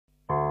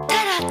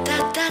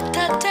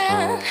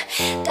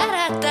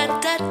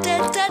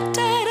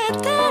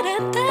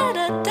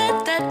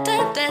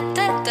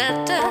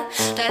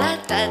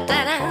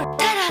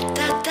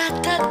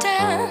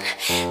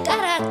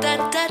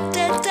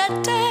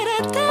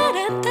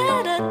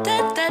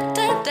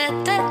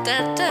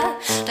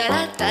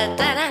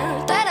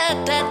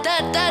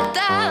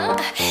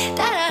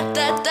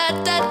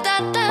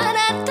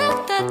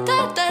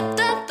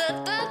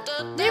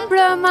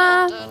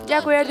Ja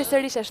ku erdhi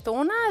sërish e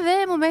shtuna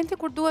dhe momenti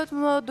kur duhet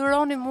më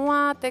duroni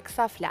mua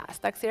teksa flas.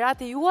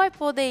 Taksirati juaj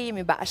po dhe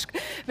jemi bashk.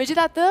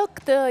 Megjithatë,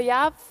 këtë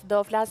javë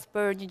do flas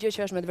për një gjë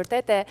që është me të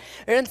vërtetë e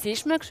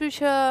rëndësishme, kështu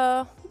që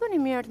bëni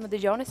mirë të më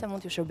dëgjoni se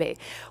mund t'ju shërbej.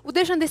 U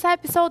deshën disa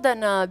episode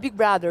në Big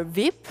Brother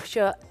VIP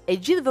që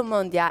e gjithë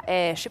vëmendja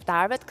e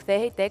shqiptarëve të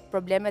kthehej tek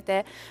problemet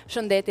e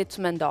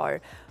shëndetit mendor.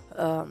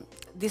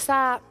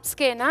 Disa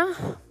skena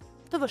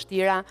të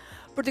vështira,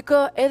 për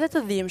dikë edhe të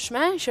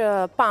dhimbshme që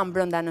pam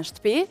brenda në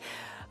shtëpi,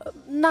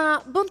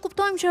 na bën të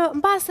kuptojmë që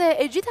mbase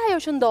e gjitha ajo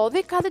që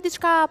ndodhi ka dhe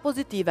diçka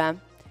pozitive.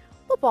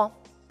 Po,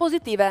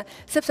 pozitive,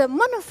 sepse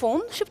më në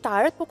fund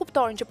shqiptarët po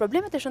kuptojnë që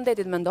problemet e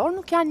shëndetit mendor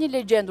nuk janë një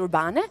legjendë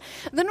urbane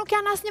dhe nuk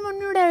janë asnjë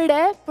mënyrë e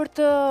re për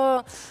të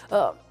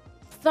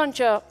thënë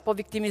që po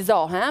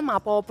viktimizohem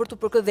apo për të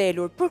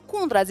përkëdhelur.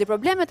 Përkundrazi,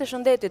 problemet e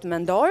shëndetit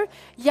mendor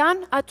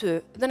janë aty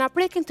dhe na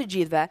prekin të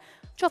gjithëve.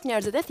 Qoftë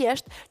njerëzit e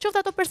thjesht, qoftë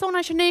ato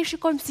persona që ne i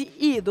shikojmë si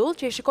idhull,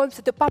 që i shikojmë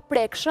si të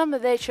paprekshëm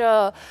dhe që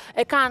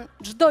e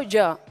kanë çdo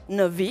gjë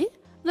në vi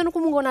dhe nuk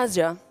u mungon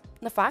asgjë.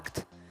 Në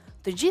fakt,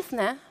 të gjithë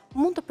ne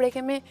mund të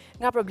prekemi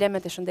nga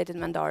problemet e shëndetit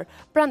mendor.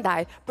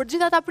 Prandaj, për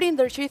gjithë ata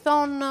prindër që i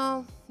thon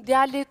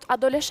djalit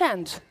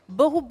adoleshent,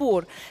 bëhu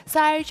burr,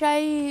 sa herë që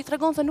ai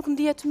tregon se nuk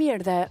ndihet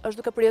mirë dhe është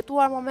duke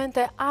përjetuar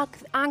momente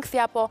ankthi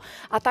apo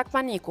atak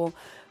paniku.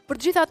 Për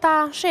gjithë ata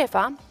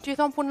shefa që i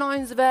thon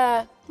punonjësve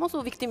mos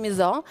u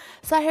viktimizo,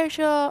 sa herë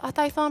që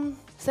ata i thon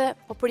se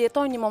po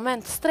përjetojnë një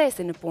moment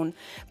stresi në punë.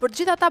 Për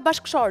gjithë ata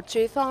bashkëshortë që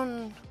i thon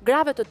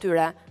grave të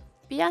tyre,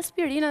 pi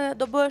aspirinë dhe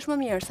do bëhesh më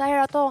mirë, sa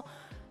herë ato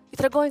i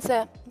tregojnë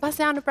se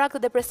mbase janë në prag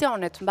të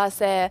depresionit,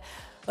 mbase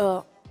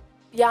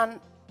janë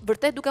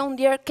vërtet duke u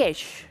ndjerë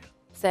keq,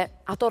 se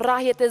ato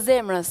rrahjet e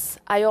zemrës,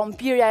 ajo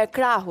mpirja e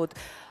krahut,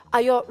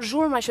 ajo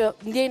zhurma që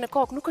ndjej në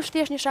kokë nuk është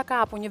thjesht një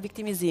shaka apo një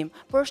viktimizim,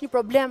 por është një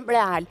problem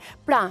real.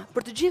 Pra,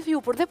 për të gjithë ju,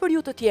 por dhe për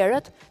ju të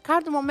tjerët, ka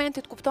ardhur momenti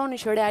të kuptoni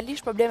që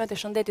realisht problemet e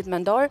shëndetit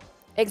mendor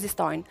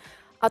ekzistojnë.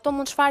 Ato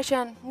mund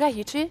shfaqen nga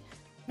hiçi,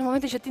 në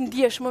momentin që ti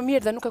ndihesh më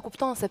mirë dhe nuk e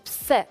kupton se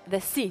pse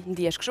dhe si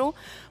ndihesh kështu,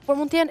 por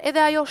mund të jenë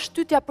edhe ajo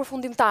shtytja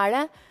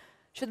përfundimtare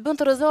që të bën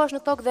të rrëzohesh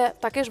në tokë dhe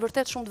ta kesh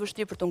vërtet shumë të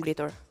vështirë për të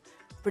ngritur.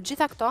 Për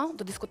gjitha këto,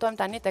 do diskutojmë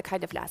tani tek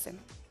Hajde flasim.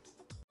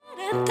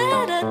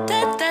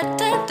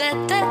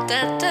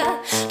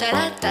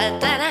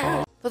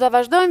 Do ta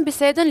vazhdojmë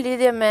bisedën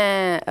lidhje me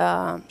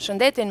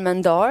shëndetin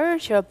mendor,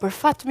 që për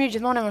fat mirë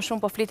gjithmonë më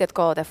shumë po flitet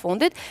kohët e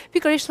fundit.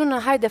 Pikërisht në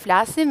Hajde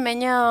flasim me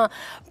një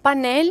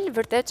panel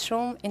vërtet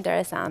shumë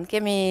interesant.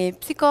 Kemi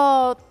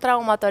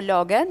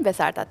psikotraumatologen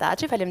Besart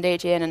Ataçi,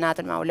 faleminderit që jeni në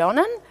natën me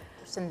Ulonën.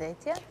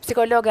 Përshëndetje.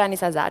 Psikologe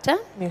Anisa Zaçe.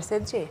 Mirë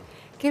se gjej.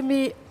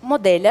 Kemi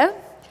modele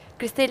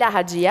Kristela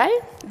Haxhiaj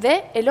dhe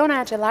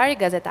Elona Çellari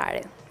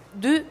Gazetari.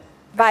 Dy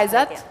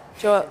vajzat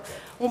që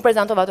unë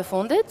prezantova të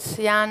fundit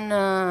janë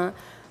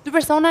dy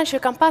persona që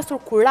kanë pasur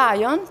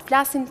kurajon të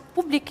flasin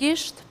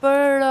publikisht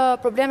për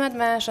problemet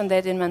me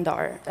shëndetin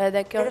mendor.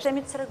 Edhe kjo është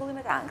themi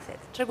çrregullimet e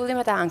ankthit.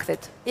 Çrregullimet e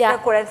ankthit. Ja,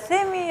 kur e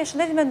themi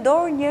shëndetin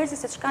mendor,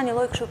 njerëzit se çka një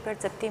lloj kështu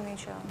perceptimi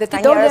që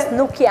ata njerëz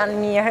nuk janë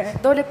mirë.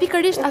 Dole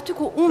pikërisht aty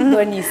ku unë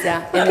do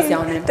nisja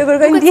emisionin. Të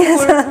kërkoj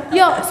ndjesë.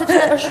 Jo,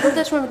 sepse është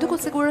vërtet shumë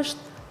duket sikur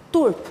është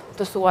turp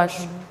të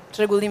thuash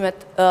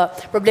çrregullimet,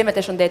 problemet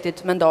e shëndetit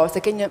mendor, se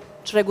ke një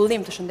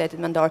çrregullim të shëndetit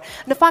mendor.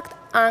 Në fakt,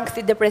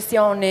 ankthi,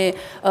 depresioni,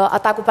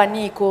 ataku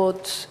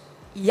panikut,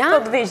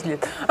 janë të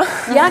vegjëlit.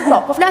 Janë,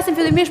 po flasim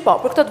fillimisht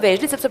për këto të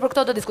vegjëlit, sepse për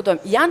këto do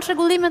diskutojmë. Janë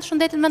çrregullime të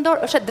shëndetit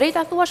mendor? Është e drejtë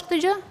ta thuash këtë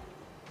gjë?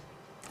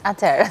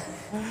 Atëherë,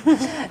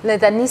 le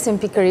ta nisim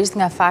pikërisht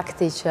nga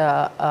fakti që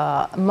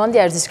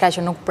mendja është diçka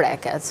që nuk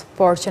preket,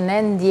 por që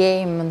ne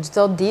ndjejmë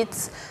çdo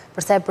ditë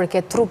për sa i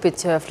përket trupit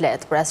që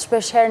flet. Pra,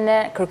 shpesh herë ne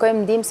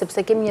kërkojmë ndihmë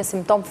sepse kemi një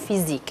simptom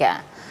fizike.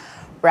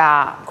 Pra,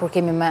 kur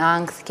kemi me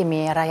ankth,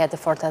 kemi rrahjet e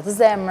forta të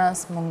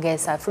zemrës,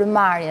 mungesa e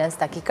frymarrjes,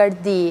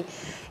 takikardi.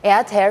 E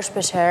atëherë,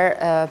 shpesh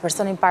herë,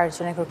 personi i parë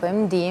që ne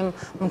kërkojmë ndihmë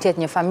mund të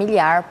jetë një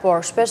familjar,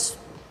 por shpesh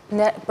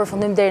ne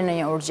përfundojmë deri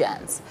në një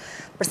urgjencë.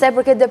 Për sa i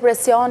përket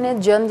depresionit,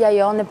 gjendja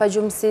jonë e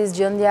pagjumësisë,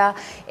 gjendja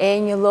e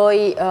një lloj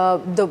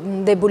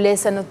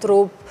debulese në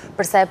trup,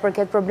 për sa i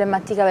përket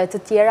problematikave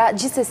të tjera,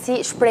 gjithsesi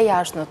shpreh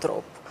jashtë në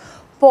trup.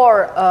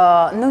 por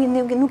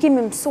nuk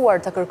jemi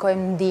mësuar të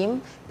kërkojmë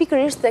ndihmë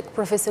pikërisht tek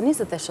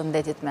profesionistët e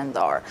shëndetit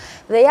mendor.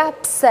 Dhe ja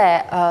pse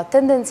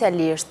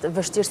tendencialisht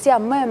vështirësia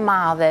më e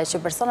madhe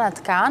që personat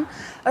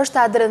kanë është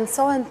të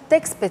adrencohen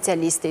tek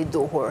specialisti i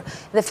duhur.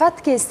 Dhe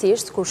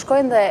fatkeqësisht kur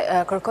shkojnë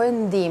dhe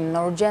kërkojnë ndihmë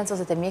në urgjencë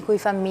ose te mjeku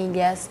i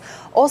familjes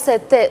ose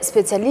te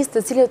specialistë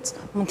të cilët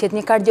mund të jetë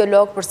një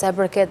kardiolog për sa i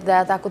përket dhe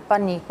atakut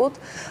panikut,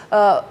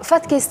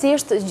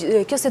 fatkeqësisht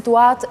kjo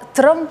situatë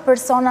tremb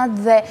personat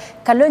dhe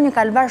kalojnë një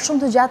kalvar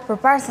shumë të gjatë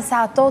përpara se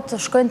sa ato të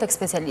shkojnë tek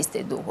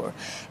specialisti i duhur.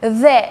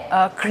 Dhe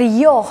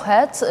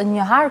krijohet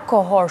një harë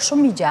kohor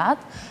shumë i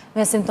gjatë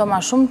me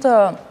simptoma shumë të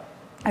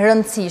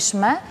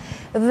rëndësishme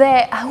dhe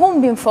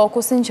humbim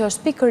fokusin që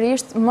është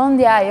pikërisht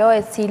mendja ajo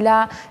e cila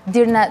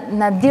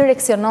na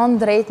direksionon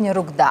drejt një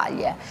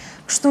rrugdalje.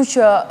 Kështu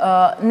që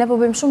ne po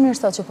bëjmë shumë mirë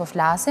sot që po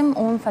flasim.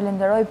 Unë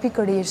falenderoj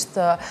pikërisht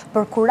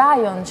për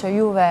kurajon që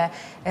juve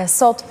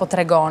sot po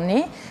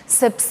tregoni,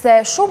 sepse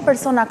shumë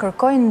persona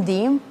kërkojnë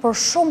ndihmë, por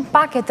shumë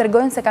pak e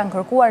tregojnë se kanë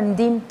kërkuar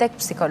ndihmë tek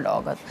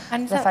psikologët.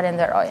 Dhe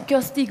falenderoj. Kjo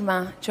stigma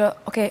që,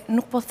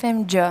 nuk po them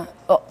gjë,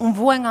 unë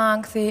vuaj nga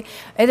ankthi,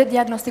 edhe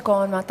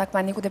diagnostikohen me atak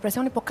paniku,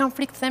 depresioni, po kam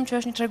frikë të them që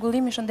është një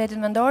çrregullim i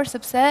shëndetit mendor,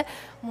 sepse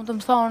mund të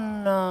më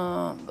thonë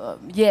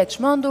je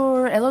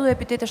çmendur, edhe lloj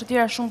epitetesh të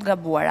tjera shumë të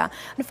gabuara.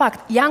 Në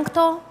fakt, janë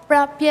këto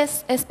pra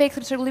pjesë e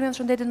spektrit të çrregullimit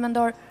të shëndetit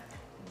mendor?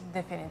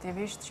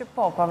 Definitivisht që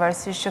po,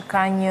 pavarësisht që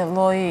ka një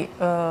lloj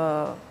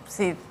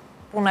si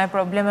puna e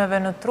problemeve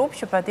në trup,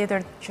 që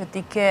patjetër që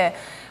ti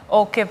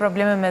ke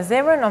probleme me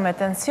zemrën, o me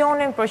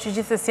tensionin, por që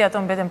gjithsesi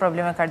ato mbeten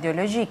probleme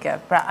kardiologjike.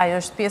 Pra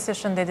ajo është pjesë e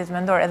shëndetit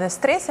mendor, edhe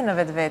stresi në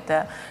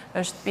vetvete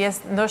është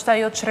pjesë, ndoshta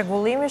jo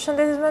çrregullimi i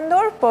shëndetit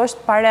mendor, po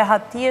është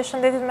parehati e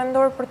shëndetit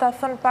mendor për ta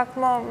thënë pak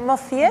më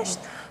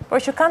thjesht,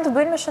 por që kanë të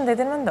bëjnë me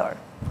shëndetin mendor.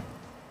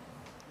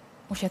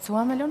 U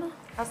shqetësua me Lona?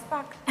 Pas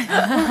pak.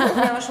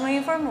 Jam shumë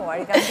informuar,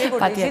 i kam ndjekur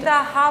të gjitha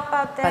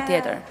hapat e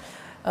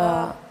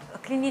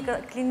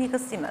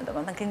klinikës time,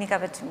 domethënë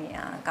klinikave të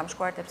mia. Kam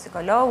shkuar te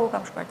psikologu,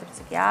 kam shkuar te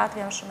psikiatri,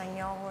 jam shumë e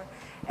njohur,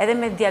 edhe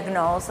me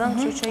diagnozën,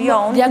 kështu që jo,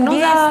 unë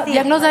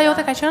diagnoza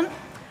jote ka qenë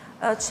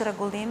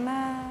çrregullime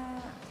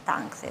të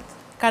ankthit.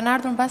 Kanë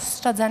ardhur mbas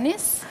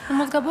shtatzanis?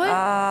 Mos gaboj?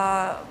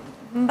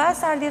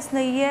 Mbas ardhjes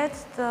në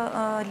jetë të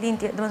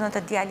lindjes, domethënë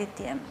të djalit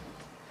tim.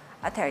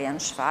 Atëherë janë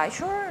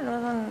shfaqur,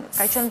 domethënë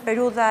ka qenë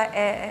periudha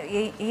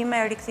ime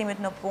e rikthimit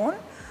në punë.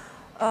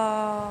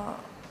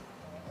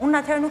 Unë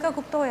atëherë nuk e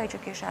kuptoja që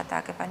kisha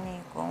atake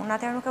paniku, unë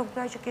atëherë nuk e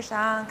kuptoja që kisha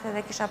ankth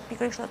dhe kisha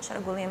pikërisht këto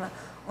çrregullime.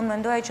 Unë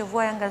mendoja që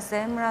vuaja nga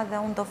zemra dhe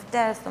unë do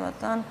vdes,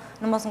 domethënë,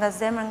 në mos nga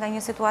zemra, nga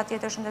një situatë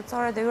tjetër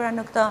shëndetësore dhe hyra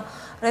në këtë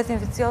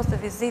rrethin vicioz të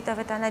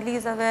vizitave, të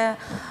analizave.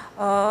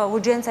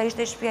 Urgjenca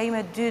ishte shtëpia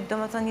ime e dytë,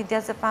 domethënë një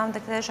diazepam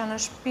dhe kthehesha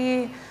në shtëpi.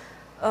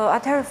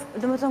 Atëherë,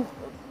 domethënë,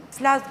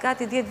 flas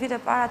gati 10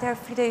 vite para,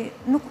 atëherë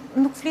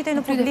nuk flitej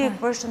në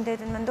publik për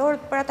shëndetin mendor,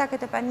 për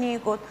ataket e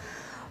panikut.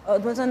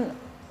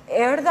 Domethënë,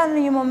 erdha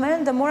në një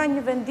moment dhe mora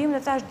një vendim dhe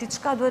thash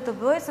diçka duhet të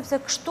bëj, sepse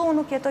kështu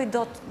nuk jetoj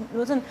dot.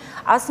 Domethënë,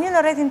 asnjë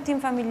në rrethin tim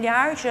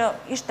familjar që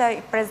ishte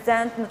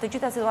prezent në të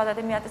gjitha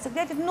situatat e mia të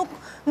sekretit nuk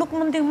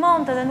më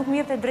ndihmonte dhe nuk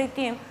më jepte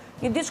drejtim.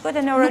 Një ditë shkoj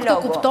te neurologu. Nuk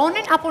të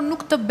kuptonin apo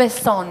nuk të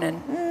besonin?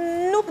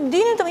 Nuk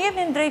dinin të më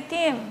jepnin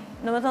drejtim.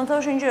 Domethënë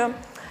thoshin që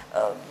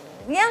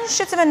janë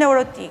shqetësime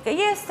neurotike,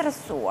 je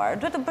stresuar,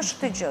 duhet të bësh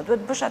këtë gjë,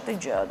 duhet të bësh atë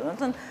gjë.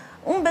 Domethënë,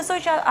 unë besoj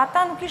që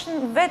ata nuk ishin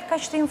vetë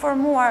kaq të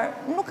informuar.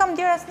 Nuk kam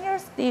ndier asnjëherë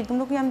stigmë,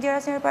 nuk jam ndier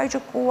asnjëherë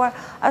paraqykuar,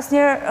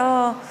 asnjëherë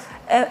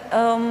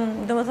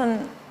domethënë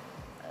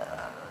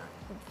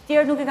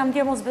tjerë nuk i kam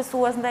ndier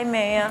mosbesues ndaj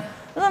meje.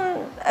 Domethënë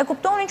e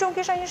kuptonin që unë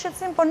kisha një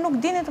shqetësim, por nuk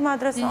dinin të më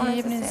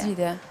adresonin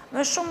se.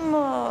 Me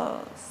shumë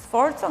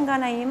sforco nga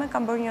ana ime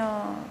kam bërë një,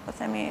 po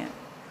themi,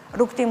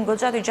 rrugtim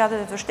goxha të gjatë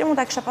dhe të vështirë, mund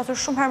ta kisha pasur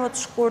shumë herë më të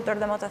shkurtër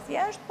dhe më të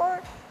thjeshtë, por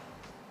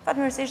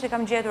fatmirësisht e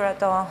kam gjetur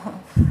ato,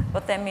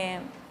 po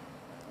themi,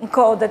 në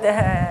kodet e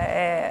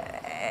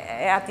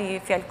ati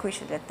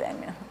fjalëkuqit le të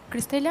themi.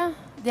 Kristela,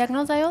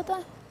 diagnoza jote?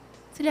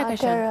 Cila ka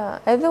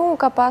qenë? Edhe unë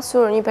ka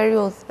pasur një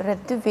periudhë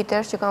rreth 2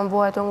 vitesh që kam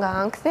vuajtur nga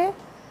ankthi.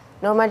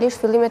 Normalisht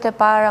fillimet e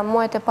para,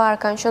 muajt e parë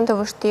kanë qenë të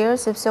vështirë,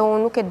 sepse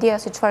unë nuk e dija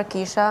se çfarë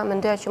kisha,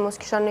 mendoja që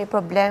mos kisha ndonjë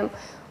problem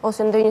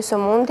ose ndonjë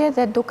sëmundje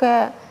dhe duke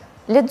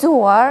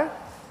lexuar,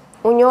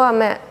 u njoha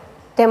me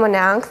temën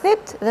e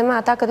ankthit dhe me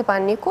ataket e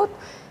panikut.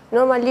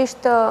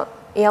 Normalisht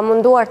jam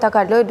munduar ta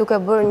kaloj duke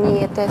bërë një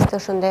jetesë të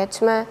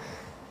shëndetshme,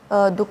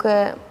 duke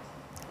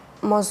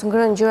mos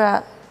ngrënë gjëra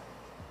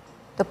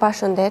të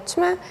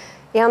pashëndetshme.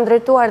 Jam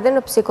drejtuar dhe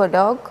në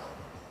psikolog,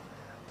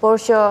 por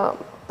që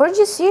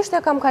përgjithsisht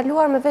e kam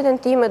kaluar me veten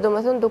time,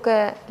 domethënë duke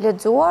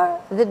lexuar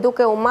dhe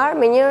duke u marrë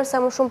me njerëz sa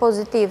më shumë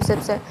pozitiv,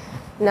 sepse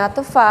në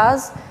atë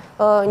fazë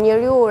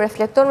njeriu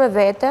reflekton me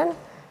veten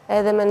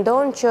edhe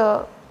mendon që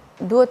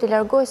duhet të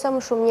largoj sa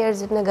më shumë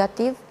njerëzit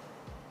negativ.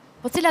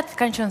 Po cilat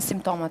kanë qenë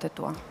simptomat e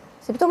tua?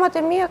 Simptomat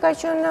e mia ka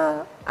qenë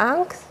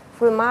ankth,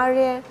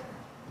 frymarrje,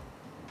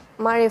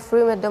 marrje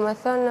fryme,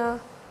 domethënë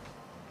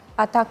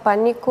atak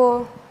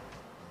paniku.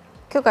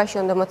 Kjo ka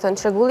qenë domethënë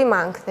çrregullim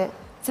ankthi.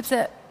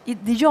 Sepse i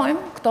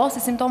dëgjojmë këto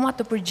si simptomat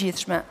të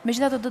përgjithshme.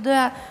 Megjithatë do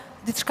doja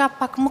diçka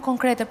pak më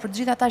konkrete për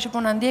gjithë ata që po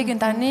na ndjekin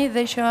tani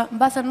dhe që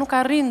mbase nuk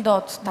arrin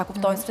dot ta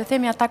kuptojnë, se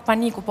themi atak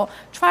paniku, po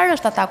çfarë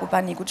është ataku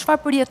paniku?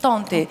 Çfarë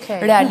përjeton ti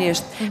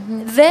realisht?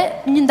 Dhe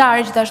një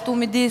ndarje gjithashtu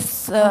midis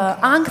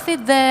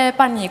ankthit dhe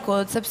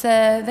panikut, sepse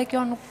dhe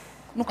kjo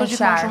nuk është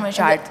gjithmonë shumë e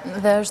qartë.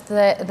 Dhe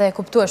është dhe e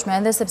kuptueshme,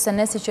 ende sepse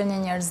ne si që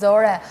një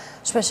njerëzore,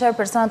 shpeshherë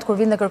personat kur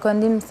vinë dhe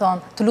kërkojnë ndihmë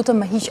thonë, të lutem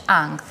më hiq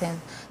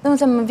ankthin.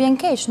 Domethënë më vjen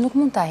keq, nuk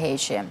mund ta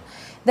heqim.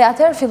 Dhe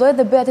atëherë filloi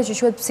dhe bëhet atë që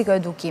quhet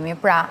psikoedukimi.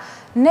 Pra,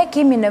 ne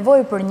kemi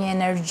nevojë për një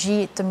energji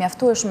të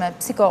mjaftueshme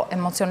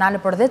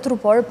psikoemocionale, por dhe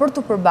trupore për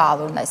të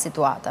përballur ndaj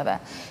situatave.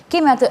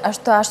 Kemi atë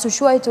ashtu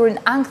quajturin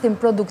ankthin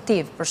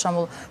produktiv, për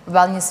shembull,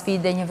 përballë një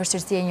sfide, një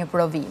vështirësie, një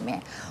provimi.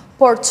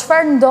 Por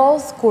çfarë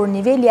ndodh kur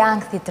niveli i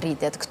ankthit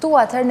rritet? Këtu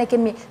atëherë ne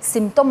kemi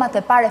simptomat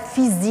e parë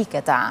fizike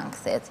të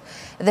ankthit.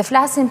 Dhe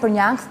flasim për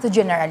një ankth të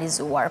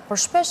generalizuar,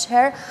 por shpesh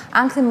herë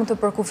ankthi mund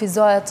të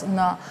përkufizohet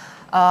në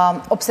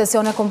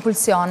obsesione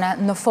kompulsione,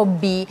 në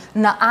fobi,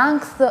 në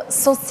ankth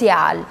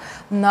social,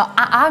 në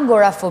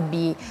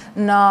agorafobi,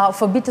 në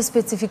fobi të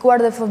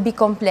specifikuar dhe fobi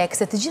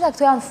komplekse. Të gjitha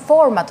këto janë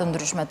forma të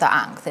ndryshme të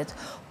ankthit.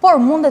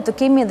 Por mundet të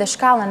kemi edhe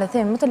shkallën e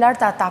themi më të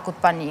lartë të atakut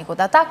panikut.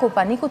 Ataku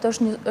panikut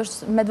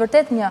është me të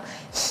vërtet një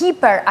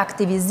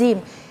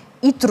hiperaktivizim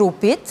i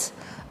trupit,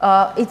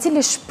 i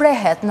cili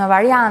shprehet në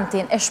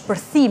variantin e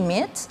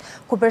shpërthimit,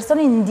 ku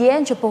personi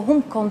ndjen që po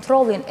humb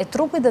kontrollin e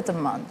trupit dhe të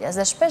mendjes.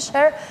 Dhe shpesh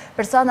herë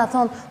persona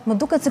thonë, më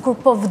duket sikur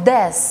po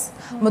vdes,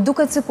 më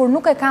duket sikur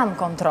nuk e kam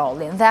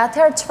kontrollin. Dhe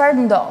atëherë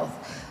çfarë ndodh?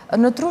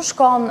 Në tru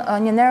shkon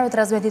një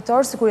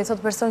neurotransmetitor, sikur i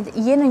thot personit,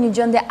 je në një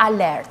gjendje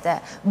alerte,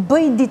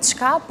 bëj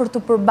diçka për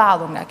të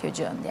përballur nga kjo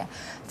gjendje.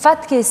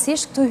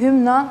 Fatkeqësisht këtu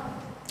hym në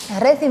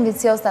rrethin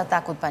vicioz të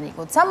atakut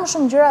panikut. Sa më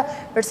shumë gjëra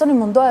personi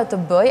mundohet të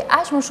bëj,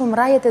 aq më shumë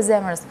rrjetet e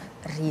zemrës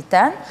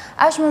rriten,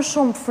 aq më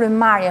shumë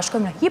frymarrja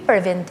shkojmë në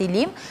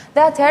hiperventilim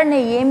dhe atëherë ne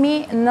jemi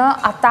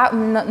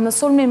në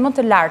sulmin më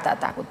të lartë të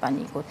atakut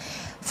panikut.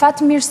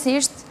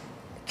 Fatmirësisht,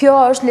 kjo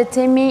është le të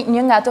themi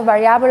një nga ato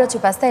variablet që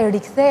pastaj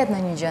rikthehet në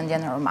një gjendje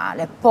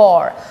normale,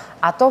 por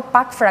ato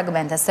pak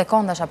fragmente,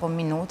 sekondash apo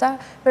minuta,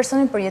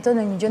 personi përjeton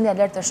në një gjendje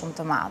alerte shumë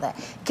të madhe.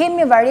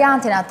 Kemi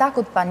variantin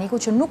atakut paniku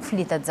që nuk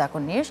flitet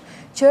zakonisht,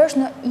 që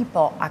është në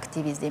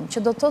hipoaktivizim,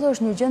 që do të thotë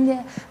është një gjendje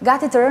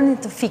gati të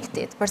rënit të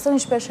fiktit.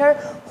 Personi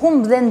shpeshherë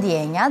humb dhe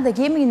ndjenja dhe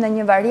kemi në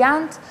një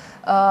variant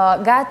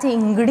gati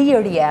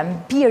ngrirje,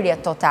 mpirje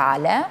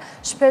totale,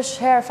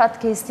 shpeshherë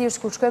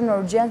fatkeqësisht kur shkojmë në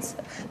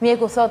urgjencë,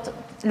 mjeku thotë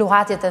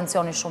luhatje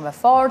tensioni shumë e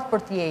fortë,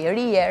 për të je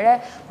ri, ere,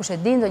 kush e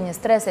din ndonjë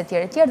stres e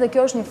tjerë, dhe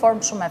kjo është një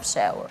formë shumë e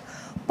fshehur.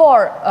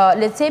 Por,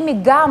 le të themi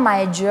gama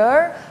e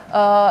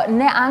gjerë,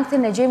 ne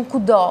ankthin e gjejmë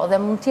kudo dhe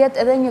mund të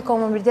jetë edhe një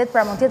komorbiditet,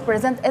 pra mund të jetë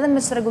prezent edhe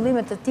me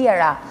çrregullime të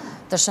tjera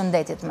të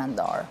shëndetit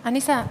mendor.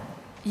 Anisa,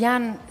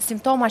 janë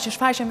simptoma që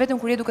shfaqen vetëm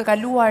kur je duke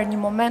kaluar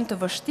një moment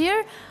të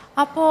vështirë,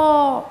 apo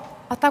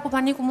ataku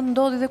paniku mund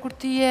ndodhi dhe kur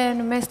ti je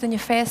në mes të një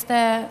feste,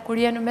 kur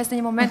je në mes të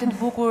një momenti të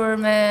bukur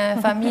me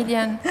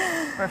familjen?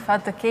 Për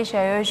fat të keq,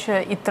 ajo që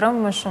i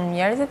tremb më shumë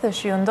njerëzit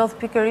është që ju ndodh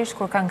pikërisht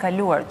kur kanë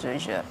kaluar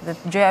gjë. Dhe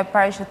gjëja e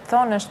parë që të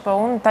thonë është, po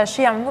unë tash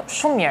jam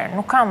shumë mirë,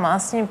 nuk kam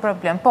asnjë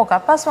problem. Po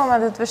ka pas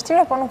momente të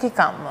vështira, po nuk i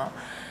kam më.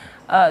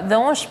 Dhe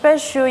unë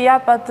shpesh ju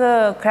jap atë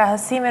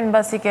krahasimin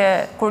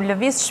kur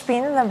lëviz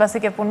shpinën dhe mbasi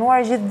ke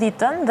punuar gjithë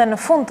ditën dhe në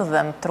fund të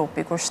dhem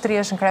trupi, kur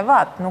shtrihesh në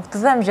krevat, nuk të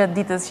dhem gjatë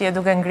ditës që je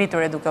duke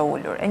ngritur e duke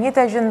ulur. E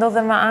njëjta gjë ndodh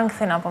dhe me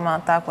ankthin apo me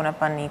atakun e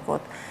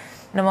panikut.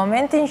 Në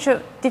momentin që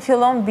ti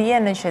fillon bie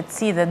në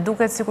qetësi dhe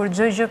duket sikur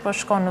çdo gjë po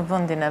shkon në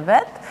vendin e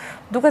vet,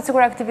 duket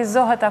sikur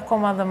aktivizohet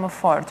akoma dhe më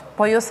fort.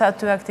 Po jo se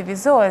aty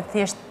aktivizohet,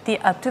 thjesht ti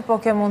aty po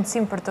ke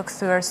mundësinë për të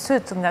kthyer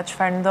syt nga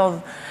çfarë ndodh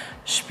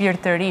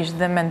shpirtërisht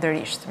dhe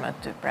mendërisht me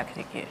ty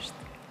praktikisht.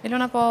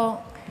 Ilona, po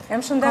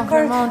jam shumë dakord.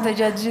 Konfirmonte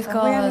gjatë gjithë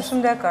kohës. Jam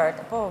shumë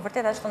dakord. Po,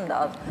 vërtet ashtu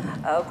ndodh.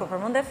 Kur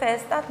përmendë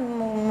festat,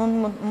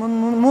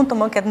 mund të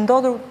më ketë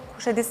ndodhur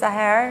kush e di sa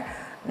herë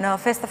në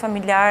festa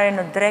familjare,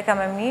 në dreka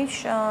me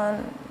miq,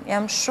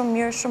 jam shumë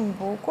mirë, shumë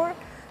bukur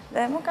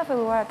dhe më ka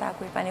filluar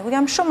ataku i panikut.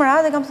 Jam shumë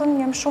rrallë dhe kam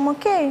thënë jam shumë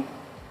okay.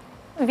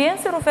 Vjen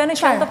si rufeni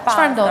që të parë.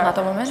 Çfarë ndodh në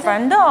ato momente?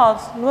 Çfarë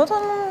ndodh? Do të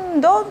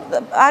ndodh,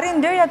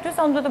 arrin deri aty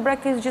sa unë duhet të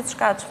braktis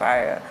gjithçka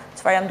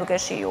çfarë jam duke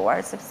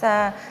shijuar, sepse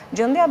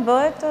gjendja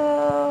bëhet,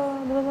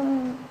 do të thënë,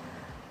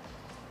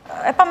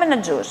 e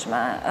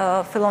pamenexhueshme.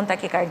 Fillon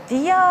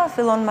takikardia,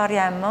 fillon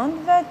marrja e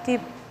mendve, ti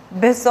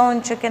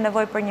beson që ke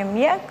nevojë për një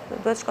mjek,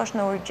 duhet të shkosh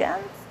në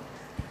urgjencë.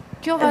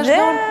 Kjo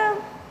vazhdon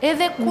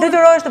edhe kur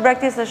detyrohesh të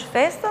braktisësh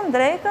festën,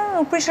 drekën,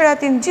 u prishër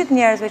atin gjithë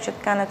njerëzve që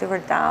të kanë aty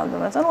vërtet,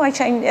 domethënë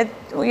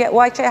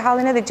u aq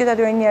hallin edhe gjithë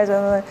atyre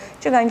njerëzve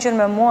që kanë qenë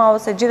me mua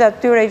ose gjithë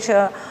atyre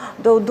që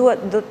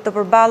duhet të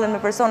përballen me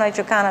persona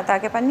që kanë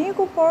atake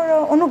paniku, por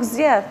unë nuk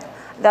zgjedh.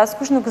 Dhe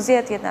askush nuk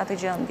zgjedh jetë në atë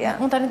gjendje.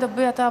 Unë tani do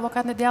bëj atë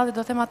avokatin e djallit,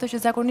 do them atë që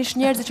zakonisht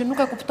njerëzit që nuk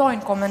e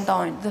kuptojnë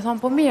komentojnë. Dhe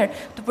thonë, po mirë,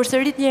 të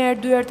përsërit një herë,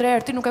 dy herë, tre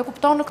herë, ti nuk e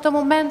kupton në këtë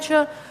moment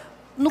që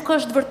nuk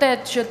është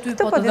vërtet që ty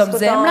po të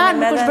dhëmë zemra,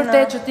 nuk është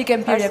vërtet që ti ke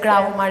mpirje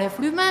krahu marrje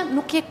fryme,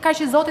 nuk je ka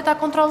që Zoti ta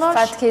kontrollosh?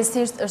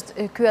 Fatkesisht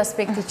është ky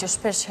aspekti që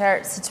shpesh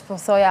herë, siç po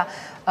thoja,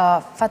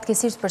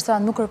 fatkesisht persona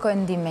nuk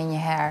kërkojnë ndihmë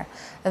njëherë.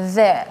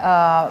 Dhe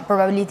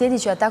probabiliteti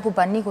që ataku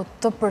paniku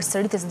të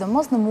përsëritet,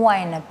 sidomos në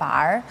muajin e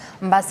parë,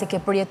 mbasi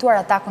ke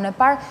përjetuar atakun e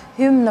parë,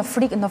 hym në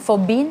frikë, në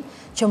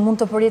fobinë që mund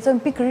të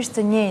përjetojmë pikërisht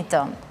të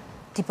njëjtën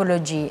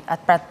tipologji,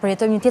 pra të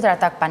përjetojmë një tjetër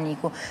atak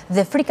paniku.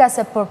 Dhe frika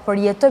se për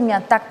përjetojmë një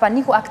atak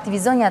paniku,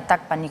 aktivizon një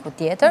atak paniku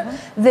tjetër,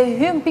 dhe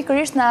hym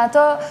pikërisht në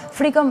atë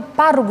frikën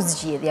pa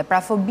rrugëzgjidhje,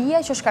 pra fobia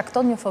që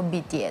shkakton një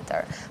fobi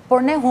tjetër.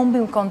 Por ne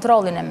humbim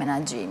kontrollin e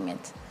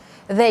menaxhimit.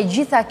 Dhe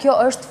gjitha kjo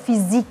është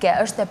fizike,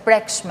 është e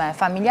prekshme.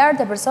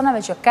 Familjarët e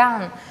personave që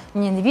kanë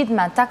një individ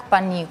me atak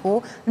paniku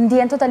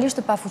ndjen totalisht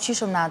të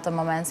pafuqishëm në atë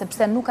moment,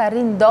 sepse nuk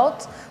arrin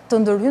dot të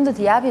ndërhyjnë të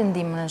t'i japin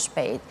ndihmën e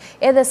shpejt.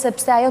 Edhe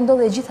sepse ajo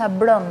ndodhet gjitha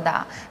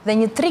brenda dhe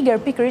një trigger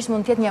pikërisht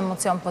mund të jetë një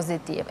emocion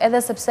pozitiv.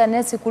 Edhe sepse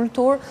ne si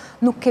kulturë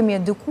nuk kemi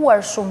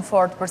edukuar shumë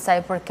fort për sa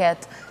i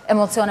përket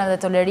emocioneve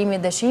dhe tolerimit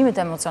dhe shijimit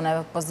të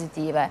emocioneve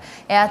pozitive.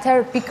 E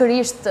atëherë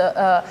pikërisht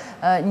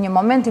një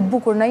moment i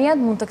bukur në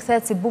jetë mund të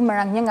kthehet si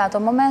bumerang një nga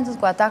ato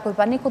momentet ku ataku i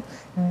panikut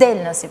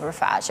del në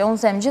sipërfaqe.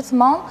 Unë them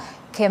gjithmonë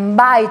ke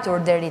mbajtur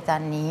deri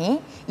tani,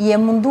 je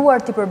munduar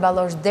t'i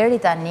përballosh deri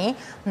tani,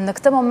 në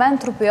këtë moment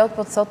trupi jot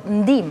po të thotë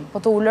ndihmë, po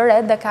të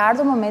ulëret dhe ka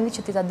ardhur momenti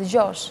që ti ta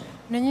dëgjosh.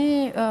 Në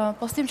një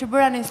postim që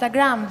bëra në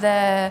Instagram dhe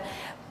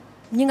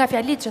një nga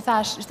fjalitë që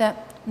thash ishte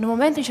në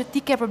momentin që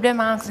ti ke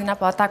probleme ankthin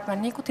apo atak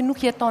paniku, ti nuk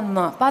jeton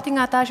më. Pati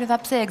nga ata që tha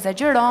pse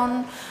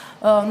egzageron,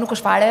 nuk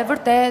është fare e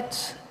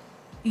vërtet,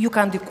 ju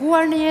ka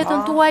ndikuar në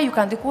jetën tuaj, ju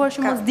ka ndikuar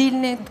që mos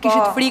dilni, të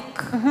kishit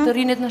frikë të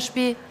rinit në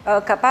shtëpi?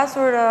 Ka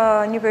pasur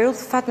një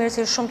periudhë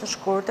fatmirësisht shumë të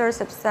shkurtër,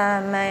 sepse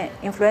me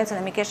influencën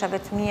e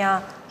mikeshave të mia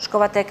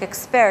shkova tek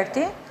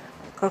eksperti,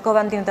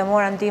 kërkova ndihmë dhe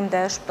mora ndihmë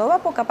dhe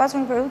shpëtova, po ka pasur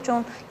një periudhë që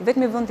unë i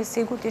vetmi vend i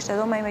sigurt ishte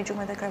dhoma ime e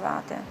gjumë dhe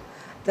krevate.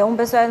 Dhe unë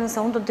besoj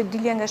nëse unë do të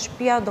dilja nga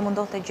shtëpia, do më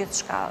ndodhte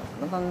gjithçka.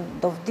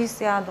 Do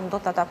vdisja, do më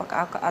ndodhte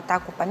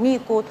ataku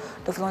panikut,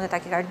 do fillonte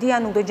takikardia,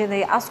 nuk do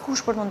gjendej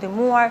askush për të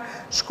ndihmuar.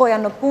 Shkoja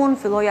në punë,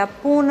 filloja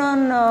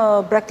punën,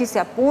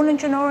 braktisja punën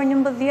që në orën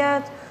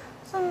 11.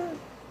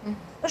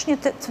 Është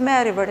një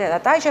tmerr i vërtet.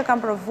 Ata që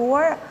kanë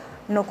provuar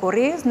në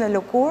kurriz, në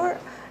lëkurë,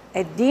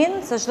 e din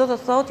se çdo të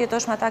thotë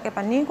jetosh me atake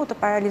paniku, të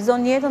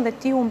paralizon jetën dhe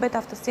ti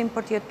humbet aftësinë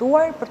për të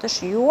jetuar, për të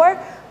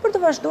shijuar, për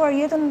të vazhduar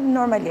jetën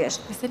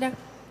normalisht.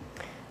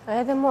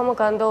 Edhe mua më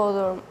ka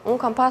ndodhur, unë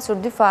kam pasur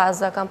dy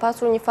faza, kam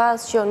pasur një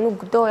fazë që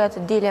nuk doja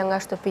të dilja nga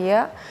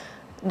shtëpia,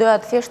 doja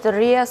të thjesht të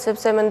rria,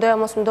 sepse mendoja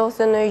mos më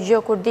ndodhte në gjë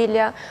kur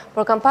dilja,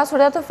 por kam pasur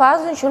edhe atë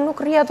fazën që nuk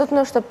rria dot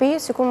në shtëpi,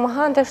 sikur më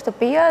hante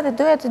shtëpia dhe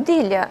doja të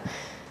dilja.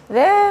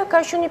 Dhe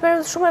ka qenë një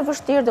periudhë shumë e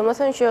vështirë,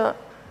 domethënë që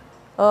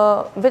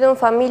vetëm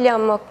familja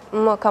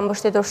më ka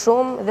mbështetur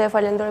shumë dhe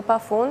falenderoj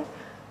pafund.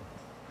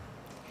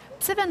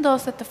 Pse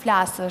vendose të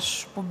flasësh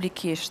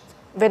publikisht?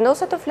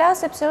 Vendose të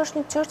flasë sepse është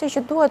një çështje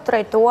që duhet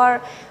trajtuar,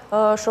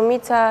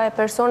 shumica e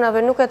personave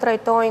nuk e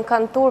trajtojnë,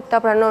 kanë turp ta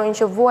pranojnë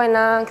që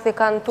vuajnë ankthi,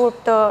 kanë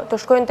turp të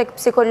shkojnë tek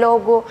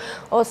psikologu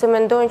ose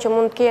mendojnë që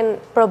mund të kenë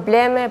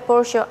probleme,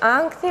 por që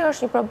ankthi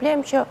është një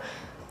problem që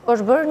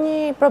është bërë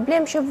një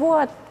problem që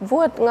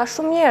vuhet nga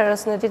shumë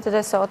njerëz në ditët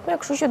e sotme,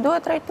 kështu që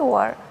duhet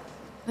trajtuar.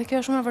 Dhe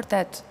kjo është shumë e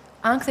vërtetë.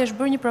 Ankthi është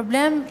bërë një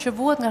problem që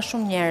vuhet nga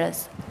shumë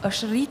njerëz.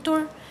 Është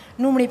rritur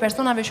numri i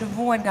personave që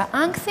vuajnë nga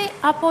ankthi,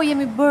 apo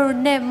jemi bërë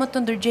ne më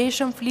të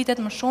ndërgjegjshëm, flitet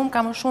më shumë,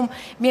 ka më shumë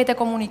mjete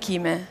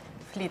komunikime?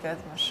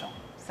 Flitet më shumë,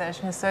 se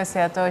është njësoj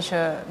si ato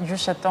që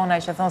gjyshet tona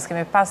që thonë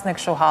s'kemi pas në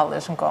kështu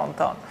hallesh në kohën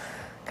tonë.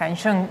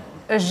 Kanë qenë,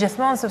 është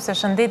gjithmonë, sepse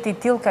shëndeti i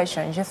tillë ka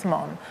qenë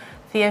gjithmonë.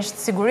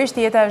 Thjesht, sigurisht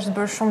jeta është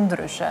bërë shumë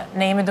ndryshe.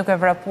 Ne jemi duke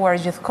vrapuar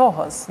gjithë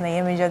kohës, ne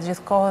jemi gjatë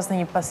gjithë kohës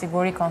në një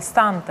pasiguri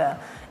konstante.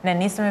 Ne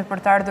nisemi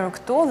për të ardhur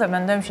këtu dhe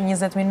mendojmë që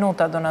 20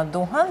 minuta do na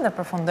duhen dhe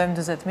përfundojmë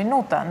 40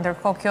 minuta.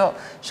 Ndërkohë kjo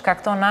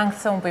shkakton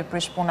ankth, unë po i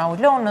prish puna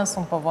ulonës,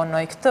 unë po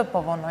vonoj këtë,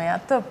 po vonoj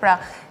atë. Pra,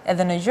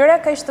 edhe në gjëra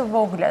kaq të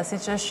vogla,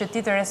 siç është që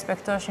ti të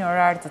respektosh një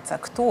orar të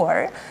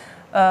caktuar,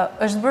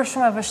 është bërë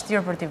shumë e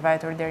vështirë për t'i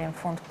vajtur deri në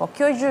fund. Po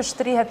kjo gjë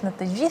shtrihet në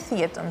të gjithë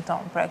jetën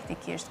tonë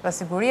praktikisht.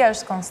 Pasiguria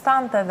është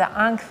konstante dhe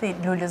ankthi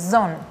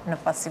lulëzon në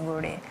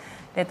pasiguri.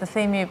 Le të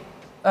themi,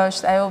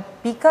 është ajo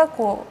pika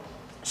ku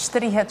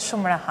shtrihet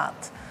shumë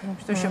rahat.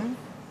 Kështu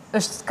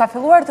që ka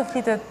filluar të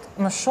flitet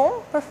më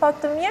shumë për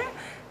fat të mirë,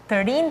 të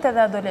rinjt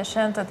edhe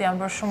adoleshentët janë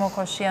bërë shumë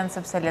koshient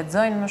sepse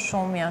lexojnë më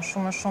shumë, janë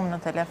shumë më shumë në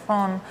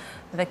telefon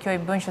dhe kjo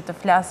i bën që të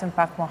flasim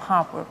pak më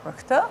hapur për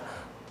këtë,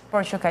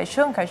 por që ka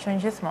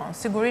qenë gjithmonë.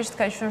 Sigurisht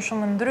ka qenë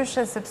shumë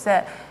ndryshe sepse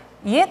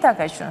jeta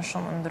ka qenë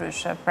shumë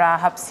ndryshe, pra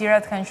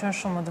hapësirat kanë qenë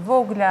shumë të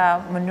vogla,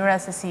 mënyra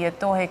se si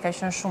jetohej ka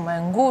qenë shumë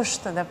e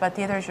ngushtë dhe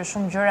patjetër që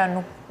shumë gjëra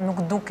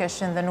nuk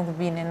dukeshin dhe nuk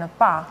vinin në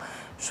pa.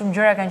 Shumë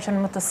gjëra kanë qenë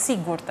më të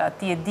sigurta,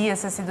 ti e dije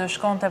se si do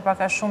shkonte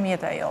paka shumë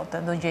jeta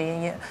jote,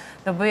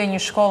 do bëje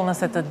një shkollë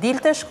nëse të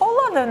dilte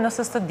shkolla dhe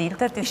nëse s'të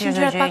dilte ti thjesht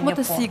do gjeje një punë. Pak më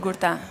të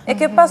sigurta. E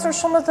ke pasur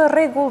shumë të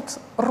rregullt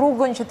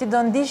rrugën që ti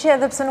do ndiqje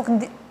edhe pse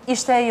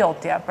ishte e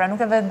jotja, pra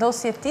nuk e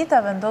vendosje ti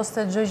ta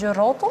vendoste gjë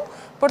rrotull,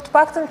 por të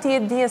paktën ti e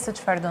dije se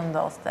çfarë do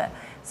ndodhte.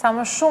 Sa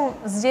më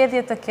shumë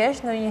zgjedhje të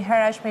kesh,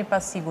 ndonjëherë aq më i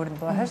pasigurt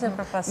bëhesh dhe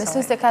përpasoj.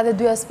 Besoj se ka dhe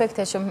dy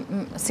aspekte që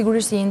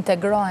sigurisht i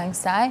integrohen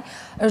kësaj,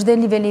 është dhe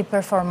niveli i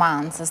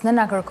performancës. Ne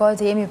na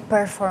kërkohet të jemi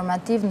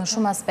performativ në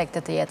shumë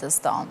aspekte të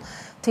jetës tonë.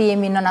 Të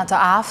jemi nëna të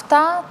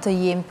afta, të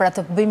jemi pra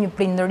të bëjmë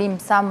prindërim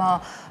sa më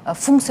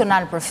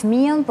funksional për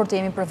fëmijën, por të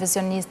jemi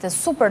profesioniste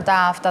super të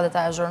afta dhe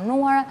të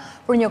azhurnuara,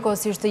 por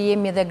njëkohësisht të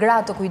jemi edhe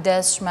gra të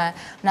kujdesshme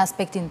në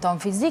aspektin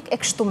ton fizik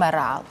e kështu me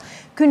radhë.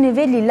 Ky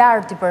nivel i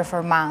lartë i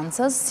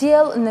performancës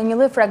sjell në një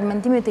lloj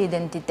fragmentimi të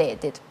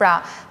identitetit. Pra,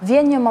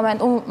 vjen një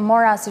moment, unë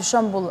mora si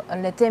shembull,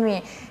 le të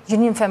themi,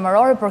 gjininë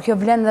femërore, por kjo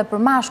vlen edhe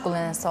për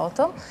mashkullin e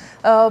sotëm,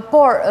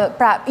 por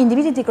pra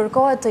individit i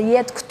kërkohet të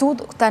jetë këtu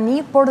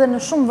tani, por dhe në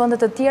shumë vende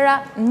të tjera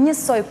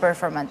njësoj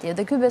performativ.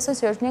 Dhe ky besoj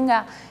se është një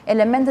nga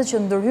elementet që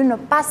ndërhyn në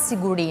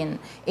pasigurinë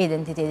e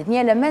identitetit.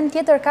 Një element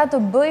tjetër ka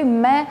të bëjë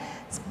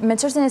me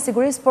çështjen e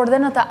sigurisë, por dhe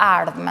në të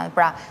ardhmen.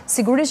 Pra,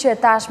 sigurisht që e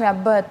tashmja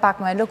bëhet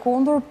pak më e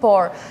lëkundur,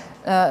 por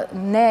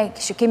ne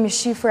kemi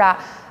shifra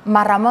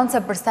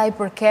marramëndse për sa i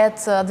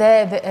përket dhe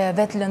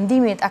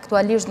vetëlëndimit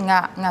aktualisht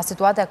nga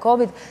situata e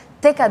Covid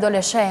tek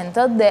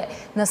adoleshentët, dhe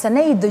nëse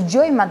ne i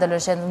dëgjojmë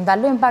adoleshentët,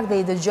 ndalojmë pak dhe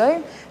i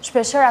dëgjojmë,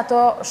 shpeshherë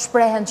ato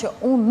shprehen që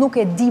unë nuk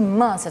e di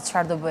më se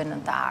çfarë do bëjnë në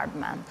të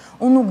ardhmen.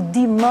 Unë nuk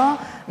di më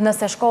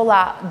nëse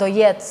shkolla do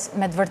jetë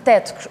me të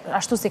vërtet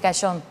ashtu si ka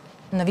qenë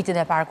në vitin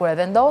e parë kur e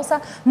vendosa,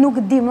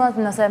 nuk di më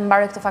nëse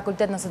mbaroj këtë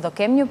fakultet, nëse do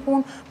kem një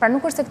punë, pra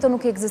nuk është se këto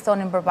nuk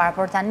ekzistonin përpara,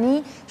 por tani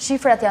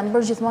shifrat janë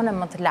bërë gjithmonë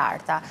më të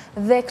larta.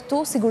 Dhe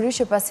këtu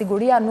sigurisht që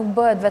pasiguria nuk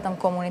bëhet vetëm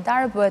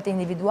komunitare, bëhet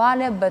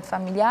individuale, bëhet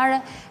familjare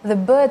dhe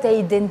bëhet e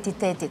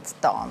identitetit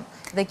tonë.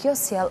 Dhe kjo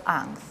sjell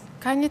ankth.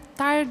 Ka një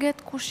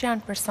target kush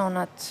janë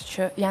personat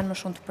që janë më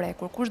shumë të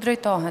prekur, kush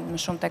drejtohen më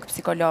shumë tek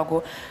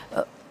psikologu.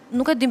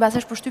 Nuk e dim,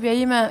 pasesh përshtypja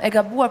ime e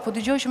gabuar, po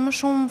dëgjoj që më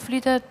shumë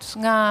flitet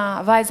nga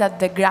vajzat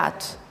dhe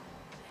gratë.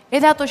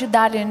 Edhe ato që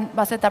dalin,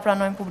 pase ta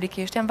pranojnë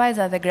publikisht, janë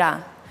vajzat dhe gra.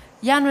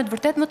 Janë me të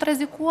vërtet më të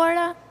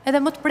rrezikuara,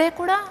 edhe më të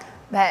prekura?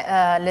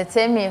 Le të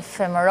themi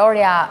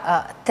femërorja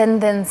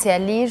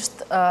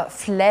tendencialisht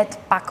flet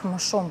pak më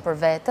shumë për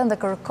veten dhe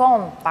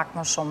kërkon pak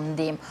më shumë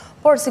ndihmë.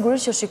 Por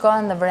sigurisht që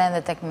shikohen dhe vren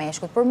dhe tek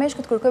meshkut. Por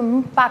meshkut kërkojnë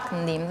më pak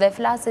ndihmë dhe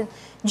flasin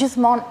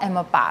gjithmonë e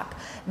më pak.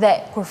 Dhe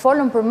kur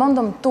folëm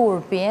përmendëm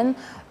turpin,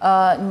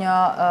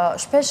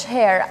 shpesh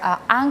herë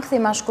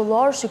ankthi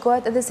mashkullor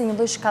shikohet edhe si një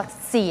lloj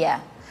shkatësie.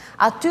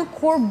 Aty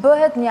kur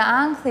bëhet një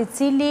ankth i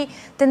cili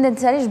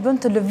tendencialisht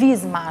bën të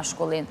lëviz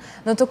mashkullin.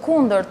 Në të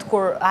kundërt,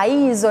 kur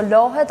ai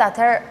izolohet,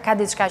 atëherë ka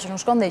diçka që nuk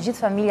shkon dhe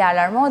gjithë familja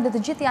alarmohet dhe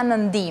të gjithë janë në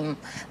ndihmë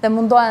dhe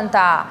mundohen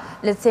ta,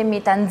 le të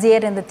themi, ta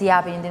nxjerrin dhe t'i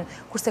japin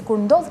ndihmë. Kurse kur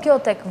ndodh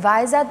kjo tek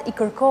vajzat, i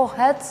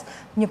kërkohet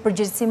një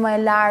përgjegjësi më e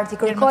lartë, i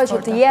kërkohet që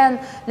të jenë,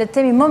 le të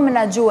themi, më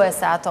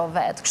menaxhuese ato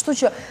vetë. Kështu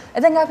që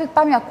edhe nga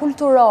pikpamja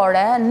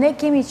kulturore, ne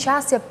kemi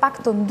qasje pak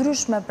të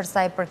ndryshme për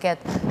sa i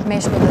përket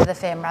meshkujve dhe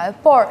femrave.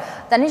 Por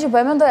tani që po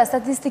e mendoja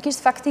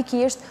statistikisht,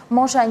 faktikisht,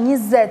 mosha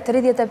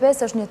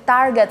 20-35 është një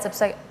target,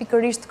 sepse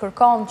pikërisht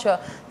kërkon që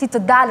ti të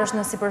dalësh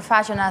në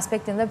sipërfaqe në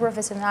aspektin dhe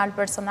profesional,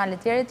 personal e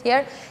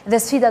tjerë, dhe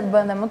sfidat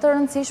bëhen dhe më të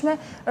rëndësishme,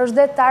 është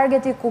dhe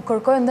targeti ku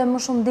kërkojnë dhe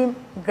më shumë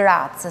ndihmë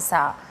gratë se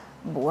sa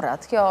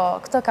burrat.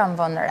 Këtë kam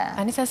vënë re.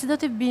 Anisa, si do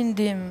t'i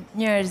bindim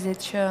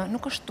njerëzit që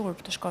nuk është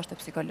turp të shkosh te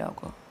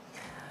psikologu?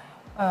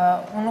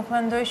 Unë nuk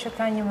mendoj që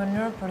ka një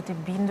mënyrë për t'i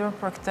bindur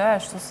për këtë,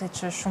 ashtu si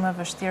që shumë e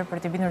vështirë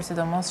për t'i bindur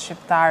sidomos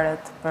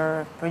shqiptarët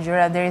për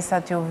gjëra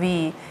derisa t'ju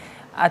vi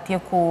atje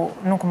ku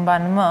nuk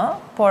mban më,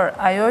 por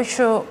ajo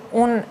që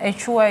unë e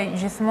quaj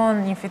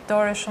gjithmonë një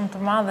fitore shumë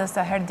të madhe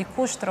sa herë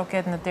dikush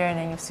troket në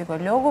derën e një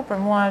psikologu, për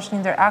mua është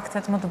një ndër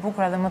aktet më të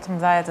bukura dhe më të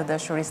mëdha të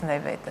dashurisë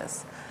ndaj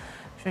vetes.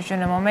 Kështu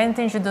që në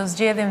momentin që do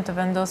zgjedhim të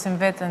vendosim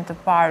veten të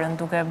parën,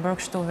 duke bërë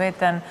kështu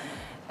veten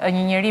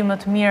një njeri më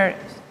të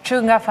mirë që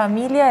nga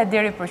familja e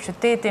deri për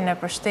qytetin e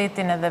për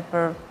shtetin edhe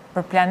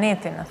për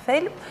planetin në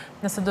thelb,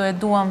 nëse do e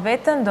duam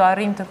veten, do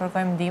arrim të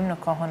kërkojmë ndihmë në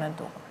kohën e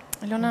duhur.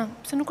 Elona,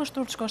 pse nuk është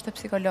turp të shkosh te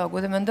psikologu?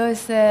 Dhe mendoj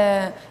se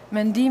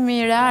mendimi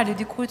real i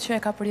dikujt që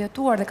e ka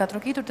përjetuar dhe ka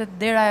trokitur te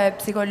dera e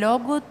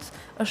psikologut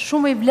është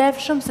shumë i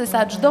vlefshëm se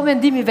sa çdo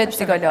mendim i vet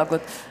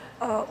psikologut.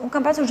 Unë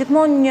kam pasur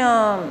gjithmonë një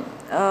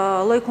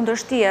lloj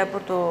kundërshtie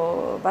për të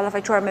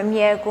ballafaqëruar me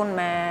mjekun,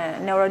 me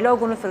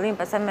neurologun në fillim,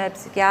 pastaj me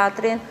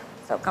psikiatrin.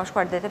 Kam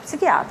shkuar dhe te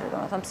psikiatri,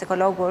 domethënë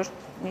psikologu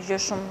është një gjë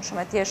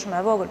shumë e thjeshtë, shumë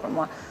e vogël për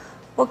mua.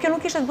 Po kjo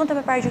nuk kishte të bënte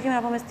me paraqytimin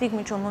apo me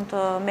stigmin që unë mund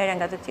të merrja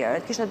nga të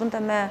tjerët, kishte të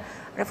bënte me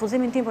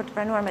refuzimin tim për të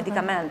pranuar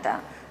medikamente,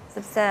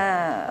 sepse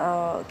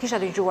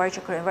kisha dëgjuar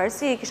që kryejnë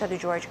varësi, kisha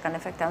dëgjuar që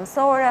kanë efekte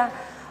anësore,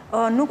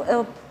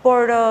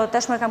 por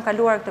tashmë kam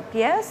kaluar këtë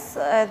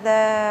pjesë edhe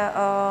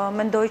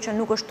mendoj që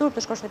nuk është turp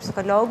të shkosh te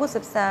psikologu,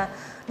 sepse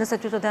nëse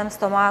ty të dhem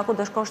stomaku,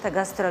 do shkosh te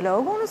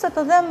gastrologu, nëse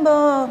të dhem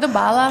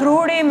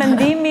truri,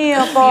 mendimi,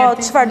 apo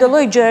çfarëdo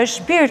lloj gjë,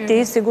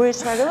 shpirti,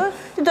 sigurisht çfarëdo lloj,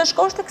 ti do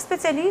shkosh tek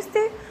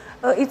specialisti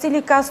i cili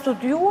ka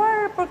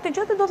studiuar për këtë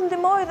gjë, do të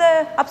ndihmoj dhe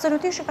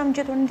absolutisht që kam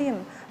gjetur ndihmë.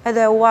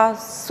 Edhe ua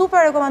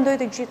super rekomandoj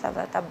të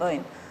gjithave ta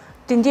bëjnë.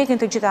 të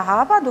ndjekin të gjitha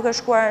hapa, duke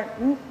shkuar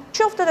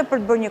qoftë edhe për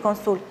të bërë një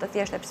konsult të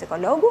thjeshtë e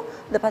psikologu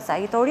dhe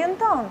pastaj të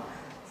orienton,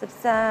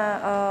 sepse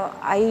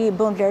ai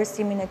bën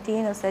vlerësimin e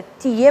tij nëse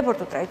ti je për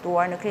të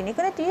trajtuar në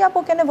klinikën e tij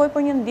apo ke nevojë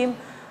për një ndihmë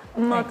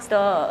më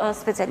të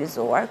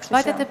specializuar.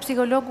 Vajtet e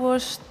psikologu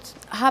është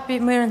hapi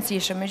më i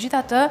rëndësishëm.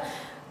 Megjithatë,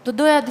 do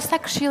doja disa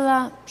këshilla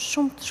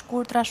shumë të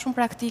shkurtra, shumë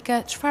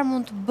praktike, çfarë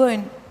mund të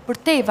bëjnë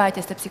për te i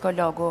vajtjes të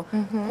psikologu,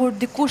 kur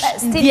dikush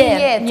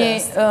ndjen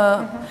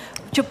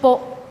që po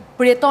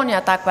përjeton një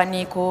atak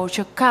paniku,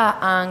 që ka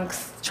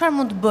angst, çfarë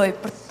mund të bëj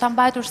për ta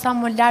mbajtur sa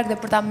më larg dhe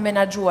për ta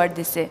menaxhuar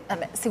disi?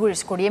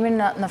 Sigurisht, kur jemi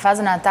në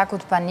fazën e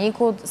atakut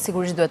panikut,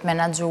 sigurisht duhet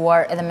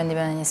menaxhuar edhe me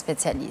ndihmën e një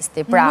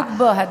specialisti. Pra, nuk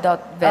bëhet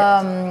dot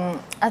vetë.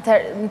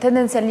 Atëherë,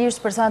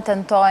 tendencialisht personat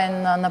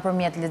tentojnë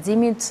nëpërmjet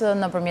leximit,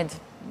 nëpërmjet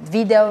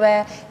videove,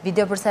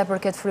 video për sa i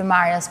përket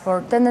frymarrjes,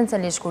 por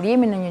tendencialisht kur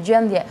jemi në një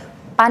gjendje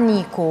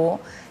paniku,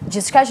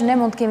 gjithçka që ne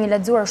mund të kemi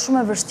lexuar shumë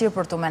e vështirë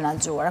për të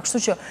menaxhuar.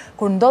 Kështu që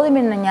kur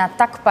ndodhemi në një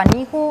atak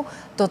paniku,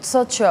 do të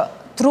thotë që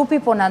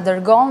trupi po na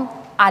dërgon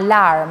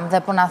alarm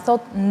dhe po na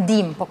thot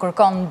ndihmë, po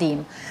kërkon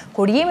ndihmë.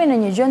 Kur jemi në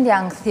një gjendje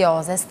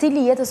anktioze,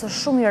 stili i jetës është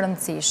shumë i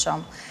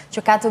rëndësishëm,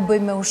 që ka të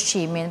bëjë me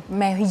ushqimin,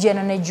 me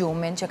higjienën e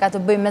gjumit, që ka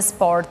të bëjë me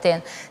sportin.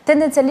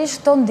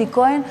 Tendencialisht këto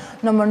ndikojnë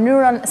në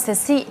mënyrën se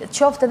si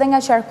qoftë edhe nga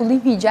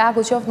qarkullimi i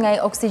gjakut, qoftë nga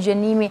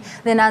oksigjenimi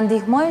dhe na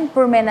ndihmojnë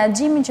për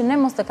menaxhimin që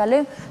ne mos të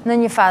kalojmë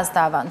në një fazë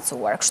të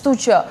avancuar. Kështu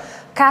që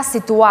ka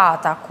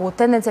situata ku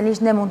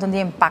tendencialisht ne mund të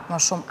ndjejmë pak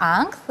më shumë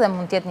ankth dhe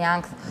mund të jetë një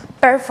ankth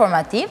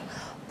performativ,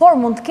 por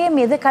mund të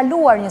kemi edhe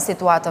kaluar një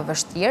situatë të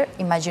vështirë,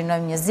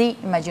 imagjinojmë një zi,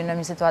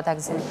 imagjinojmë një situatë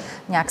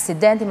një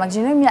aksident,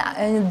 imagjinojmë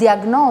një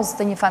diagnozë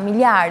të një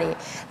familjari,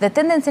 dhe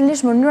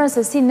tendencialisht mënyra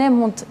se si ne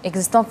mund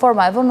ekziston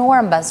forma e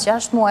vonuar mbas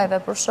 6 muajve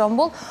për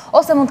shembull,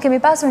 ose mund të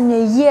kemi pasur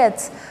një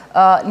jetë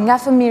nga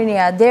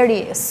fëmijëria deri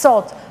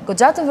sot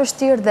goxha të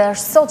vështirë dhe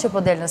është sot që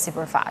po del në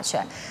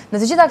sipërfaqe. Në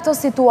të gjitha këto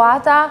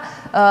situata,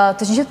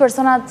 të gjithë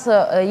personat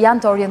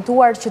janë të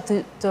orientuar që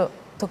të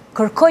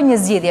kërkojnë një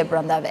zgjidhje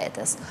brenda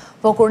vetes.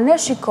 Po kur ne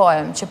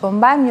shikojmë që po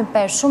mbajmë një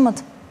peshë shumë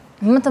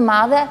më të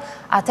madhe,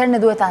 atëherë ne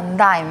duhet ta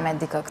ndajmë me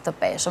dikë këtë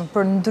peshën,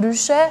 për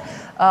ndryshe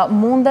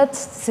mundet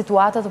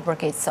situata të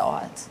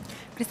përkeqësohet.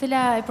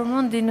 Kristela e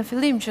përmendi në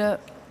fillim që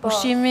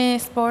ushqimi,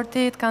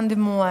 sporti ka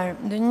ndihmuar.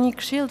 Ndonjë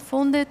këshill të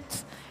fundit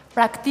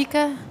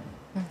praktike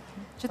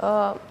që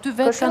ty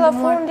vetë ka ndihmuar? Këshilla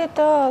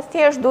fundit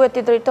thjesht duhet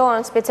t'i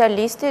drejtohen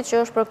specialistit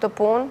që është për këtë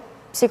punë,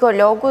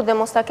 psikologu, dhe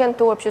mos ta kenë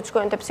turp që të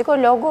shkojnë te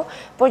psikologu,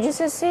 por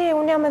gjithsesi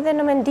unë jam edhe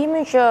në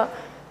mendimin që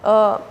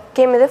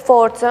kemi dhe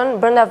forcën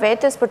brenda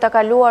vetes për ta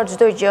kaluar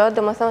çdo gjë,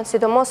 domethënë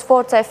sidomos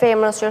forca e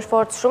femrës që është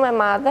forcë shumë e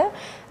madhe,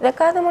 dhe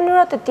ka edhe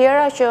mënyra të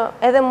tjera që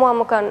edhe mua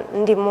më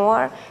kanë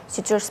ndihmuar,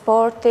 siç është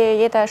sporti,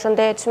 jeta e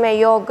shëndetshme,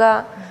 yoga,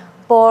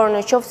 por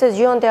në qoftë se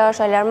zgjonte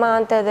është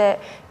alarmante dhe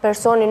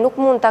personi nuk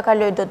mund ta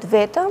kalojë dot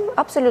vetëm,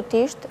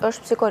 absolutisht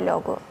është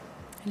psikologu.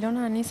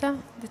 Elona, Anisa,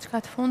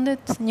 diçka të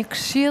fundit, një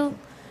këshill?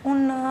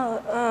 Unë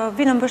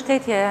vi në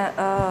mbështetje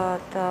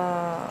të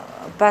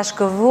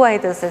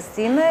bashkëvuajtës e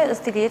sime,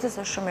 stili jetës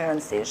është shumë i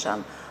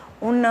rëndësishëm.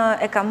 Unë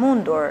e kam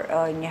mundur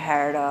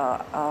njëherë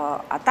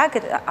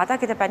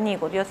ataket e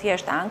panikut, jo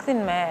thjesht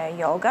ankthin me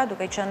yoga,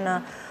 duke qenë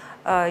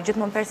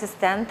gjithmonë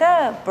persistente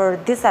për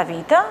disa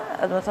vite,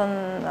 do të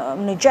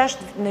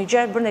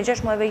thënë brenda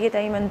 6 muajve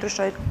jeta ime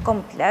ndryshoi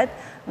komplet,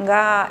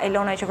 nga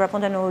Elona që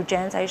vraponte në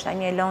urgjencë, ishte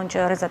një Elonë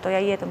që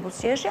rrezatoja jetën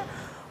buzëqeshje,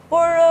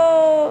 por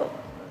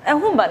e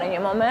humba në një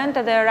moment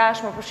edhe rash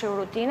më përfshirë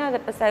rutina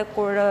dhe pastaj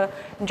kur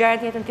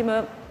ngjarjet në jetën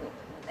time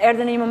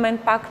erdhën në një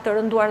moment pak të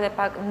rënduar dhe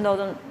pak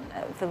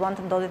filluan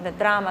të ndodhin dhe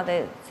drama dhe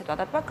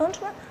situata të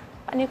pakëndshme,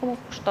 paniku më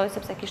pushtoi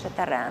sepse kishte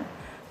terren.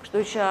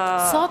 Kështu që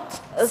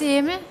sot si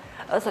jemi?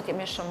 Sot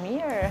jemi shumë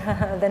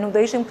mirë dhe nuk do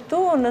ishim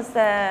këtu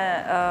nëse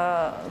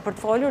për të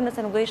folur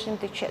nëse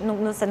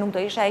nuk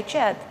do isha e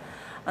qetë.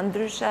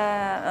 Ndryshe,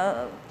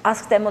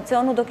 as këtë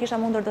emocion nuk do kisha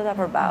mundur do ta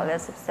përballja,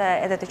 sepse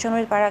edhe të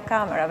qenurit para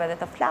kamerave dhe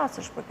të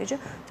flasësh për këtë gjë,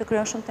 të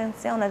krijon shumë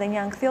tension edhe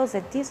një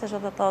anktioze ti se çdo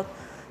të thotë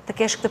të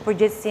kesh këtë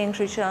përgjegjësinë,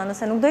 kështu që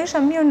nëse nuk do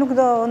isha mirë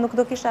nuk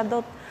do kisha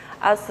dot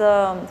as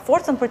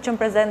forcën për të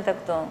qenë prezente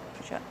këtu.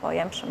 Kështu që po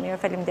jam shumë mirë,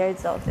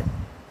 faleminderit Zotit.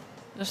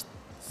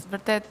 Është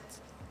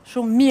vërtet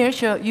shumë mirë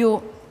që ju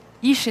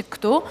ishit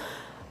këtu.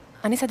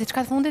 Anisa, diçka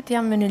të fundit,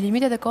 jam në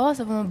limitet e kohës,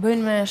 apo më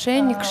bëjnë me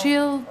shenjë një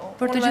këshill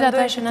për të gjithë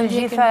ata që na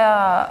ndjekin? Të gjitha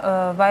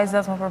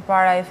vajzat më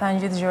përpara i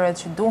thanë gjithë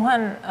gjërat që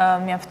duhen,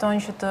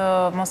 mjafton që të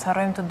mos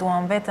harrojmë të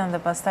duam veten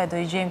dhe pastaj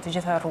do i gjejmë të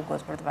gjitha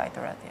rrugët për të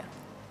vajtur atje.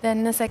 Dhe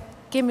nëse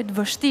kemi të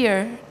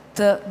vështirë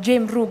të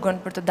gjejmë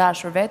rrugën për të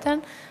dashur veten,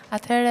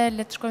 atëherë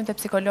le të shkojmë te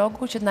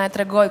psikologu që të na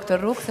tregojë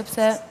këtë rrugë,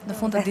 sepse në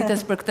fund të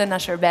ditës për këtë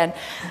na shërben.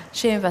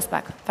 Shihemi pas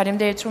pak.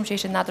 Faleminderit shumë që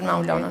ishit natën me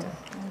Ulonën.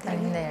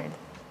 Faleminderit.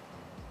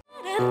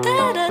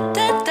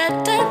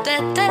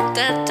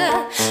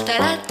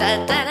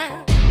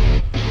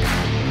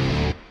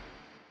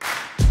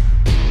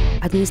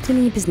 Administrimi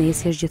i një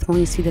biznesi është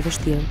gjithmonë një sfidë e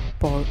vështirë,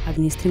 por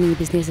administrimi i një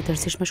biznesi të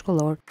rëndësishëm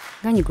shkollor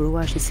nga një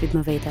grua është një sfidë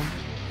më vete.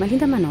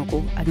 Malinda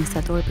Manoku,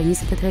 administratore për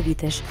 23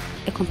 vitesh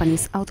e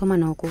kompanisë Auto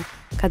Manoku,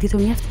 ka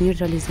ditur mjaft mirë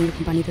realizimin e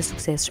kompanitë të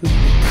suksesshme.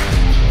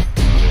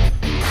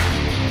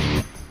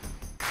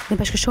 Me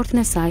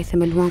bashkëshortin e saj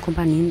themeluan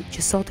kompaninë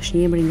që sot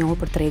është një emër i njohur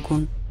për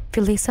tregun.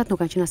 Fillesat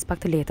nuk kanë qenë as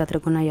pak të lehta,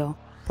 tregon ajo,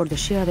 por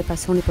dëshira dhe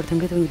pasioni për të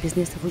ngritur një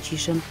biznes të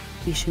fuqishëm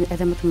ishin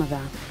edhe më të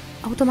mëdha.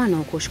 Auto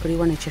Manoku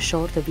shkruar në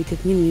qershor të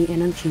vitit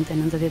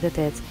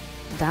 1998,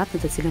 datë në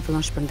të cilën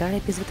fillon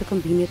shpërndarja e pjesëve të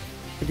këmbimit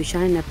në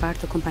dyqanin e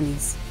parë të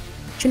kompanisë.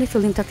 Që në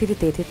fillim të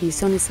aktivitetit,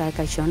 misioni i saj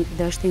ka qenë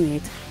dhe është i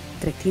njëjtë,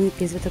 tregtimi i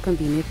pjesëve të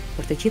këmbimit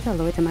për të gjitha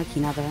llojet e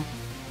makinave.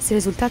 Si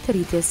rezultat të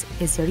rritjes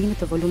e zgjerimit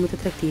të volumit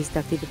të tregtisë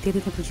të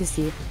aktivitetit në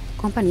përgjithësi,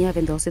 kompania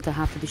vendosi të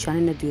hapte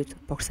dyqanin e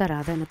dytë, por kësaj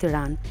radhe në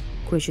Tiranë,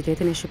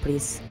 kryeqytetin e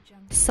Shqipërisë.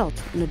 Sot,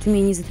 në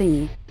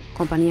 2021,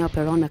 kompania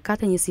operon me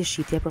 4 njësi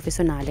shitje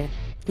profesionale,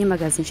 një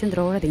magazin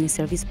qendror dhe një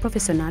servis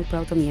profesional për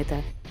automjete.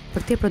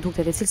 Për te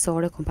produkteve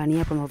cilësore,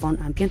 kompania promovon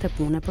ambjente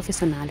pune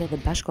profesionale dhe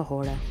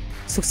bashkëkohore.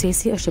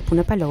 Suksesi është që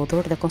punë e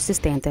palodhur dhe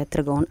konsistente,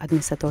 tregon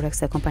administratorja e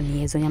kësaj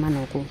kompanie Jona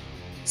Spahiu.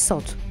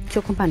 Sot,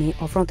 kjo kompani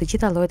ofron të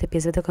gjitha llojet e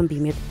pjesëve të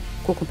këmbimit,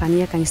 ku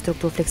kompania ka një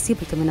strukturë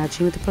fleksibël të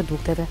menaxhimit të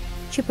produkteve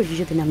që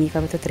përgjigjet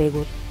dinamikave të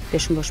tregut dhe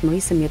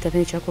shumëllojshmërisë së mjeteve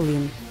në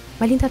qarkullim.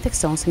 Malinda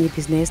thekson se një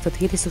biznes do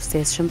të jetë i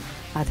suksesshëm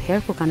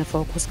atëherë kur ka në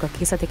fokus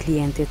kërkesat e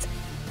klientit.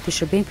 Të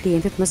shërbejmë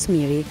klientit më së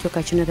miri, kjo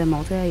ka qenë edhe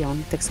motoja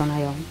jon, thekson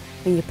ajo.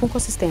 Me një punë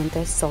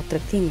konsistente, sot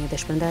tregtimi dhe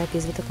shpërndarja e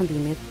pjesëve të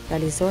këmbimit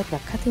realizohet nga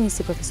 4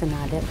 njësi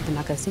profesionale dhe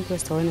magazin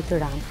kryesor në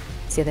Tiranë,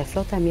 si edhe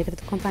flota e mjeteve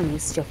të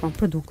kompanisë që ofron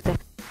produkte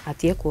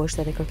atje ku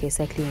është edhe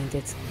kërkesa e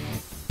klientit.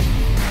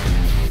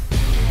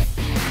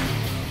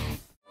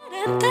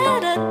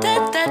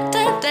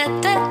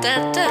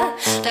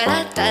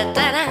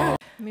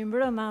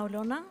 Mirëmbrëma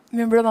Olona.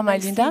 Mirëmbrëma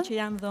Malinda. Që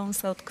jam dhe unë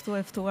sot këtu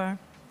e ftuar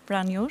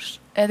pranë jush.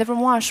 Edhe për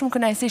mua shumë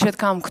kënaqësi që të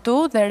kam këtu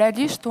dhe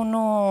realisht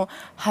unë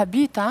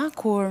habita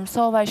kur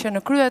mësova që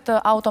në krye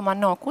të Auto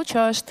Manoku,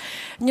 që është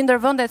një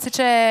ndër vendet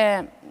siç e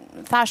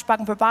thash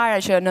pak më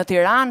përpara që në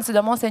Tiranë,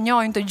 sidomos e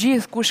njohin të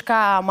gjithë kush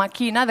ka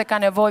makina dhe ka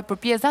nevojë për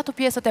pjesë, ato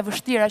pjesët e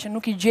vështira që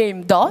nuk i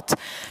gjejmë dot.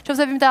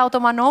 Nëse vim te Auto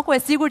Manoku,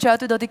 e sigurt që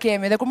aty do t'i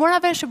kemi. Dhe kur mora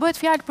vesh që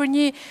bëhet fjalë për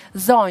një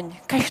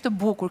zonjë kaq të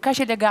bukur,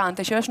 kaq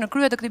elegante, që është në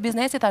krye të këtij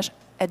biznesi, thash,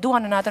 e dua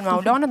në natën me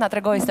Aulonën, na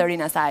tregoj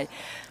historinë e saj.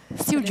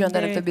 Si u gjendë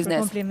në këtë biznes?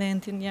 Për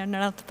komplimentin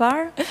në radhë të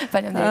parë.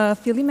 Faleminderit.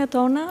 Fillimet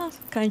tona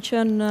kanë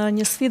qenë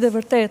një sfidë e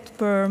vërtet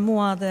për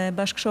mua dhe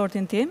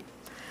bashkëshortin tim,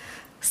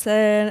 se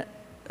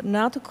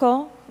në atë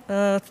kohë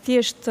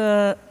thjesht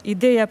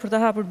ideja për të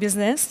hapur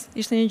biznes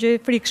ishte një gjë e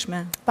frikshme.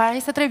 Para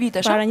 23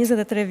 vitesh. Para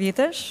 23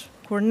 vitesh,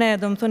 kur ne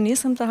domethënë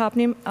nisëm të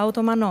hapnim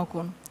Auto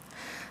Manokun.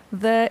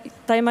 Dhe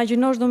ta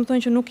imagjinosh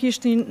domethënë që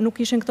nuk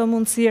ishin këto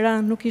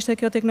mundësira, nuk ishte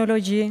kjo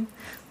teknologji,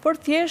 por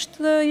thjesht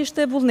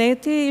ishte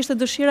vullneti, ishte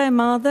dëshira e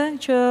madhe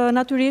që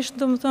natyrisht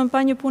domethënë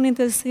pa një punë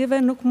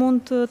intensive nuk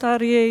mund të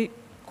arrijej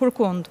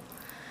kurkund.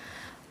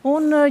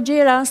 Unë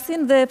gjej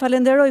rastin dhe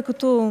falenderoj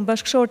këtu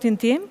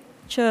bashkëshortin tim,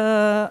 që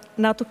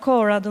në atë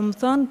kohë,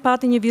 domethënë,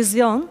 pati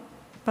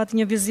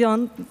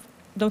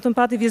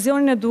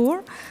vizionin e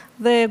dur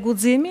dhe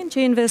guximin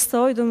që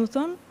investoi,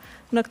 domethënë,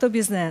 në këtë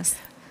biznes.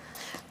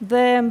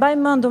 Dhe mbaj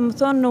mend,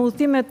 domethënë, në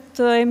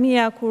udhëtimet e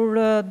mia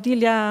kur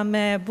dilja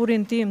me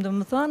burrin tim,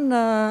 domethënë,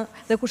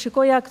 dhe kur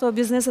shikoja këto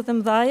bizneset e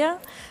mëdha,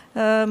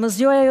 më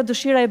zgjoja ajo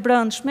dëshira e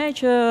brendshme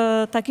që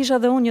ta kisha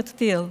dhe unë një të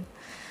tillë.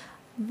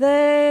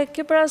 Dhe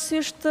kjo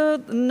parasysh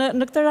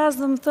në këtë rast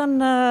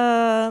domethënë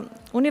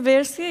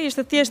universi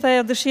ishte thjesht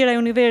ajo dëshira e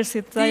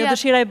universit, ajo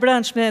dëshira e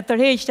brendshme,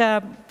 tërheqja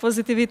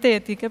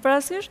pozitiviteti, ke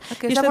parasysh? Ishte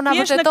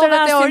thjesht në këtë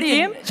rastin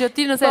tim që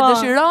ti nëse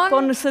dëshiron,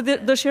 po nëse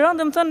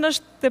dëshiron domethënë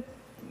është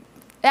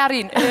e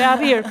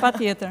arrir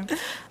patjetër.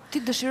 Ti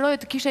dëshiroje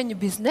të kishe një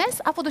biznes,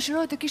 apo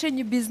dëshiroje të kishe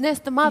një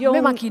biznes të madh me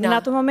makina? Në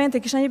atë moment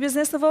e kisha një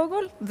biznes të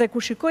vogël, dhe kur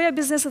shikoja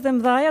bizneset e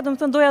mëdha,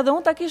 domethënë doja dhe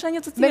unë ta kisha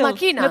një të tillë. Me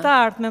makina? Me të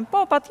ardhmen.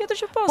 Po, patjetër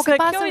që po, se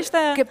kjo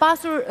ishte... Ke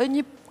pasur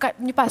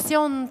një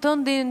pasion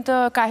tëndin të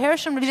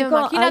kahershëm në lidhje me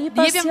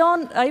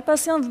makinat? Ai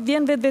pasion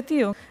vjen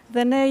vetvetiu,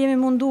 dhe ne jemi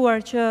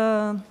munduar që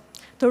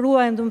të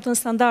ruajmë domethënë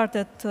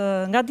standardet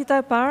nga dita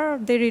e parë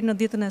deri në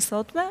ditën e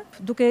sotme,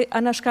 duke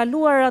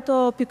anashkaluar ato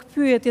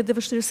pikpyetje dhe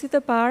vështirësitë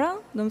e para,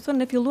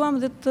 domethënë ne filluam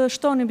dhe të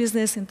shtonim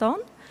biznesin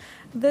ton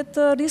dhe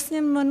të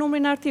rrisnim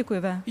numrin e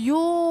artikujve. Ju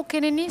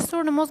keni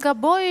nisur në mos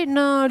gaboj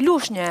në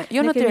Lushnjë,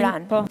 jo në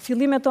Tiranë. Po,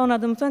 fillimet tona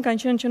domethënë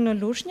kanë qenë që në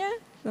Lushnjë,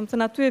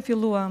 domethënë aty e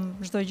filluam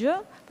çdo gjë,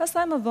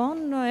 pastaj më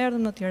vonë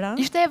erdhëm në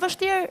Tiranë. Ishte e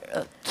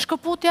vështirë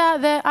shkëputja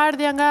dhe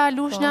ardhja nga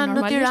Lushnja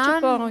në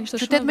Tiranë?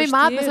 Qytet më i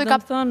madh, besoj ka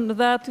thënë,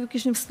 dhe aty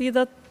kishim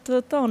sfidat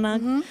tona.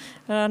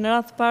 Në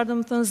radhë të parë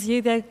domethënë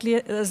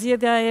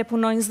zgjedhja e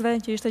punonjësve,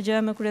 që ishte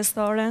gjëja më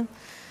kryesore.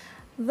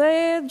 Dhe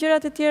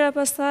gjërat e tjera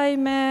pastaj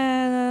me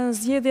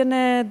zgjedhjen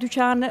e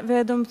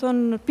dyqaneve,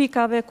 domethënë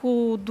pikave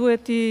ku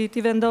duhet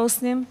t'i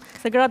vendosnim,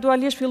 se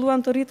gradualisht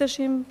filluam të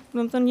rriteshim,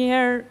 domethënë një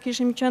herë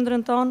kishim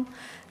qendrën tonë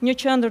një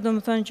qendër,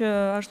 domethënë që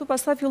ashtu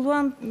pastaj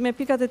filluan me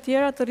pikat e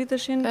tjera të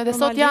rriteshin. Edhe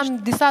sot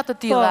janë disa të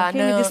tilla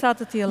kemi disa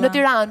të tilla. Në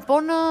Tiranë, po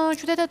në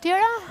qytete të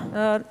tjera?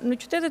 Në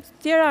qytetet të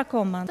tjera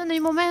akoma. Në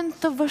një moment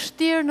të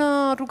vështirë në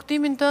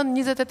rrugtimin tënd,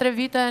 23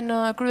 vite në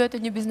kryet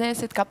e një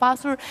biznesit, ka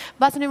pasur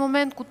basi një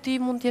moment ku ti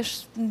mund të jesh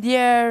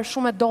ndjer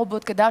shumë e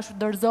dobët, ke dashur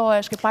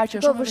dorëzohesh, ke parë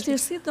që shumë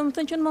vështirësi,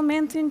 domethënë që në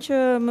momentin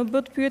që më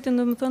bë të pyetin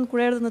domethënë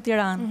kur erdhët në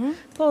Tiranë.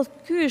 Po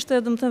ky ishte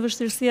domethënë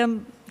vështirësia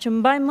që më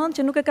mbaj mend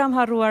që nuk e kam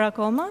harruar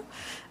akoma.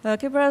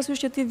 Ke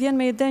parasysh që ti vjen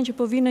me idenë që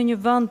po vi në një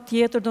vend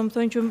tjetër,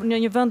 domethënë që në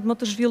një vend më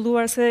të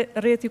zhvilluar se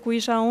rreti ku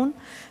isha unë,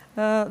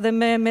 dhe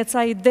me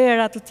ca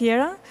idera të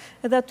tjera,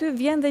 edhe aty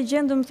vjen dhe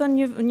gjen domethënë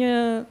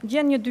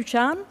një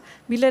dyqan,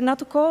 bile në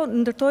atë kohë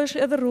ndërtohesh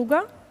edhe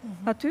rruga,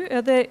 aty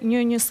edhe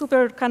një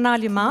super kanal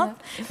i madh,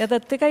 edhe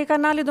tek ai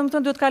kanali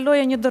domethënë duhet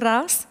kaloje një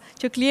dërras,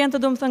 që klientët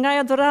domethënë nga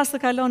ajo dërras të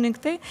kalonin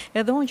këtej,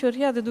 edhe unë që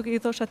rrja dhe duke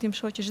i thosh atim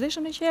shoqësh,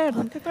 deshën e që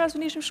erdhën, ke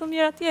parasysh ishim shumë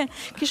mirë atje,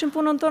 kishim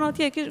punën tonë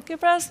atje, ke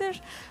parasysh,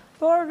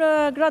 por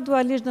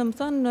gradualisht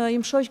domethënë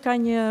im shoq ka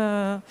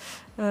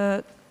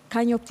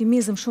një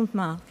optimizëm shumë të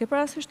madh. Ke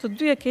parasysh të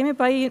dy e kemi,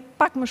 pa ai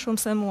pak më shumë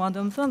se mua,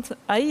 domethënë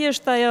ai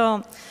është ajo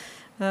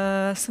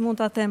si mund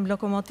ta them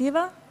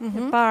lokomotiva,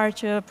 e parë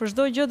që për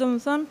çdo gjë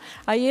domethënë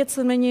ai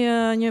ecën me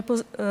një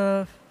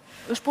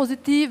është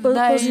pozitiv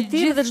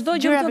dhe çdo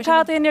gjë të ka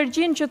atë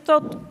energjinë që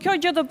thotë kjo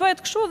gjë do bëhet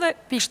kështu dhe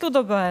kështu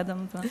do bëhet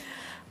domethënë.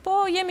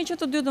 Po jemi që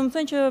të dy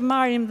domethënë që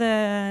marrim dhe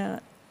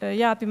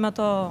japim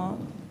ato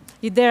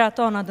iderat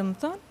tona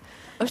domethënë.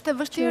 Është e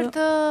vështirë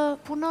të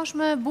punosh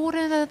me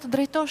burrin dhe të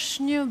drejtosh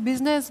një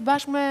biznes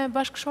bashkë me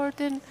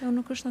bashkëshortin?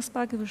 Nuk është as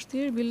pak e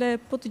vështirë, bile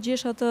po të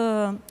gjesh atë,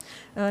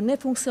 ne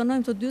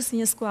funksionojmë të dy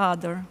si një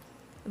skuadër.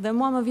 Dhe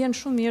mua më vjen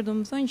shumë mirë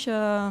domethënë që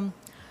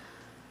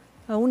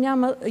unë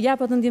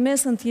jap atë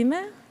ndihmesën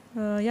time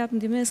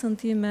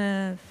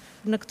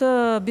në këtë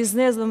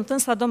biznes,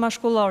 domethënë sado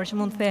mashkullor që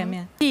mund të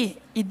themi. Ti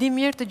i di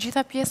mirë të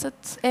gjitha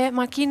pjesët e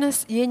makinës,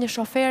 je një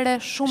shofere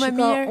shumë e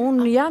mirë?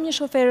 Unë jam një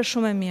shofere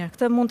shumë e mirë,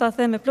 këtë mund ta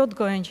them me plot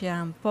gojën që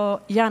jam,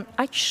 po janë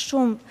aq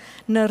shumë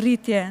në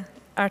rritje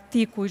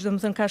artikuj,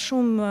 domethënë ka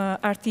shumë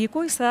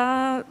artikuj sa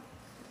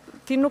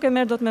ti nuk e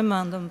merr dot me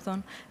mend,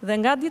 domethënë.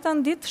 Dhe nga dita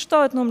në ditë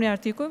shtohet numri i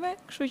artikujve,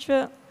 kështu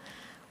që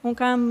unë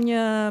kam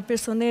një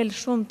personel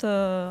shumë të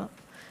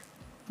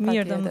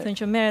mirë, domethënë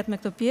që merret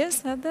me këtë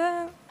pjesë, edhe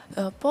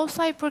po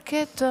sa i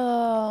përket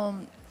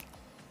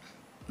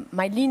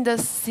Majlindës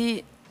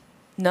si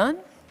nën,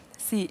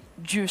 si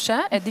gjyshe,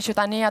 e di që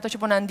tani ato që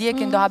po na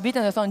ndjekin do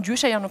habiten dhe thonë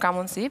gjyshe, jo nuk ka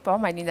mundësi, po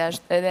Majlinda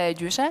është edhe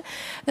gjyshe,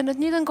 dhe në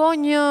të njëjtën kohë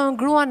një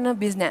grua në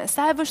biznes.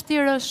 Sa e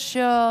vështirë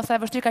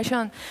ka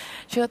qenë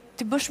që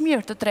ti bësh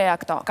mirë të treja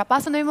këto? Ka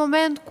pasur ndonjë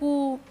moment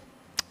ku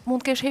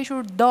mund të kesh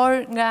hequr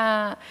dorë nga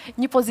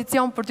një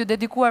pozicion për t'u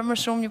dedikuar më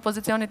shumë një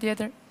pozicioni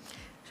tjetër?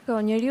 Shko,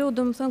 njeriu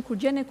domethënë kur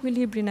gjen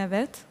ekuilibrin e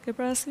vet, ke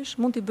parasysh,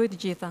 mund t'i bëj të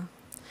gjitha.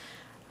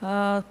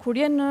 Kur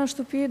je në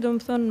shtëpi,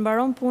 domethënë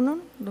mbaron punën,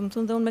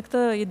 domethënë dhe unë me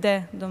këtë ide,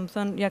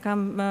 domethënë ja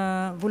kam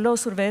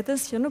vullosur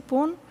vetes që në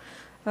punë,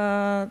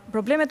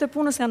 problemet e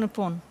punës janë në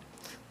punë.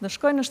 Do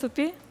shkoj në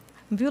shtëpi,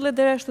 mbyllet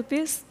dera e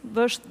shtëpisë,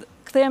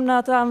 kthehem në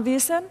atë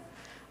anvisen,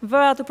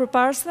 vë atë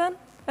përparsën,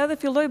 edhe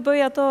filloj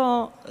bëj ato,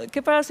 ke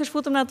parasysh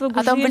futem në ato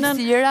kuzhinën. Ato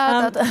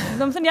mbëlsirat,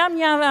 domethënë jam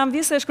një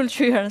anvise e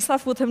shkëlqyer,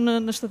 sa futem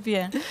në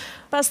shtëpi.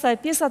 Pastaj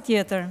pjesa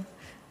tjetër.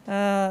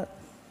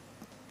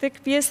 Tek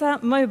pjesa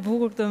më e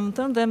bukur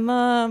domethënë dhe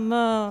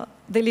më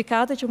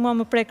delikate që mua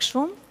më prek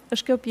shumë,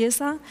 është kjo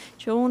pjesa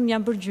që unë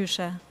jam bërë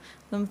gjyshe.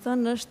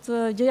 Domethënë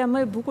është gjëja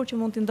më e bukur që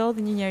mund t'i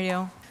ndodhi një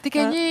njeriu. Ti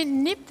ke një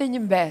nip dhe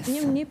një mbes.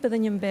 Një nip dhe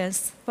një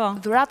mbes, po.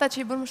 Dhurata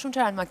që i bën më shumë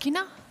çfarë,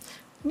 makina?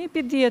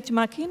 Nipi dihet që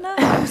makina,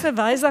 ose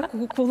vajza,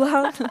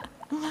 kukullat.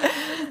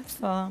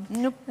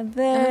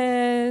 Dhe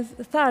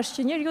thash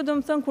që njeriu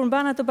domethënë kur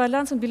mban atë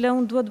balancën, bile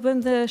unë duhet të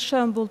bëjmë dhe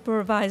shembull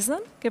për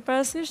vajzën. Ke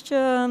parasysh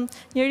që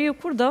njeriu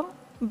kurdo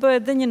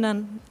bëhet dhe një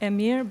nën e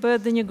mirë,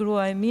 bëhet dhe një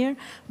grua e mirë,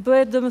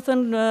 bëhet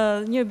domethënë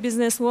një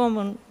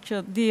businesswoman që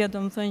dihet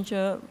domethënë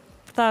që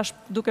tash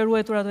duke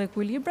ruajtur ato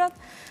ekuilibrat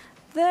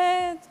dhe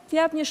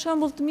t'jap një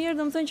shembull të mirë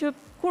domethënë që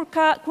kur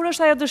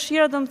është ajo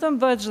dëshira, domethënë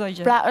bëhet çdo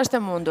gjë. Pra është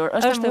e mundur,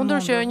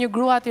 që një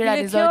grua t'i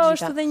realizojë gjitha. Kjo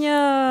është edhe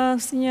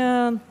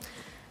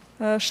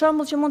një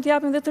shembull që mund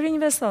t'japim dhe të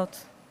rinjve sot.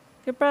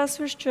 Ke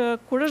parasysh që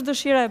kur është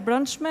dëshira e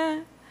brendshme,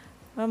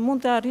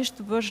 mund të arrish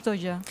të bësh çdo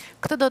gjë.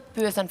 Këtë do të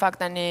pyesën fakt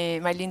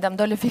tani Majlinda, më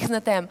dole fiks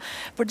në temë.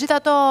 Për gjithë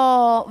ato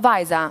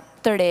vajza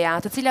të reja,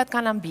 të cilat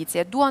kanë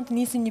ambicie, duan të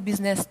nisin një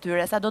biznes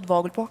tyre, sa do të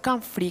vogël, por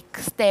kanë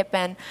frikë,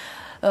 stepen,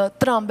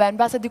 trëmben,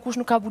 mbase dikush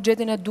nuk ka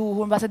buxhetin e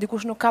duhur, mbase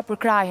dikush nuk ka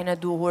përkrahjen e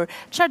duhur.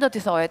 Çfarë do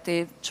t'i thoje ti?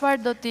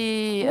 Çfarë do t'i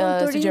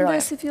sugjeroje?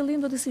 Unë si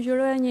fillim do t'i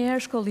sugjeroja një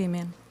herë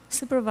shkollimin.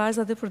 Si për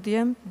vajzat dhe për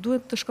djem,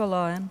 duhet të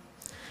shkollohen.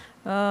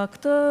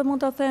 Këtë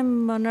mund ta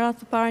them në radhë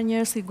të parë një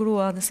herë si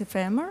grua dhe si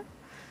femër,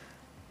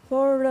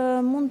 por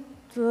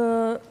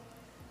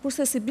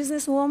kurse si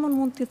businesswoman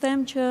mund t'i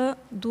them që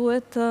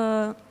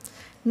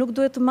nuk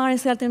duhet të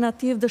marrin si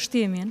alternativë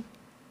dështimin.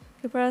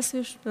 Ke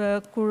parasysh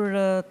kur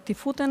t'i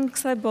futen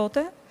kësaj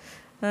bote,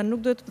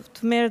 nuk duhet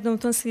të merret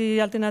domethënë si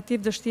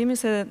alternativë dështimi,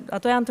 se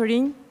ato janë të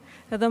rinj,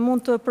 edhe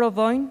mund të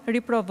provojnë,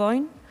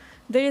 riprovojnë,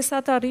 derisa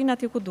të arrijnë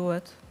atje ku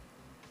duhet.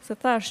 Se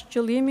thash,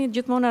 qëllimi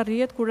gjithmonë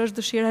arrihet kur është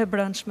dëshira e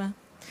brendshme.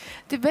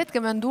 Ti vetë ke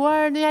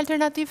menduar një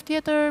alternativë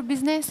tjetër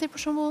biznesi,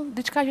 për shembull,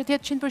 diçka që të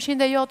jetë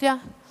 100% e jotja?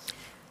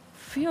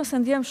 Jo, se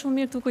ndjem shumë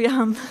mirë tu ku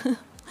jam.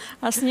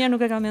 Asnjëherë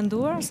nuk e kam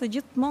menduar, se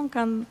gjithmonë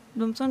kanë,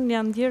 domethënë,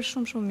 jam ndjer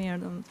shumë mirë,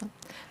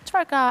 domethënë.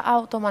 Çfarë ka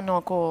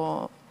Automanoku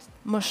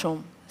më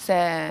shumë se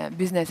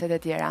bizneset e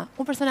tjera?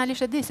 Unë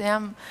personalisht e di se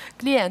jam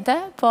kliente,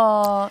 po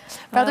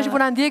për ato që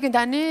puna ndjekin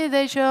tani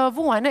dhe që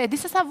vuajnë, e di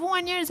se sa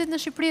vuajnë njerëzit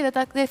në Shqipëri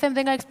dhe e them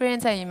dhe nga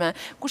eksperienca ime.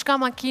 Kush ka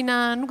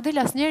makina, nuk del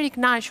asnjëri i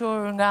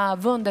kënaqur nga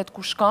vendet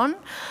ku shkon,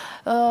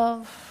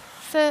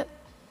 se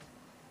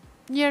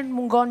njerë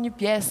mungon një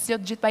pjesë, jo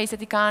të gjithë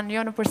pajisjet i kanë,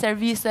 jo në për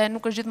servise,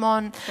 nuk është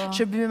gjithmonë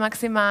shërbimi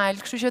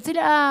maksimal. Kështu që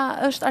cila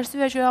është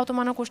arsyeja që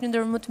Automanoku është një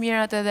ndër më të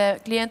mirat edhe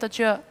klientët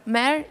që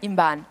merr i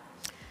mban?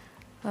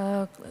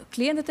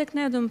 Klientët e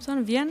këne,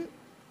 domethënë, vjen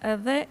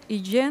edhe i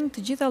gjen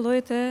të gjitha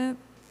llojet e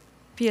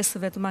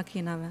pjesëve të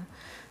makinave.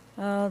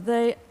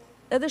 Dhe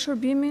edhe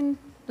shërbimin,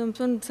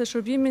 domethënë, se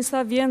shërbimi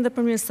sa vjen dhe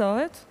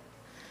përmirësohet,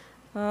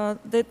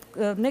 dhe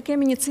ne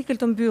kemi një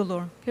cikël të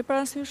mbyllur. Ke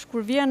parasysh,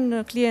 kur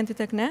vjen klienti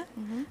tek ne,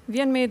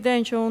 vjen me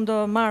idenë që unë do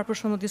marr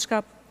për shembull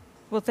diçka,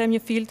 po them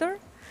një filtr,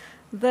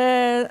 dhe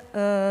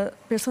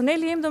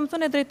personeli im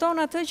domethënë e drejton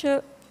atë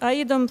që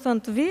ai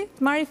domethënë të vi,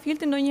 të marrë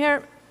filtrin,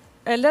 ndonjëherë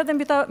e lë dhe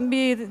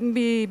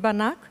mbi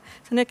banak,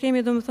 se ne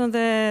kemi domethënë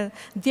dhe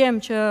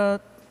djem që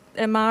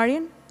e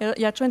marrin,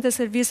 ja çojnë te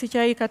servisi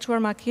që ai ka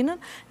çuar makinën,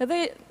 edhe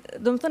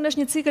domethënë është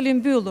një cikël i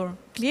mbyllur.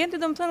 Klienti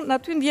domethënë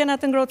aty ndjen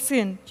atë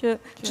ngrohtësinë që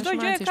çdo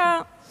gjë ka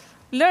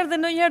lër dhe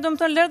ndonjëherë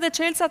domethënë lër dhe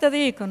çelcat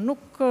edhe ikën,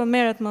 nuk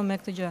merret më me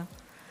këtë gjë.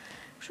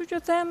 Kështu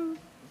që them,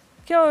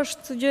 kjo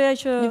është gjëja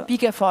që një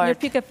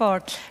pikë e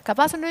fortë. Ka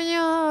pasur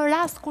ndonjë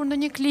rast kur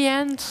ndonjë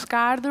klient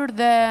ka ardhur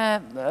dhe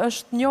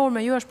është njohur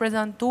me ju, është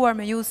prezantuar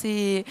me ju si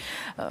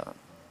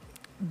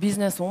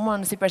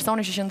businesswoman, si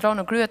personi që qëndron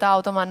në krye të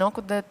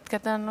Automanokut dhe të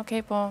ketë thënë,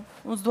 okay, po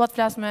unë s'dua të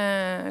flas me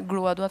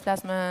grua, dua të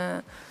flas me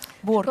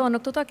burr. Po, në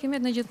këto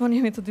takimet ne gjithmonë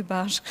jemi të dy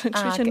bashkë,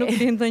 kështu që nuk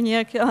vjen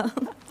ndonjëherë kjo.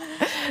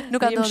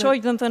 Nuk ka ndonjë. Im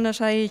shoq domethënë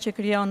është ai që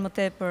krijon më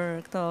tepër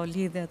këto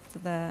lidhjet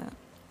dhe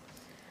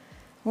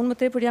unë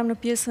më tepër jam në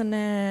pjesën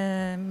e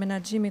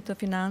menaxhimit të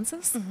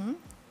financës.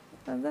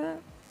 Edhe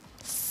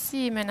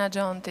si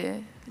menaxhon ti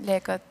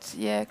lekët?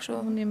 Je kështu?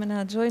 Unë i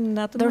menaxhoj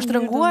në atë mënyrë. Do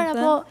shtrënguar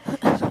apo?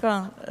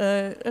 Shikon,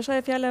 është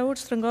ajo fjala e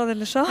urtë, shtrëngo dhe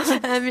lëshon.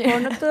 Po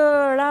në këtë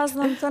rast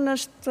domethënë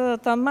është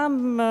tamam,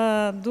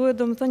 duhet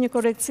domethënë një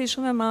korrektësi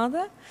shumë e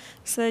madhe,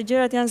 se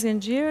gjërat janë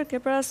zinxhir, ke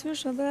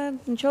parasysh, edhe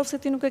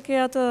nëse ti nuk e ke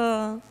atë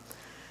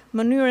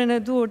mënyrën e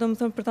duhur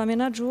domethënë për ta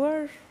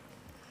menaxhuar,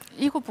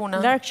 iku puna.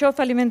 Larg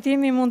qoftë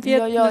alimentimi mund të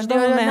jetë në çdo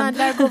moment.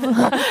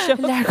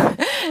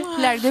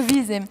 Larg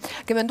devizim.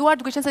 Ke menduar,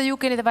 duke qenë se ju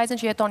keni të vajzën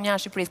që jeton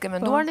jashtë Shqipërisë, ke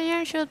menduar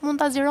ndonjëherë që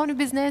mund ta zgjeroni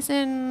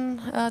biznesin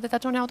dhe ta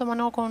çoni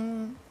Automanokun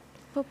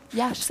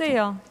jashtë? Pse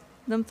jo?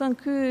 Domethënë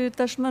ky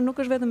tashmë nuk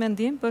është vetëm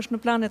mendim, por është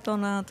në planet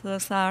tona të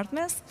së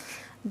ardhmes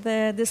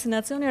dhe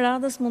destinacioni i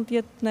radhës mund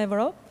të jetë në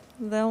Evropë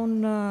dhe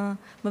unë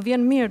më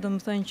vjen mirë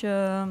domethënë që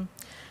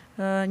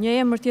një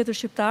emër tjetër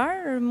shqiptar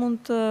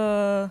mund të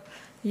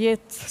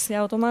jetë si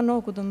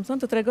Automanoku,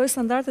 domethënë të tregoj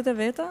standardet e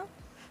veta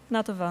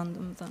në atë vend,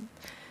 domethënë.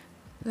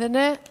 Dhe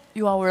ne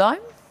ju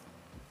aurojmë.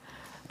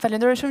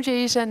 Falenderoj shumë që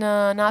ishe në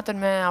natën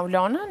me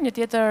Aulonën, një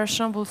tjetër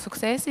shembull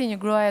suksesi,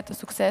 një gruaje të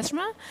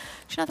suksesshme,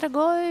 që na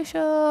tregoi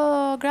që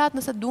gratë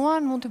nëse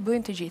duan mund të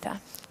bëjnë të gjitha.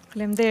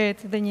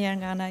 Faleminderit edhe një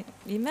herë nga ana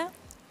ime.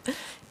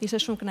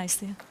 Ishte shumë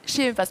kënaqësi.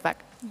 Shihemi pas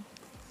pak.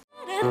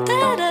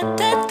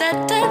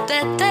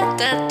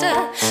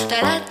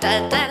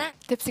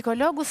 Te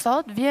psikologu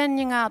sot vjen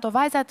një nga ato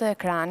vajzat e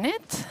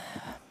ekranit,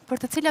 për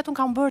të cilat unë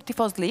kam bërë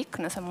tifozlik,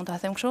 nëse mund ta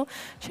them kështu,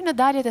 që në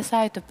daljet e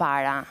saj të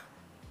para,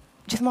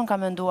 gjithmonë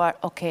kam menduar,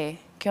 okay,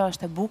 kjo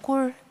është e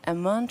bukur, e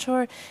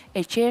mençur,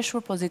 e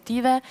qeshur,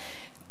 pozitive,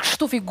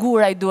 kështu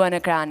figura i duan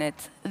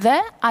ekranit. Dhe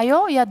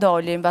ajo ja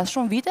doli mbas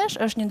shumë vitesh,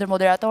 është një ndër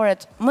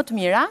moderatoret më të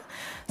mira,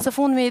 së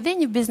fundmi edhe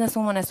një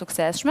businesswoman e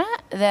suksesshme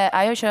dhe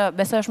ajo që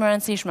besoj është më e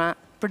rëndësishme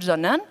për çdo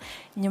nën,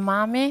 një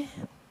mami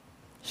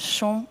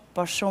shumë,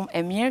 por shumë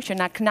e mirë që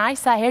na kënaq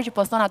sa herë që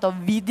poston ato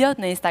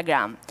videot në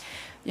Instagram.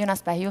 Jona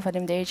Spahiu,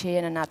 faleminderit që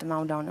je në natë me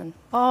Aulonën.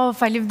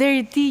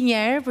 Faleminderit ti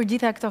njerë për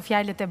gjitha këto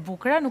fjalët e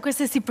bukura. Nuk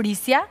është se si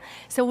prisja,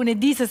 se unë e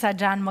di se sa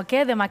gjanë më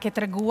ke dhe ma ke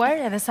treguar,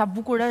 edhe sa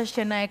bukur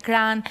është që në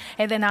ekran,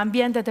 edhe në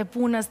ambientet e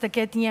punës të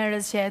ketë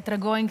njerëz që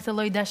tregojnë këtë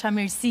lloj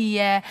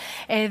dashamirësie,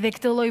 edhe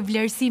këtë lloj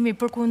vlerësimi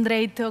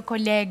përkundrejt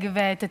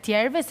kolegëve të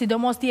tjerëve,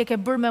 sidomos ti e ke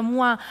bërë me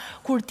mua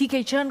kur ti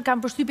ke qenë,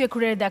 kam përshtypje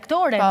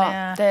kryeredaktore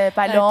te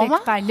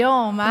Paloma. Tek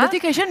Paloma. Dhe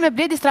ti ke qenë me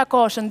Bledi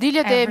Strakoshën,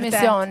 diljet e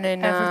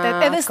emisionin.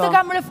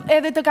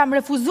 Edhe të kam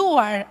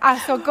refuzuar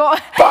aso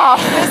kohë.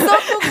 Dhe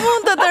sot nuk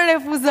mund të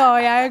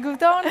refuzoja, e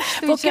kupton?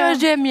 Po kjo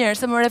është gjë e mirë,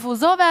 se më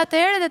refuzove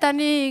atëherë dhe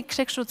tani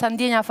kështë kështu ca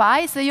ndjenja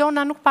faj, se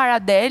Jona nuk para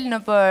del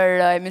në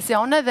për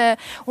emisione dhe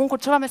unë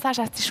kur çova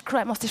mesazh ti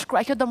shkruaj, mos ti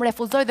shkruaj, kjo do më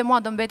refuzoj dhe mua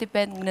do mbeti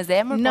pet në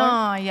zemër. No,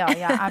 jo,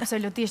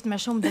 absolutisht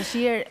me shumë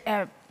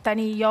dëshirë.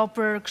 Tani jo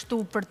për kështu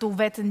për tu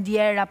vetë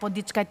ndjerë apo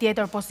diçka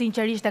tjetër, po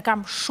sinqerisht e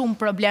kam shumë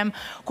problem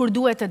kur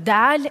duhet të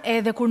dalë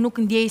edhe kur nuk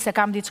ndjej se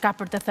kam diçka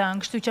për të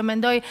thënë. Kështu që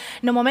mendoj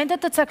në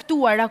momentet të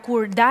caktuara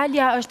kur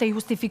dalja është e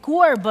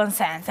justifikuar bën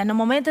sens, në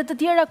momentet të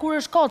tjera kur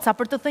është koca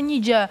për të thënë një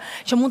gjë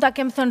që mund ta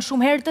kem thënë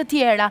shumë herë të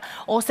tjera,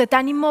 ose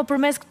tani më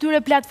përmes këtyre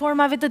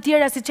platformave të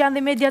tjera siç janë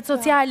dhe mediat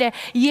sociale,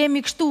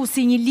 jemi kështu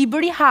si një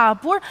libër i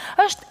hapur,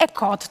 është e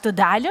kotë të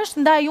dalësh,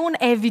 ndaj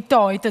unë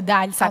evitoj të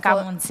dalë sa ka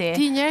mundësi.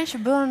 Ti njerë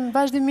që bën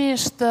vazhdimisht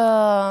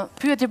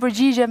pyetje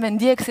përgjigje me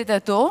ndjekësit e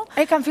tu.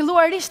 E kam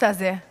filluar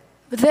ishtazi.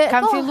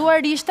 Kam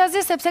filluar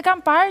ishtazi sepse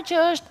kam parë që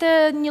është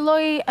një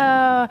lloj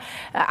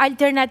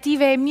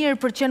alternative e mirë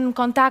për që në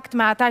kontakt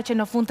me ata që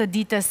në fund të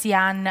ditës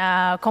janë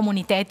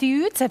komuniteti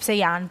yt, sepse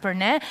janë për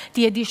ne.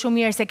 Ti e di shumë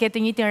mirë se ke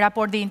të njëjtin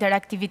raport dhe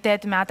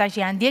interaktivitet me ata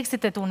që janë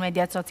ndjekësit e tu në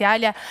mediat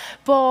sociale,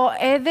 po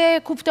edhe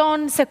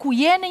kupton se ku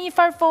je në një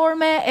farë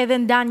forme,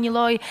 edhe ndan një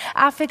lloj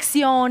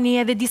afeksioni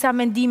edhe disa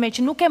mendime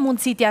që nuk e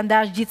mundësi t'ja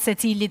ndash gjithë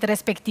secilit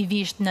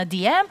respektivisht në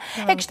DM,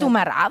 e kështu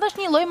me radhë,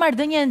 është një lloj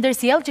marrëdhënie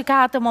ndërsjellë që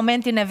ka atë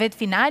momentin e vet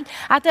final,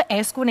 atë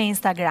esku në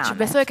Instagram. Që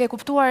besoj ke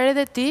kuptuar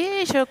edhe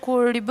ti, që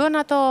kur i bën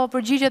ato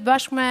përgjigjet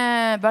bashkë me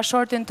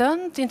bashortin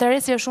tënd,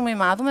 interesi është shumë i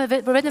madh,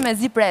 për vetëm me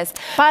zi pres.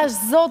 Pash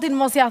zotin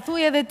mos ja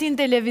thuj edhe ti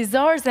në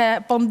televizor, se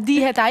po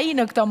ndihet ai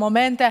në këto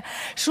momente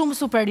shumë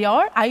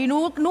superior, ai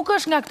nuk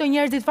është nga këto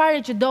njerëzit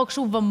fare që do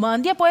kështu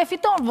vëmendje, po e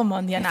fiton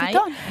vëmendjen ai.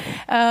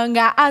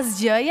 Nga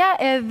asgjëja,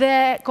 edhe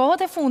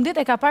kohët e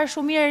fundit e ka parë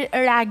shumë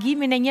mirë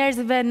reagimin e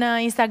njerëzve në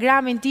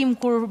Instagramin tim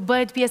kur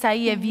bëhet pjesa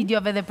ai e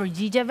videove dhe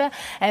përgjigjeve,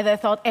 edhe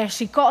thot, e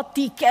shiko,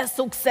 ti ke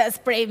sukses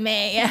prej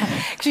meje.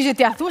 Kështu që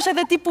t'ja thush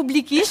edhe ti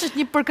publikisht,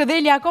 është një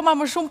përkëdhelje akoma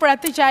më shumë për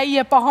atë që ai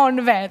e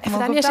pohon vetë.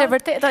 Tani është e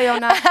vërtetë,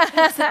 Jona.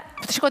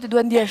 Shiko, ti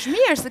duhet ndjesh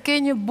mirë, se ke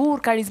një burr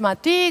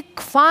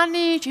karizmatik,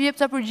 fani, që jep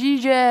ca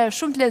përgjigje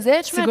shumë të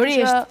lezetshme.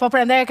 Sigurisht, po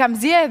prandaj e kam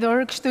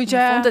zgjedhur, kështu që...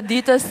 Në fund të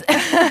ditës.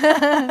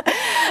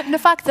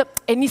 Në fakt,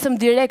 e nisëm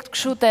direkt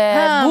kështu te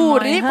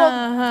burri, po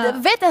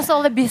vetë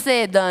solle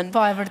bisedën.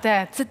 Po, e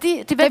vërtet.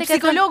 Te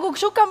psikologu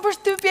kështu kam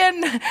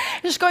përshtypjen,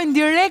 shkojnë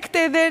direkt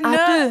edhe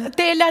në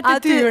telat e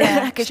tyre.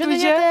 Ke qenë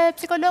një te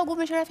psikologu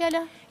me qëra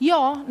fjalla?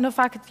 Jo, në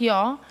fakt jo.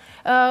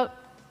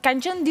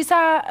 Kanë qenë disa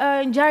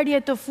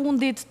ngjarje të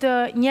fundit të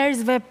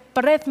njerëzve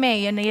përreth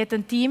meje në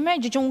jetën time,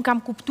 gjë që unë kam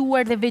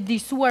kuptuar dhe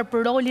vetëdijsuar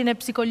për rolin e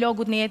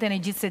psikologut në jetën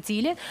e gjithë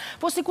secilit,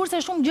 po sikurse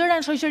shumë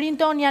gjëra në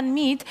shoqërinë tonë janë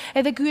mit,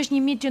 edhe ky është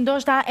një mit që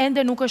ndoshta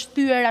ende nuk është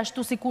thyer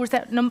ashtu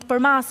sikurse në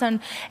përmasën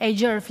e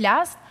gjërë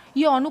flas.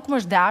 Jo, nuk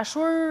më është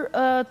dashur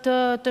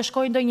të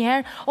shkoj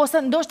ndonjëherë,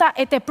 ose ndoshta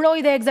e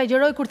teproj dhe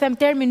egzagjeroj kur them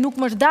termin nuk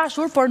më është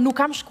dashur, por nuk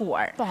kam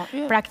shkuar.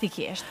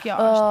 Praktikisht, kjo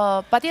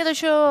është. Patjetër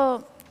që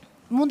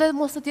mundet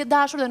mos të jetë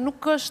dashur dhe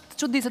nuk është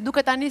çudi se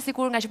duket tani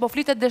sikur nga që po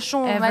flitet dhe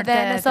shumë edhe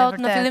ne sot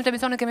në fillim të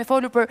emisionit kemi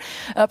folur për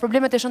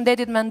problemet e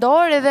shëndetit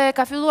mendor edhe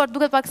ka filluar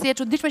duket pak si e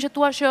çuditshme që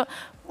thua që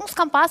unë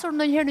s'kam pasur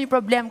ndonjëherë një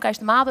problem kaq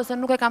të madh ose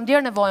nuk e kam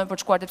ndier nevojën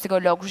për të shkuar te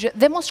psikologu.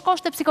 Dhe mos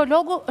shkosh te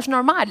psikologu është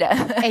normale.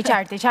 E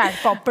qartë.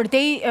 Po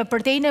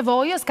për te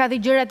nevojës ka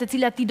dhe gjëra të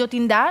cilat ti do t'i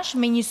ndash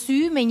me një sy,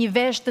 me një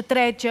vesh të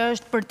tretë që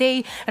është për te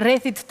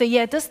rrethit të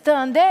jetës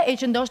tënde e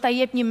që ndoshta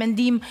jep një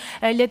mendim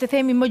le të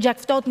themi më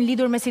gjakftot në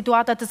lidhur me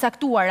situata të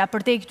saktuara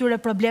për te këtyre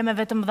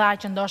problemeve të mëdha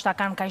që ndoshta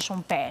kanë kaq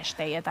shumë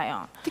peshë te jeta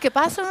jonë. Ti ke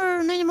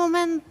pasur në një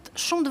moment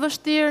shumë të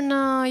vështirë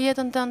në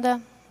jetën tënde?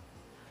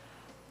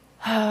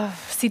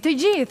 Si të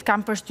gjithë,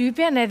 kam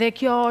përshtypjen edhe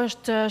kjo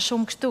është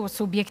shumë kështu,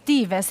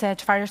 subjektive, se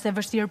çfarë është e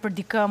vështirë për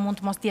dikë mund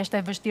të mos t'jeshtë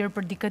e vështirë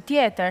për dikë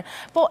tjetër.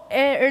 Po,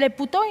 e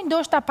reputoj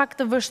ndoshta pak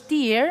të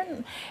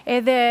vështirë,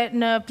 edhe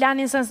në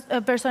planin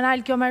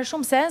personal kjo merr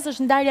shumë sens,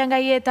 është ndarja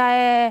nga jeta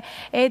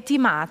e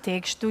Timati,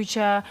 kështu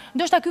që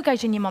ndoshta ky ka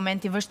qenë një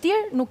moment i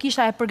vështirë, nuk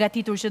isha e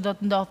përgatitur që do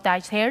të ndodhte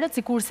aq herët,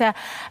 sikurse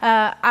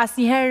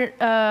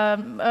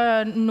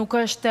asnjëherë nuk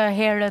është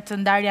herët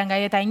ndarja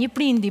nga jeta e një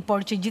prindi, por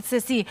që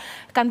gjithsesi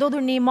ka ndodhur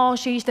një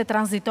moshë ishte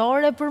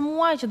tranzitore për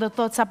mua, që do të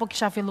thotë sa po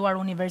kisha filluar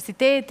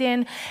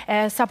universitetin,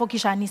 sa po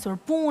kisha nisur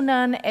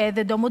punën,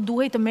 edhe do më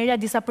duhej të merrja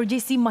disa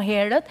përgjegjësi më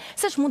herët,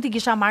 se ç'mund t'i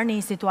kisha marrë në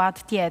një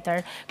situatë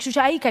tjetër. Kështu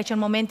që ai ka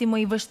qenë momenti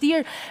më i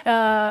vështirë,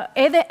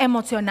 edhe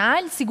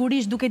emocional,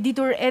 sigurisht duke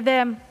ditur edhe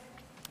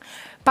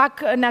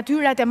pak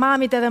natyrat e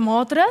mamit edhe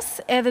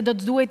motrës, edhe do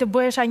të duhej të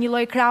bëhesha një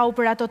lloj krau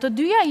për ato të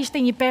dyja, ishte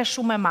një peshë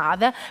shumë e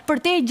madhe.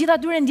 Për te gjithë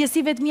atyre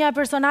ndjesive të mia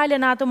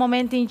personale në atë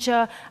momentin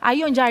që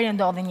ajo ngjarje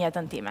ndodhi në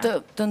jetën time.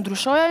 Të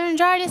ndryshoj ajo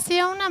ngjarje si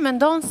Jona,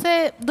 mendon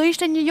se do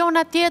ishte një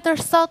Jona tjetër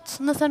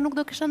sot nëse nuk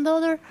do kishte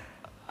ndodhur?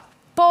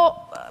 Po,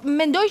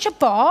 mendoj që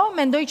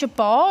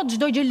po,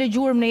 çdo gjë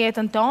lëgjurëm në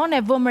jetën tonë,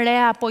 e vëmë re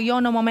apo jo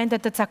në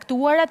momentet të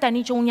caktuara, tani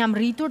që unë jam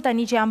rritur,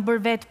 tani që jam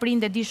bërë vetë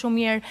prind, e di shumë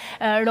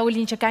mirë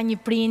rolin që ka një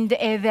prind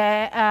edhe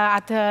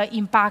atë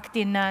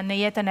impaktin në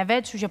jetën e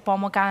vetë, që po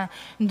më ka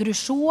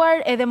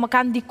ndryshuar edhe më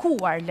ka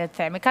ndikuar, le të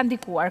themi, ka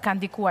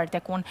ndikuar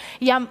tek unë.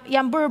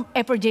 Jam bërë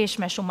e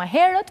përgjeshme shumë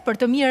herët,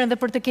 për të mirën dhe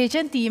për të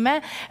keqen time,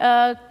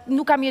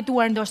 nuk kam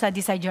jetuar ndoshta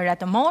disa gjëra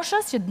të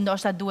moshës, që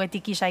ndoshta duhet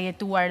i kisha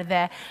jetuar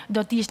dhe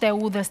do t'ishte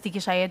udhës t'i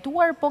kisha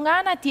jetuar, po nga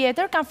ana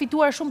tjetër kam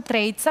fituar shumë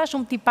trejtësa,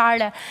 shumë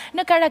tipare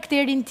në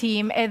karakterin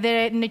tim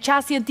edhe në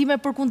qasjen time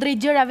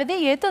përkundrejt gjërave dhe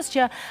jetës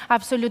që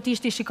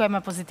absolutisht i shikoj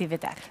me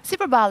pozitivitet. Si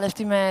përballesh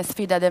ti me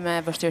sfidat dhe me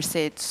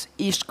vështirësitë?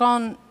 I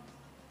shkon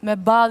me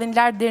ballin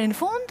lart deri në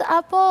fund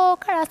apo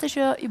ka raste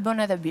që i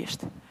bën edhe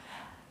bisht?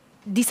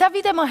 Disa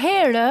vite më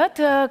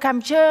herët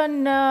kam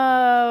qenë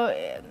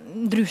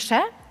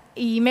ndryshe.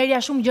 I merja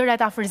shumë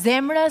gjërat afër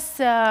zemrës,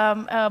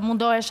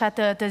 mundohesha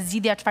të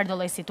zgjidhja çfarë do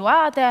lloj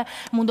situate,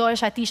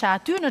 mundohesha të isha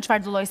aty në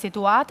çfarë do lloj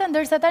situate,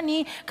 ndërsa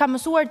tani kam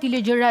mësuar t'i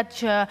lë gjërat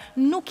që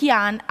nuk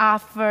janë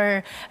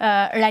afër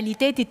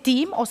realitetit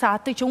tim, ose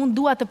atë që unë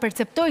dua të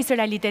perceptoj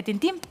si realitetin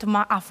tim, të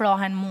më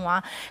afrohen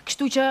mua.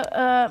 Kështu që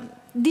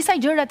disa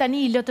gjëra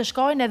tani i lë të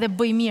shkojnë edhe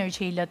bëj mirë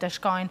që i lë të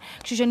shkojnë.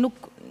 Kështu që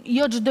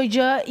jo çdo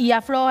gjë i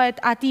afrohet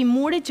atij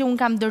murit që unë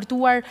kam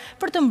ndërtuar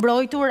për të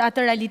mbrojtur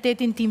atë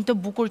realitetin tim të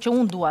bukur që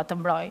unë dua të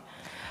mbroj.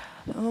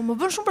 Më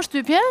bën shumë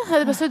përshtypje,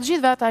 edhe besoj të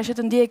gjithëve ata që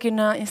të ndjekin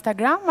në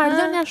Instagram,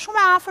 marrëdhënia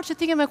shumë e afërt që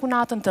ti ke me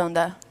kunatën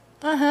tënde.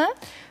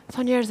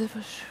 Thonë njerëzit,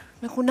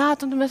 me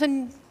kunatën, do të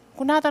thënë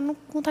kunata nuk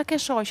mund ta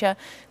kesh shoqe.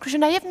 Kështu që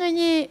na jep në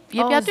një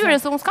jepi atyre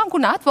se unë s'kam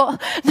kunat, po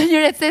në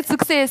një recetë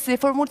suksesi,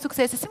 formulë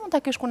suksesi, si mund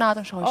ta kesh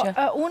kunatën shoqe?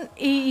 Unë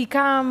i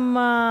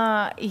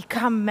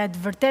kam me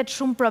të vërtet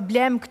shumë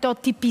problem këto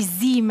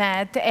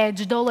tipizimet e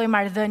çdo lloj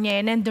marrëdhënie.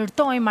 Ne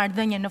ndërtojmë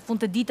marrëdhënien në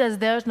fund të ditës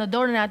dhe është në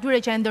dorën e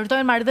atyre që e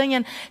ndërtojnë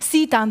marrëdhënien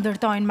si ta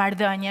ndërtojnë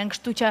marrëdhënien.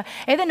 Kështu që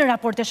edhe në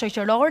raporte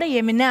shoqërore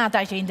jemi ne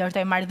ata që i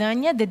ndërtojmë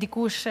marrëdhënie, dhe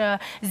dikush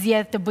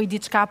zgjedh të bëj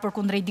diçka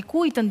përkundrejt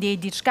dikujt, të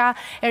ndjej diçka.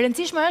 E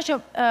rëndësishme është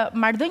që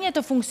marrëdhëniet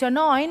të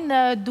funksionojnë,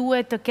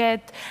 duhet të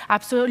ketë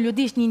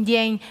absolutisht një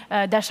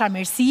ndjenjë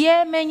dashamirësie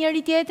me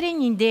njëri tjetrin,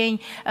 një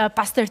ndjenjë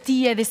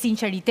pastërtie dhe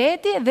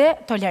sinqeriteti dhe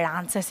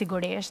tolerancë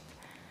sigurisht.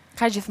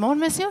 Ka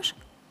gjithmonë mes jush?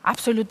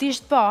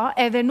 Absolutisht po,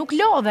 edhe nuk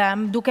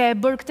lodhem duke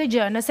bërë këtë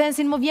gjë, në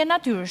sensin më vjen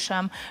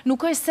natyrshëm.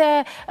 Nuk është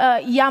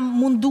se jam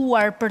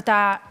munduar për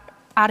ta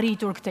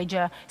arritur këtë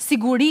gjë.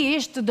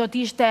 Sigurisht do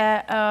t'ishte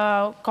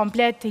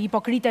komplet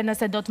hipokrite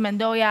nëse do të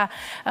mendoja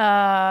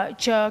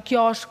që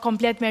kjo është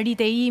komplet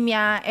merit e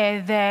imja,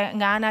 edhe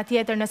nga ana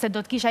tjetër nëse do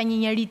t'kisha një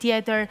njeri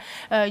tjetër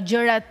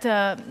gjërat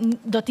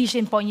do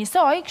t'ishin po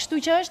njësoj, kështu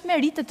që është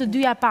merit të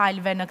dyja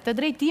palëve në këtë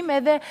drejtim,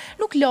 edhe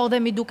nuk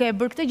lodhemi duke e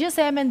bërë këtë gjë,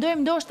 se e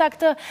mendojmë ndoshta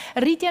këtë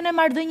rritjen e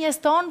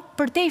marrëdhënies tonë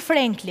për te i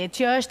Franklit,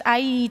 që është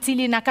ai i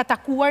cili na ka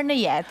takuar në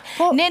jetë.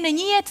 Ne në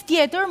një jetë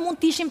tjetër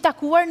mund t'ishim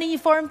takuar në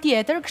një formë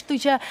tjetër, kështu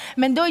që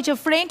mendoj që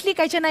Frankli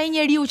ka qenë ai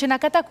njeriu që na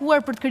ka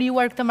takuar për të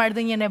krijuar këtë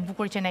marrëdhënien e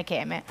bukur që ne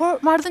kemi.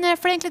 Por marrëdhënia e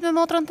Franklit me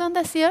motrën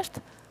tënde si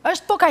është?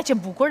 Është po kaq e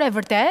bukur, e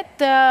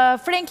vërtet.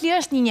 Frankli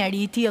është një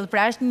njeri i tillë,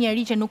 pra është një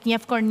njeri që nuk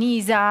njeh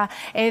korniza,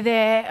 edhe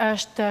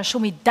është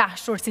shumë i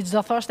dashur, siç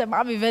do thoshte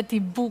mami vet, i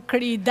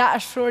bukur, i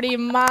dashur i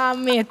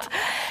mamit.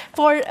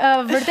 Por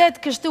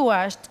vërtet kështu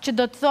është, që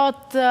do të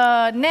thotë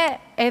ne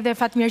edhe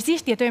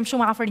fatmirësisht jetojmë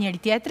shumë afër njëri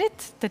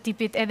tjetrit, të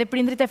tipit edhe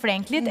prindrit e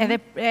Franklit,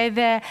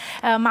 edhe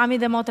mami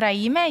dhe motra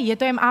ime,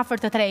 jetojmë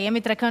afër të tre,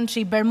 jemi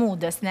trekëndshi i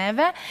Bermudës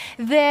neve,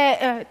 dhe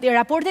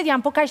raportet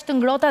janë po kaq të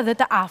ngrohta dhe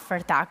të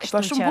afërta.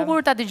 Po shumë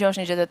bukur ta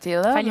dëgjosh një gjë të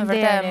tillë.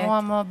 Faleminderit.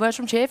 Mua më bëhet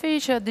shumë qefi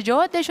që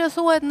dëgjohet dhe që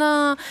thuhet në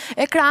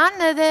ekran,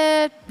 edhe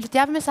le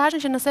të jap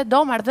mesazhin që nëse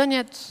do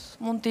marrëdhëniet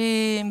mund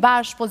t'i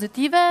mbash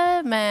pozitive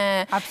me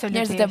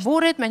njerëzit e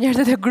burrit, me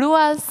njerëzit e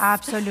gruas.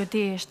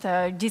 Absolutisht.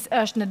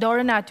 Është në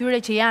dorën e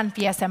atyre që janë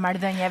pjesë e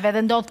marrëdhënieve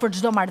dhe ndodh për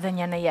çdo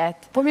marrëdhënie në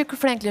jetë. Po mirë, ky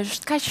Frankli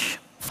është kaq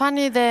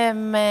fani dhe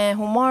me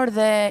humor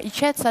dhe i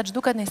qetë sa që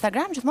duket në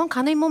Instagram, gjithmonë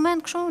ka ndonjë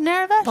moment kështu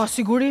nervesh? Po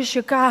sigurisht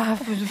që ka.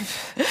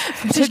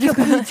 Ç'është kjo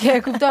pyetje,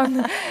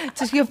 kupton?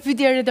 Ç'është kjo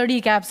pyetje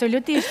retorike,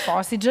 absolutisht. Po,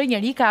 si çdo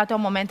njeri ka ato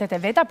momentet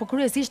e veta, por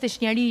kryesisht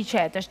është njeri i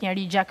qetë, është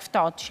njeri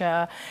gjakftot që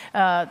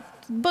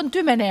bën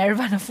ty me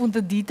nerva në fund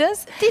të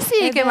ditës. Ti si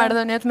i ke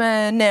marrëdhëniet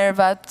me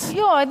nervat?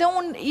 Jo, edhe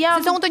unë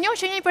jam... Se unë të njoh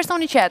që një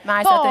person i qetë, me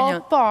ajsa të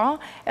një. Po,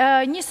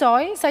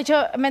 njësoj, sa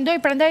që mendoj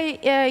prandaj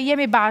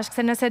jemi bashkë,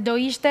 se nëse do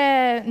ishte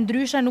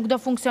ndryshe nuk do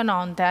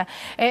funksiononte.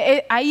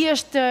 Ai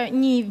është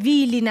një vi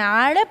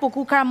lineare, po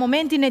ku ka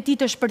momentin e tij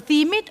të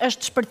shpërthimit,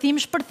 është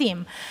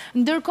shpërthim.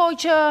 Ndërkohë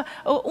që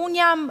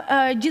unë jam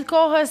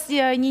gjithkohës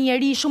një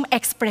njeri shumë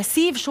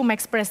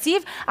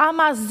ekspresiv,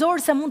 ama zor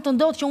se mund të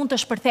ndodhë që unë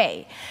të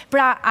shpërthej.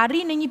 Pra,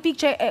 në një pikë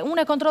që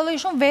unë e kontrolloj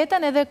shumë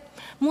veten, edhe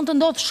mund të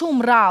ndodhë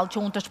shumë rrallë që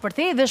unë të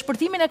shpërthej, dhe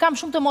shpërthimin e kam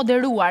shumë të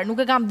moderuar, nuk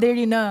e kam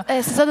deri në...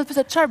 Se sa do të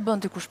pyesë, çfarë bën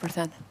ti kur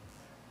shpërthen?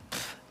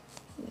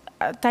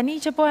 Tani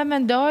që po e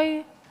mendoj,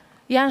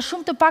 janë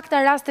shumë të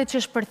pakta rastet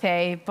që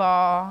shpërthej, po...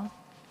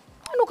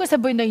 Nuk është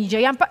se bëjnë ndonjë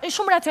gjë, jam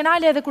shumë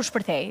racionale edhe kur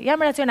shpërthej.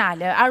 Jam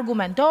racionale,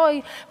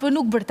 argumentoj, për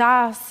nuk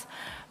bërtas.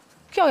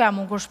 Kjo jam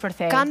unë kur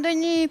shpërthej. Ka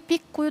ndonjë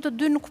pikë ku ju të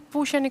dy nuk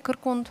pusheni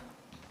kërkund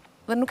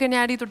dhe nuk keni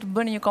arritur të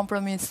bëni një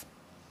kompromis?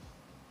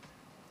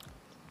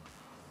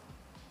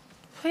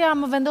 Po ja,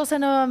 më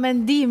vendose në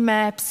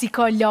mendime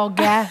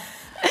psikologe.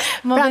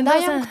 Pra nda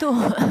jam këtu.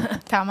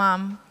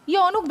 Tamam.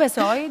 Jo, nuk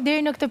besoj,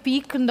 deri në këtë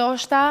pikë,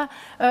 ndoshta,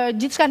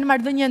 gjithçka në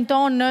marrëdhënien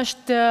tonë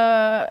është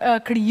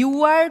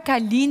krijuar, ka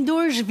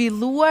lindur,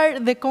 zhvilluar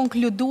dhe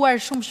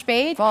konkluduar shumë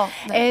shpejt.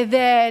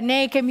 Edhe ne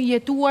kemi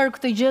jetuar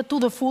këtë gjë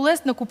to the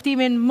fullest në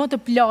kuptimin më të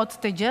plot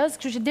të gjës,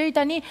 kështu që deri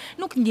tani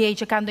nuk ndjej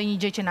që ka ndonjë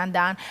gjë që na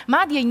ndan.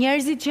 Madje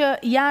njerëzit që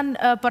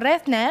janë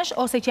përreth nesh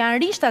ose që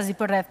janë rishtazi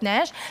përreth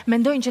nesh,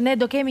 mendojnë që ne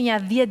do kemi një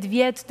 10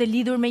 vjet të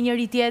lidhur me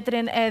njëri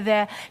tjetrin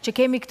edhe që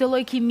kemi këtë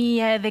lloj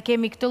kimie dhe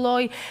kemi këtë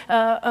lloj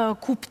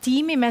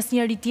kuptimi mes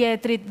njëri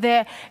tjetrit dhe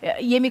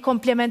jemi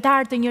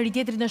komplementar të njëri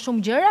tjetrit në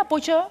shumë gjëra, po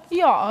që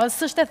jo,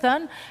 s'është e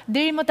thënë,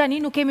 deri më tani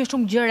nuk kemi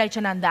shumë gjëra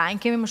që na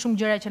ndajnë, kemi më shumë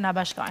gjëra që na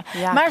bashkojnë.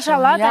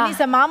 Mashallah, tani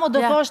se mamo do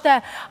thoshte,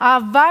 a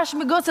vash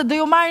mi gotë se do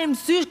ju marrim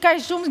sysh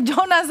kaq shumë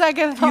Jona sa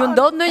ke thonë. Ju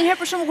ndodh ndonjëherë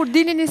për shkak kur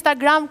dilin në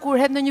Instagram kur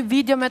hedh në një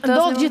video me të.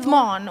 Ndodh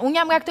gjithmonë.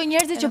 Unë jam nga këto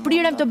njerëzit që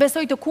prirem të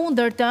besoj të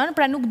kundërtën,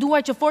 pra nuk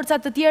dua që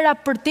forcat të tjera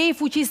përtej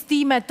fuqisë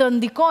time të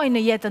ndikojnë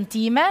në jetën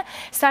time,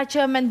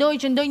 saqë mendoj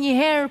që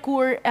ndonjëherë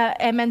kur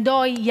e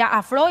mendoj ja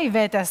afroj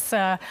vetes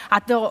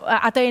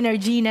ato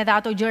energjinë dhe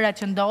ato gjërat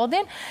që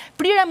ndodhin,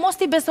 prirem mos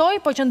t'i besoj,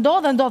 po që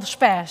ndodh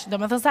shpesh.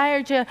 Domethënë sa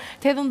herë që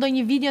të hedhun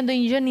ndonjë video,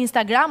 ndonjë gjë në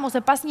Instagram ose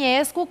pas një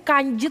esku,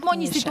 ka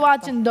gjithmonë një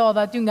situatë që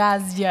ndodh aty nga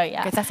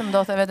asgjëja. Këta se më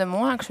ndodhte vetë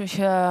mua, kështu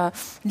që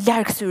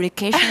larg syri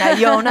keq nga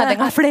Jona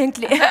dhe nga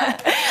Frenkli.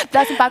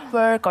 Flasim pak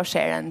për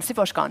kosherën. Si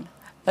po shkon?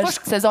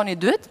 Është sezoni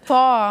i dytë?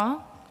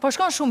 Po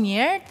shkon shumë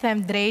mirë, them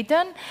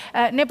drejtën.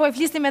 Ne po e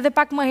flisnim edhe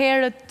pak më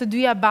herët të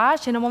dyja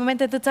bashkë, që në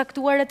momentet të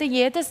caktuara të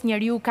jetës,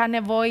 njeriu ka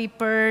nevojë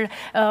për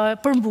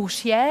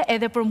përmbushje,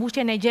 edhe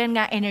përmbushjen e gjen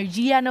nga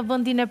energjia në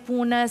vendin e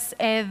punës,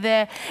 edhe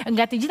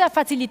nga të gjitha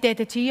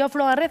facilitetet që i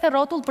ofrohen rreth e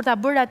rrotull për ta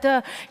bërë atë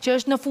që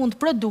është në fund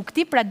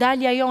produkti, pra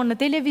dalja jonë në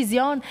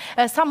televizion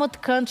sa më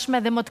të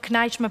këndshme dhe më të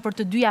kënaqshme për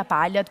të dyja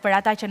palët, për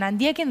ata që na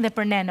ndjekin dhe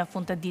për ne në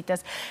fund të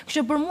ditës.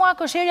 Kështu për mua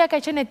kosherja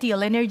ka qenë e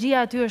tillë,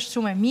 energjia aty është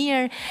shumë e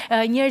mirë,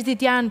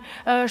 njerëzit janë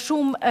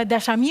shumë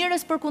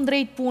dashamirës për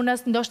kundrejt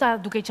punës, ndoshta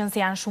duke qenë se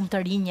janë shumë të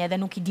rinj dhe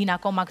nuk i din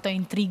akoma këto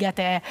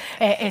intrigat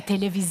e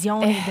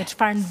televizionit dhe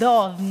çfarë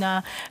ndodh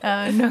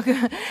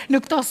në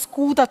këto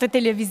skutat e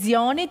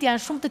televizionit,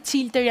 janë shumë të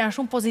çiltër, janë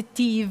shumë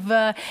pozitiv,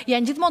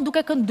 janë gjithmonë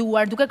duke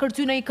kënduar, duke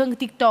kërcyer në një këngë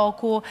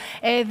TikToku,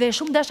 edhe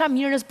shumë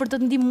dashamirës për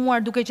të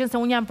ndihmuar, duke qenë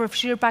se unë jam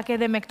përfshirë pak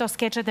edhe me këto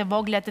skeçet e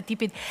vogla të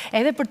tipit,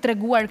 edhe për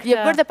treguar këtë.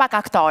 Je bërë dhe pak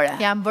aktore.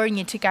 Jam bërë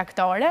një çik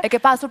aktore. E ke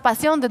pasur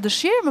pasion dhe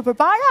dëshirë më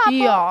përpara apo?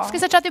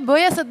 Jo. Çati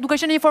bëje se duke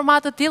qenë një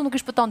format të tillë nuk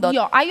i shpëton dot.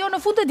 Jo, ajo në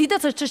fund të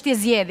ditës është çështje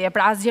zgjedhje,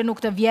 pra asgjë nuk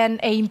të vjen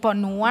e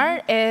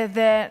imponuar,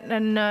 edhe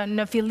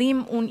në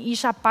fillim unë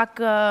isha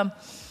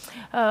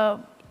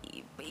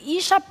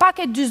pak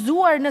e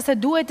dyzuar nëse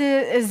duhet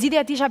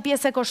zgjidhja të isha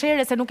pjesë e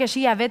koshere, se nuk e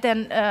shija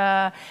veten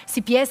si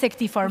pjesë e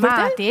këtij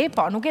formati,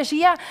 po nuk e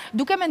shija,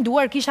 duke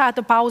menduar kisha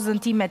atë pauzën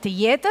time të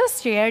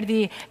jetës, që erdhi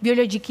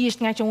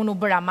biologjikisht nga që unë u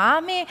bëra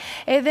mami,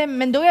 edhe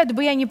mendoja të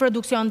bëja një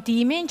produksion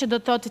timin, që do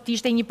të thotë të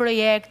ishte një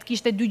projekt,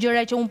 kishte dy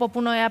gjëra që unë po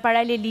punoja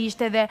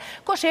paralelisht, edhe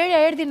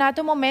kosherja erdhi në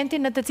atë momentin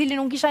në të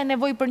cilin unë kisha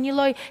nevojë për një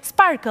lloj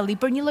sparkle,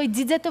 për një lloj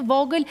xixe të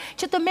vogël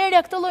që të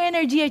merrja këtë lloj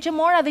energjie që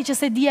mora dhe që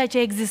se dija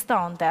që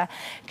ekzistonte.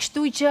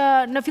 Kështu që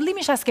në fillim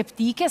isha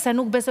skeptike, se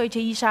nuk besoj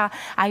që isha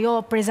ajo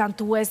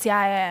prezantuesja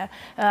e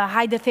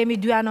hajde themi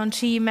dy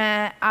anonçime,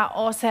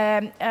 ose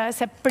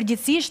se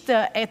përgjithsisht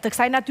të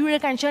kësaj natyre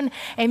kanë qenë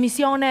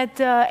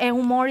emisionet e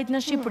humorit në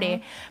Shqipëri.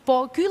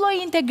 Po ky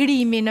lloj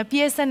integrimi në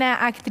pjesën e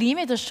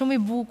aktrimit është shumë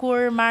i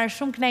bukur, marr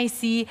shumë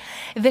kënaqësi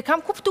dhe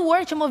kam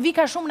kuptuar që më vi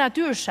ka shumë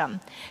natyrshëm.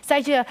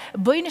 Sa që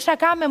bëjnë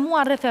shaka me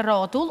mua rreth e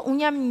rrotull,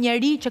 unë jam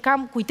njeri që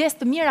kam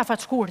kujtesë të mirë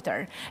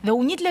afatshkurtër. Dhe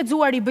unë një të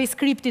lexuar i bëj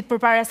skriptit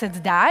përpara se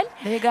të dalë.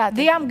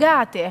 Dhe jam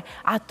gati.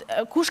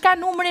 Kush ka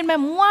numrin me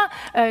mua,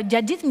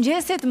 gjatë gjithë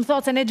mëngjesit më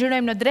thotë se ne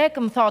xhirojmë në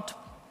drek, më thotë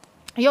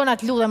Jona,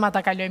 të lutem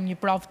ata kalojmë një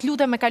provë, të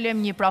lutem e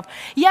kalojmë një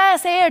provë. Ja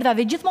se erdha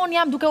dhe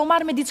gjithmonë jam duke u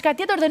marrë me diçka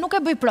tjetër dhe nuk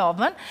e bëj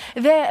provën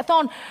dhe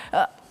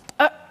thonë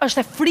është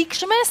e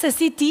frikshme se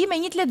si ti me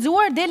një të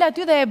lexuar del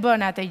aty dhe e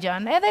bën atë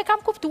gjën. Edhe kam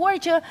kuptuar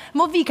që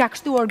më vika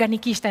kështu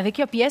organikisht edhe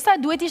kjo pjesa,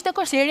 duhet ishte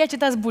kosherja që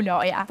ta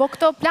zbuloja. Po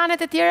këto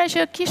planet e tjera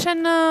që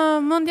kishen në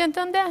mendjen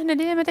tënde në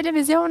lidhje me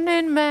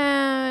televizionin, me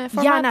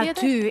format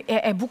tjetër? Janë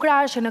aty, e bukura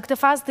është në këtë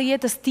fazë të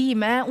jetës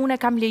time, unë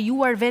e kam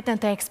lejuar veten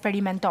të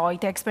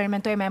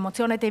eksperimentoj me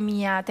emocionet e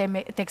mia,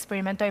 të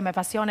eksperimentoj me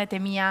pasionet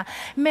e mia,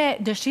 me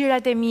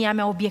dëshirat e mia,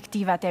 me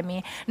objektivat e mi.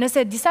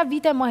 Nëse disa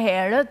vite më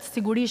herët,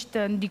 sigurisht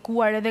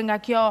ndikuar edhe nga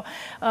kjo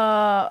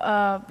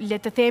kjo, le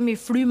të themi,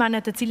 fryma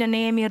në të cilën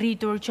ne jemi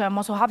rritur, që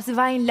mos u hap si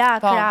vajin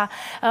lakra,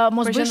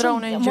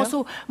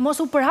 mos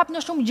u përhap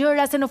në shumë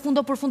gjëra, se në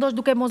fundo përfundosh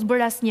duke mos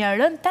bërë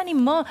asnjërin. Tani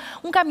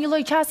unë kam një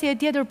lloj qasje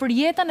tjetër për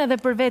jetën edhe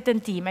për veten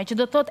time, që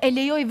do të thotë e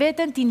lejoj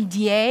veten ti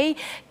ndjej,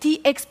 ti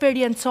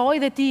eksperiencoj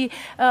dhe ti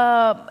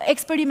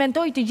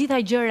eksperimentoj të gjitha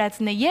gjërat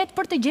në jetë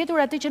për të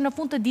gjetur atë që në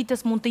fund të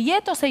ditës mund të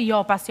jetë ose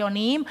jo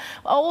pasioni im,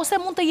 ose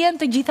mund të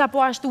jenë të gjitha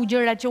po ashtu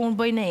gjërat që unë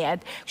bëj në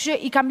jetë. Kështu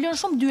i kam lënë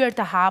shumë dyert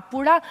të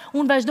hapura,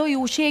 unë vazhdoj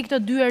u ushqej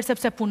këto dyert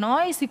sepse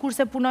punoj,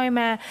 sikurse punoj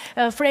me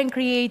Frank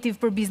Creative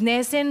për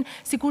biznesin,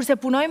 sikurse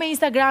punoj me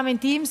Instagramin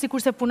tim,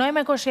 sikurse punoj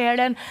me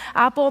kosheren,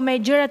 apo me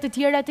gjërat të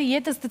tjera të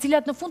jetës, të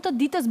cilat në fund të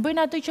ditës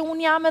bëjnë atë që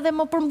unë jam edhe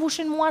më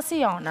përmbushin mua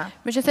si Jona.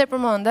 Meqense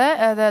përmende,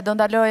 edhe do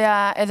ndaloja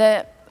edhe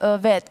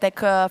vetë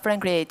tek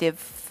Frank Creative.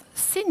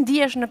 Si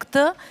ndihesh në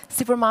këtë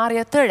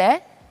sipërmarrje të re,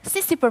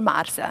 si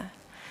sipërmarrëse?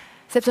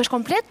 Sepse është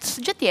komplet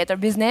gjë tjetër,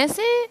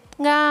 biznesi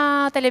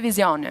nga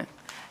televizioni.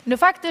 Në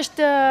fakt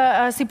është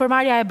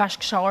sipërmarrja e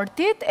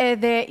bashkëshortit,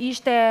 edhe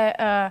ishte,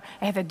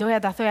 edhe doja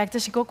ta thoja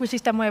këtë, shiko kush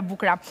ishte më e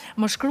bukura.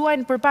 Më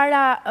shkruajnë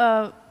përpara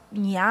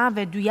një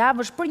javë, 2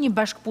 javësh për një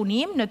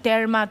bashkëpunim në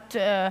termat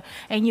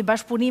e një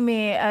bashkëpunimi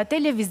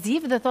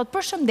televiziv dhe thot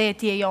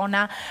përshëndetje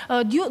Jona,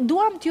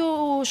 duam t'ju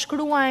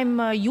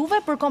shkruajmë juve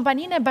për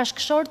kompaninë e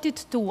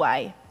bashkëshortit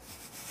tuaj.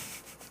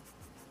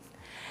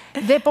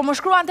 Dhe po më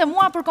shkruan të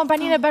mua për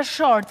kompaninë e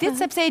bashkëshortit,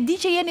 sepse e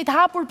di që jeni të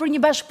hapur për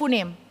një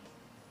bashkëpunim.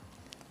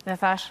 Dhe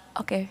thash,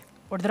 okej.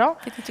 Urdhro?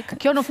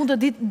 Kjo në fund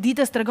të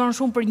ditës tregon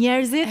shumë për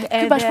njerëzit.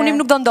 Ky bashkëpunim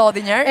nuk do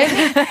ndodhi njerë.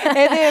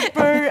 Edhe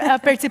për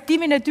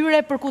perceptimin e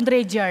tyre për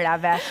kundrejt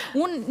gjërave.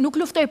 Unë nuk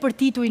luftoj për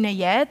tituj në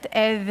jetë,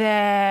 edhe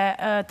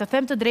të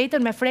them të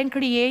drejtën me Frank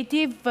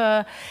Creative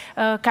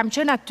kam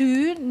qenë aty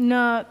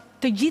në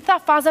të gjitha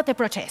fazat e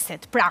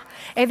procesit. Pra,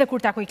 edhe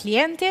kur takoj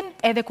klientin,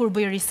 edhe kur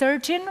bëj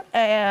researchin,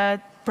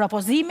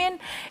 propozimin,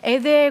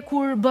 edhe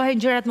kur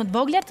bëhen gjërat më të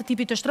vogla, të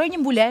tipit të shtroj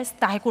një mbules,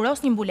 ta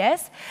hekuros një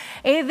mbules,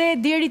 edhe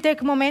deri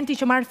tek momenti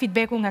që marr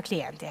feedbacku nga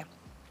klienti.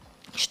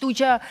 Kështu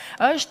që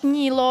është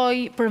një lloj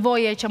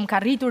përvoje që më ka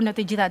rritur në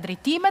të gjitha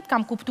drejtimet,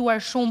 kam kuptuar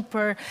shumë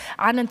për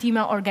anën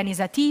time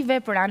organizative,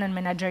 për anën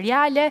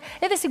menaxheriale,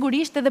 edhe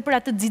sigurisht edhe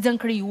për atë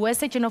xixën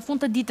krijuese që në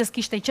fund të ditës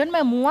kishte qenë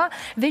me mua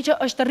dhe që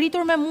është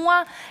rritur me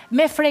mua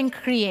me Frank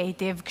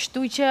Creative.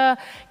 Kështu që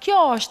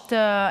kjo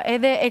është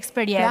edhe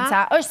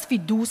eksperienca, është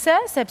sfiduese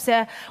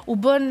sepse u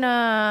bën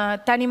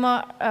tani më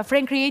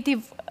Frank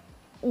Creative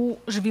u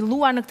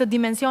zhvillua në këtë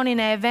dimensionin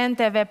e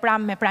eventeve pra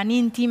me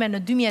pranin time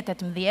në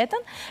 2018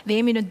 dhe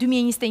jemi në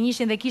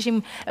 2021 dhe kishim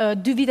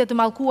 2 vite të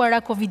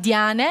mallkuara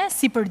covidiane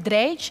si për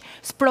drejq,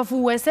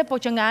 sprovuese, po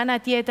që nga ana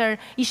tjetër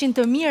ishin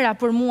të mira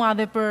për mua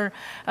dhe për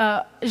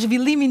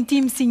zhvillimin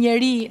tim si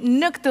njeri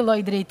në këtë lloj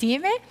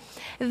drejtimi.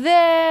 Dhe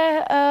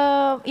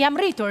jam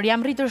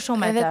rritur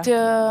shumë edhe të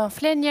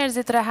flen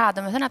njerëzit rehat,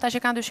 domethënë ata që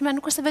kanë dyshime,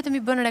 nuk është se vetëm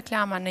i bën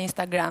reklama në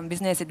Instagram,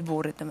 biznesit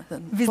burrit,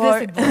 domethënë.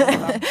 Biznesit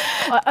burrit.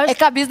 E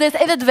ka biznes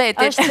edhe të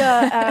vetit.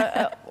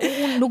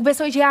 Unë nuk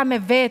besoj që jam me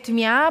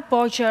vetmja,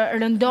 po që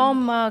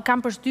rëndom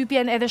kam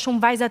përshtypjen edhe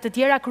shumë vajzat të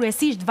tjera,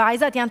 kryesisht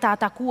vajzat janë të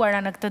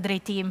atakuara në këtë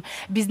drejtim.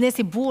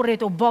 Biznesi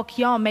burrit u bë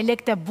kjo me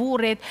lekët e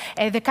burrit,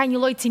 edhe ka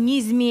një lloj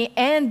cinizmi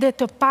ende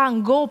të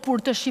pangopur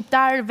të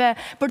shqiptarëve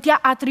për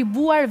t'ia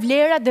atribuar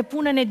vlerë dhe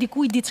punën e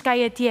dikuj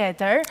diçkaje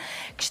tjetër.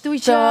 Kështu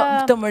që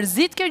të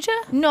mërzit kjo gjë?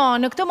 No,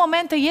 në këtë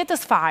moment të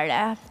jetës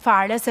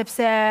fare,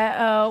 sepse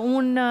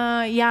unë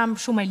jam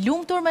shumë e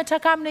lumtur me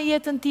çka kam në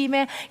jetën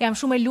time, jam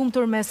shumë e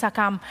lumtur me sa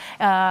kam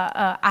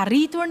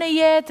arritur në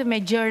jetë, me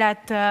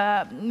gjërat,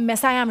 me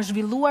sa jam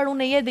zhvilluar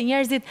unë në jetë dhe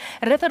njerëzit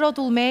rreth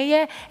rrotull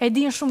meje e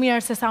dinë shumë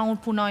mirë se sa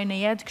unë punoj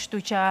në jetë,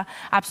 kështu që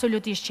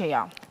absolutisht që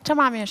jo. Ç'a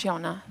mami është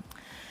Jona?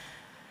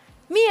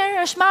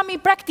 Mirë, është mami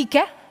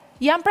praktike.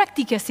 Jam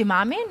praktike si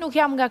mami, nuk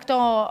jam nga këto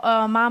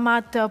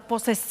mamat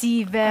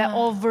posesive,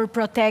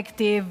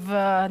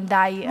 overprotective,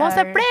 ndaj... Mos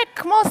e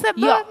prek, mos e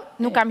bë... Jo,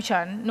 nuk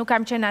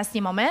kam qenë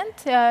asnjë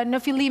moment. Në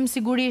fillim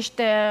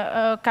sigurisht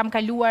kam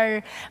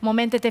kaluar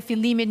momentet e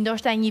fillimit,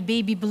 ndoshta një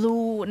baby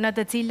blue në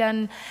të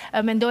cilën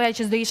mendoja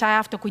që s'do isha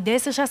aftë të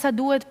kujdesesha sa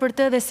duhet për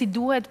të dhe si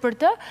duhet për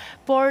të,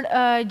 por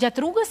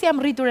gjatë rrugës jam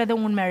rritur edhe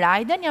unë me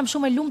Rajden, jam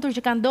shumë e lumtur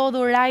që ka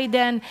ndodhur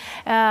Rajden,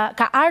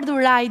 ka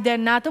ardhur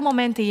Rajden në atë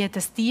moment të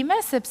jetës time,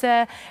 sepse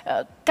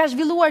ka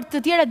zhvilluar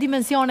të tjera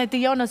dimensione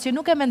të Jonës që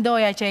nuk e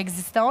mendoja që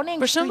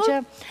ekzistonin. Për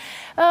shembull?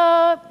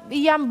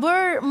 Jam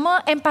bërë më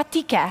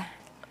empatike.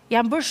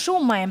 Jam bërë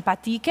shumë më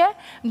empatike,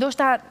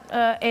 ndoshta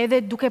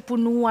edhe duke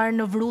punuar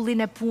në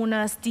vrullin e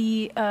punës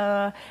ti,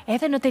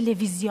 edhe në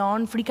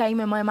televizion, frika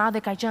ime më e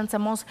madhe ka qenë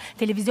se mos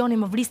televizioni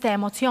më vriste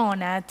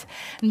emocionet,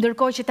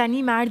 ndërkohë që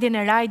tani me ardhjen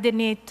e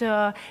Rajdenit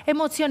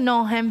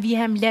emocionohem,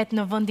 vihem let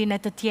në vendin e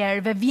të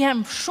tjerëve,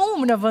 vihem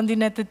shumë në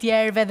vendin e të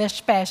tjerëve dhe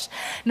shpesh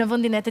në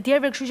vendin e të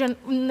tjerëve, kështu që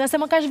nëse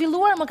më ka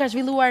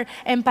zhvilluar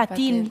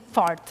empatin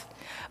fort.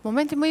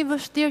 Momenti më i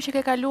vështirë që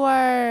ke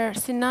kaluar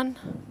si nën?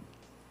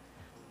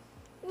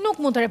 Nuk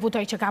mund të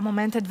reputoj që ka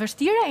momentet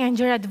vështira, janë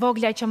gjërat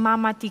vogla që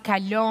mamat i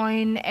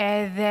kalojnë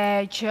edhe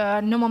që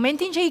në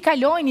momentin që i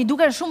kalojnë i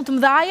duken shumë të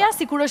mdhaja,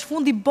 si kur është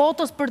fundi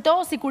botës për to,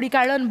 si kur i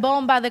ka rënë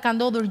bomba dhe ka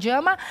ndodhur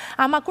gjëma,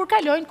 ama kur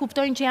kalojnë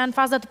kuptojnë që janë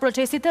fazat të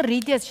procesit të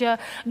rritjes që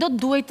do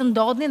të duhet të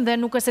ndodhin dhe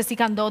nuk është se si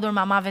ka ndodhur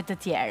mamave të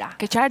tjera.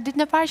 Ke qartë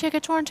ditën e parë që e ke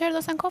çuar në qerë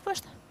ose në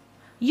kopësht?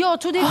 Jo,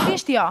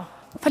 çuditërisht jo.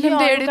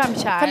 Faleminderit. Jo, nuk kam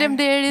qarë.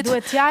 Faleminderit.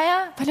 Duhet qaja?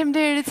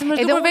 Faleminderit, se më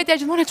është dukur vetja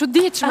gjithmonë e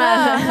çuditshme.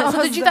 Sot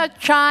të gjitha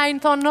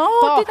çajnë, thonë, "No,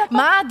 po,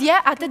 madje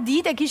atë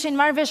ditë e kishin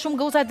marrë vesh shumë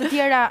goca të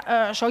tjera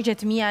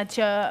shoqet mia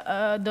që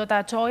do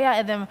ta çoja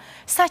edhe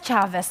sa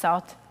qave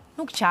sot.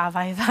 Nuk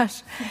qava, i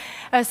thash.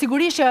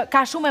 Sigurisht që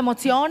ka shumë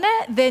emocione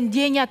dhe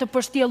ndjenja të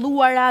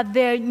përshtjelluara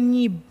dhe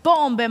një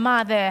bombë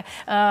madhe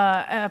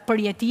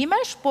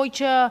përjetimesh, po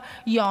që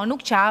jo,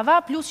 nuk qava,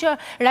 plus që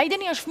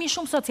Rajdeni është fëmijë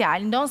shumë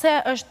social, ndonse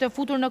është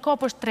futur në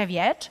kopë është 3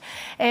 vjeç,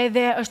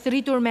 edhe është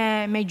rritur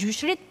me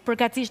gjyshrit,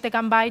 përkatësisht e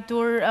ka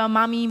mbajtur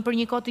mami im për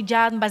një kohë të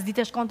gjatë, mbas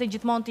dite shkonte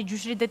gjithmonë te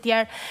gjyshrit e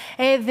tjerë,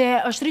 edhe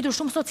është rritur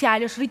shumë social,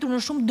 është rritur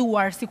në shumë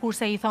duar,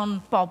 sikurse i thon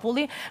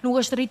populli,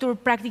 nuk është rritur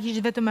praktikisht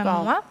vetëm me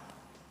mua.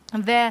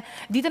 Dhe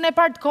ditën e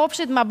parë të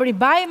kopshtit ma bëri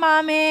baj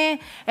mami,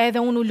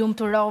 edhe unë u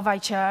lumturova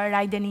që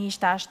Rajdeni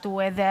ishte ashtu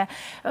edhe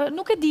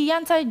nuk e di,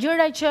 janë ca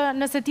gjëra që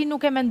nëse ti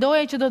nuk e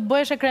mendoje që do të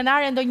bëhesh e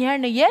krenare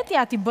ndonjëherë në jetë,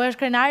 ja ti bëhesh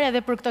krenare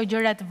edhe për këto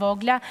gjëra të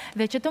vogla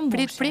dhe që të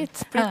mbushin.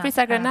 Prit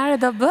sa krenare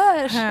do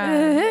bësh.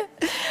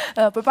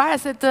 Përpara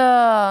se të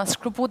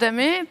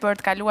shkruputemi për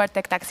të kaluar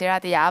tek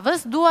taksirati i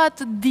javës, dua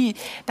të di.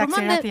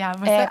 Taksirati i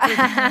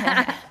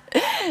javës.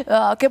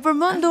 Ke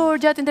përmendur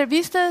gjatë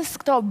intervistës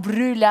këto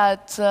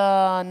bryllat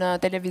në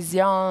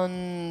televizion,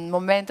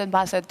 momentet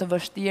mbase të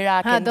vështira,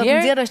 ke ndjer? Do të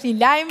nxjerrësh një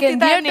lajm ti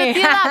tani.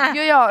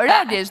 Jo,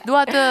 realisht,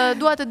 dua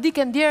të di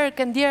ke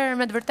ndjer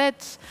me të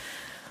vërtet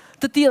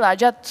të tilla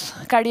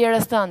gjatë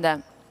karrierës tënde.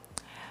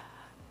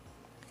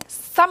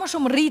 Sa më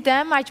shumë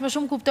rritem, aq më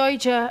shumë kuptoj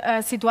që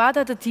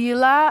situatat të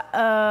tilla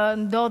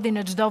ndodhin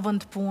në çdo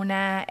vend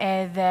pune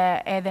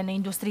edhe në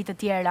industri të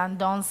tjera,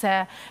 ndonse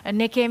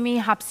ne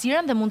kemi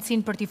hapësirën dhe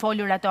mundësinë për t'i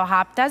folur ato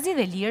haptazi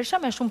dhe lirshëm,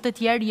 me shumë të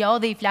tjerë jo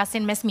dhe i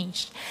flasin mes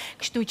miq.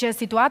 Kështu që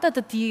situatat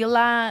të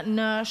tilla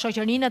në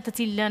shoqërinë të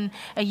cilën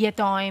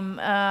jetojmë,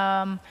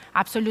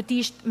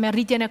 absolutisht me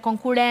rritjen e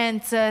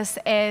konkurrencës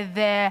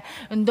edhe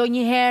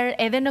ndonjëherë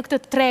edhe në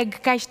këtë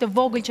treg kaq të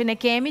vogël që ne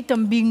kemi të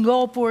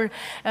mbingopur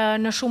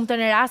në shumë të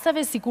rasteve,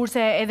 sikurse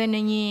edhe në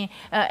një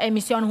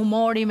emision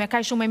humori, me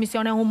kaq shumë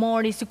emisione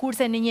humori,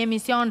 sikurse në një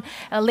emision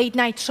late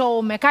night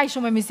show, me kaq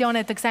shumë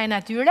emisione të kësaj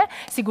natyre,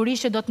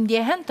 sigurisht që do të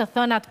ndjehen të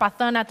thënat pa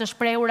thënat, të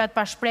shprehurat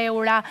pa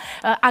shprehura,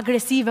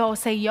 agresive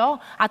ose jo,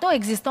 ato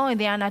ekzistojnë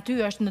dhe janë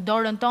aty, është në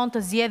dorën tonë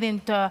të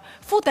zgjedhin të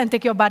futen te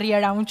kjo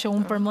barriera që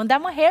unë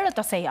përmenda më herët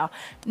ose jo.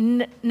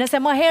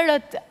 Nëse më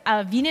herët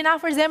vinin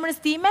afër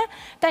zemrës time,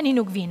 tani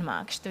nuk vinë më,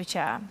 kështu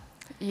që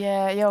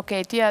Jo,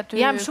 okej, ti aty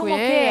jam shumë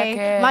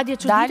okej, madje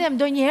çuditem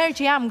ndonjëherë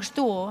që jam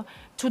kështu,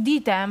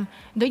 çuditem,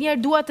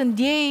 ndonjëherë dua të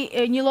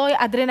ndjej një lloj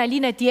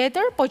adrenaline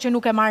tjetër, po që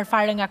nuk e marr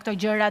fare nga këto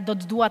gjëra, do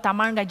të dua ta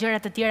marr nga gjëra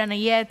të tjera në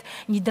jetë,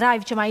 një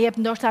drive që ma jep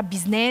ndoshta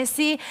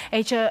biznesi, e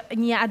që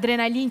një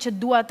adrenalinë që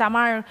dua ta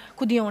marr,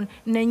 ku di unë,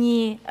 në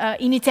një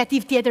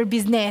iniciativë tjetër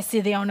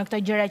biznesi dhe jo në këto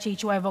gjëra që i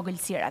quaj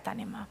vogëlsira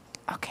tani më.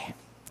 Okej.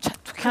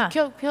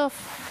 Kjo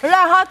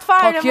rahat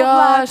fare më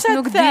vllaj.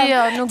 Nuk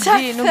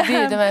di,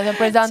 domethënë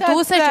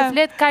prezantuese që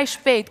flet kaq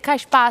shpejt,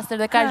 kaq pastër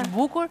dhe kaq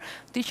bukur,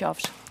 ti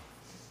qofsh.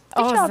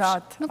 O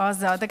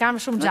zot, e kam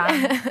shumë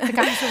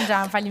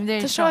gjam,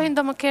 faleminderit. Të shohin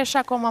do më kesh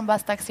akoma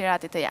mbas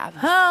taksiratit të javës.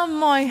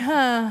 Moj,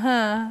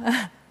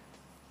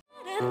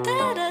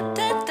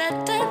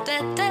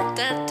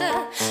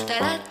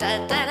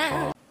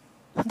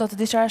 Do të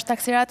di çfarë është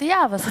taksirati i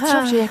javës, të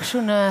shoh që je kështu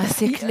në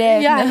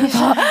siklet.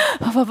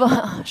 Po,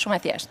 shumë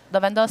e thjeshtë. Do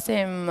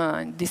vendosim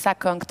disa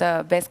këngë të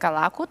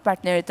Beskallakut,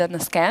 partnerit të në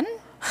sken.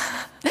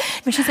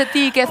 Meqenëse se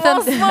ti ke thënë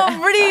mos më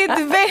vrit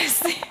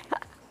Besi.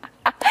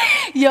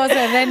 Jo,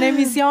 se dhe në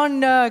emision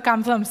kam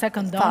thëmë se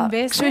këndon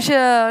Besi. Kështu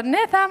që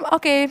ne tham,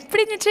 okej,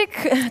 prit një çik,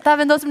 ta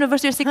vendosim në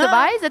vështirësi këtë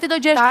vajzë, dhe ti do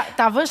gjesh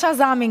ta vësh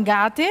Azamin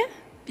gati.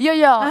 Jo,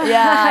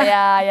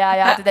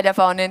 ti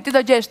telefonin. Ti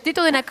do gjesh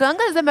titullin e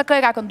këngës dhe me kë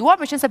e ka kënduar,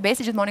 meqenëse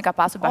Besi gjithmonë ka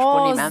pasur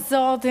bashkëpunime. O,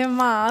 zot i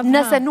madh.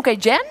 Nëse nuk e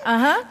gjen,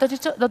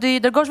 do t'i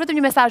dërgosh vetëm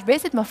një mesazh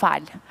Besit, më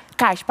fal.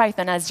 Kaq, pa i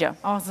thënë asgjë.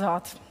 O,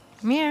 zot.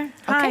 Mirë,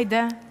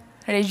 hajde.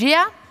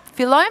 Regjia,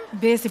 fillojmë?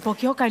 Besi, po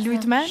kjo ka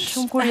lujt mend?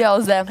 Shumë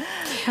kurioze.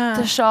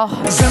 Të shoh.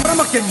 Zemra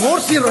më ke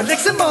morë si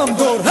Rolex e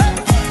mandor.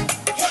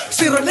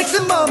 Si Rolex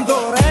e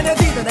mandor.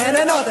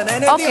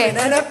 Okej.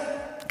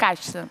 Kaq.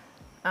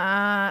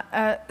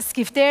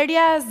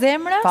 Skifterja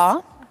zemrës?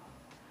 Po.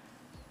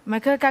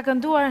 Me kë ka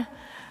kënduar?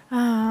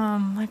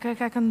 Me kë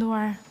ka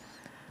kënduar?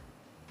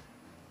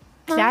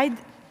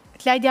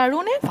 Klajdi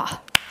Aruni? Po.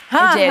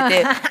 E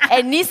gjeti.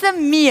 E nisëm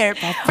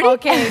mirë.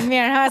 Okej,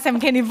 mirë, se më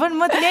keni vënë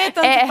më të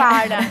letën të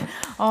parë.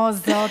 O,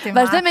 zoti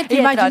ma. Vazhdo me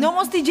tjetrën. Imagjino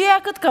mos t'i gjeja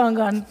këtë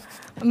këngën.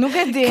 Nuk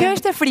e di. Kjo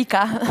është e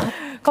frika.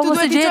 Tu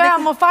duhet t'i gjeja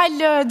më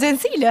falë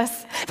Gjensiles.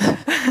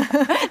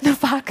 Në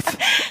fakt.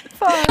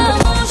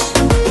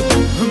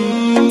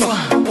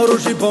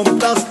 shi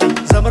bombastik,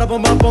 zemra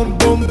bomba bom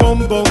bom bom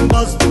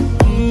bombastik.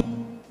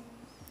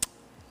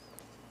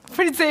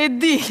 Frice e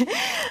di.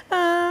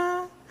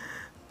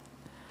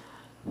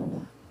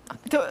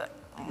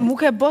 Mu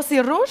ke bo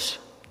si rrush?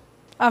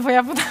 Apo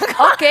ja puta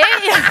ka?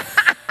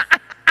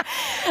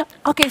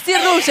 Okej, si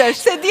rrushesh?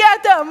 Se di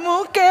atë,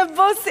 mu ke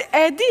bo si...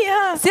 E di,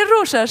 ha? Si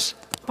rrushesh?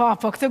 Po,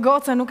 këtë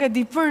goca nuk e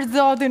di për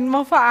zotin,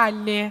 më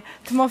falli.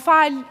 Të më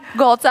falj...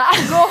 Goca.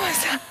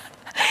 Goca.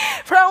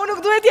 Pra, unë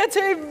nuk duhet ja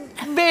qëj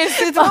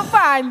besit, më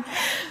falj.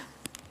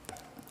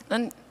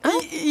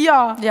 Jo,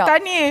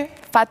 tani...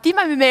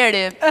 Fatima mi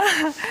meri.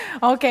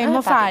 Okej, më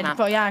falj,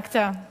 po ja,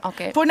 këtë.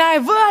 Po na e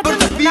vë atë,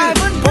 na e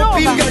vën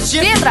prova.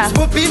 Tjetra.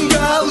 Po pim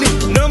galli,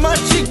 në ma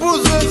qik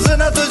buzën,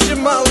 zën atë që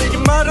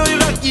malli, maroj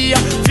rakia,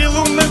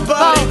 fillu me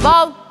bari.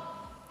 Bal.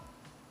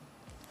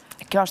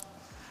 Kjo është...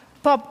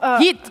 Po,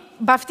 hit.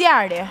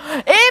 Baftjari.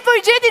 Po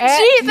i gjeti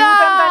gjitha!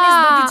 Lutem tani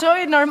s'do t'i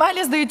qoj,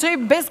 normalisht do i qoj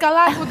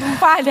Beskalaku të më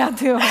falja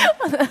aty.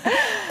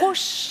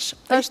 Kush?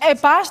 E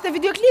pashte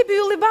videoklipi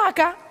Ylli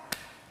Baka.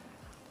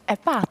 E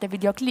pashte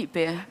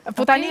videoklipi?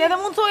 Po tani edhe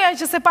mund thoja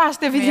që se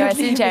pashte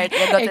videoklipi.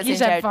 E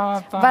sinqert.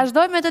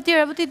 Vazhdoj me të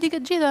tjera, po ti di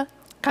këtë gjitha.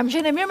 Kam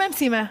qenë e mirë me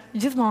mësime,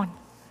 gjithmonë.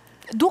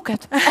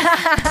 Duket.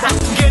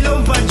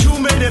 Ngelon pa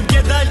gjume në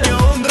mkjedal një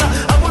ondra,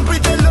 a mund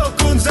prit e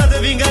lokun, za dhe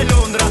vinga i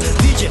Londra.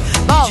 Digje,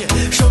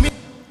 shomi...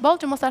 Bol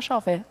që mos ta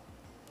shofi.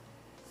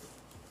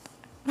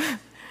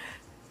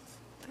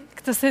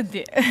 Këtë se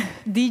di.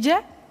 Digje?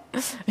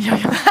 Jo.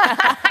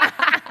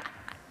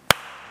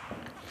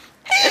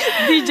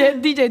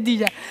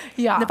 Digje.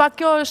 Në pak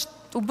kjo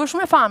është u bë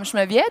shumë e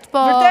famshme vjet,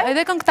 po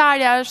edhe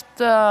këngëtarja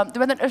është,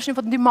 është një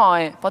po të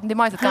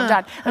ndihmoj se të kam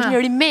gjatë. Është një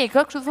remake,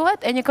 kështu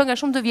thuhet, e një këngë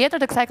shumë të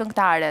vjetër të kësaj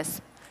këngëtares.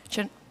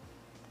 Që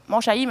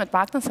mosha ime të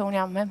paktën, se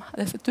unë jam më e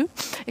madhe se ty.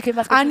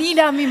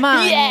 Anila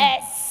Mimani.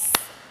 Yes!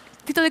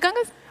 Ti të dhe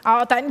këngës?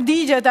 Tani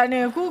digje,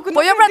 tani.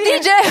 Po jo pra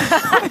digje!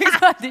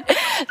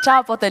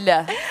 Qao po të lë.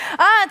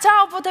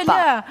 Qao po të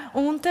lë.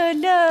 Unë të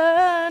lë,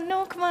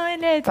 nuk më e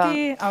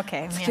leti.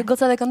 Okej, mirë. Që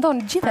goca dhe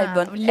këndon, gjitha i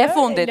bën.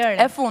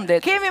 E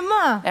fundit. Kemi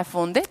më. E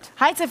fundit.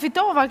 Hajtë se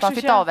fitova, kështu që. Po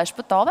fitove,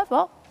 shpëtove,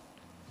 po.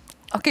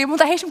 Okej, mund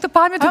të heshim këtë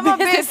palme të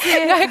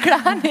besit nga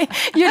ekrani.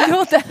 Ju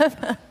lutem.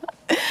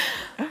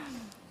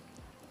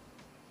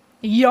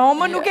 Jo,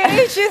 më nuk e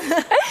heshit.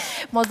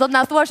 Mos do të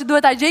na thuash që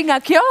duhet ta gjej nga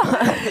kjo?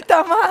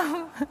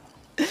 Tamam.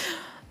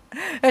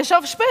 E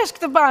shof shpesh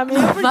këtë pami.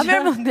 Ma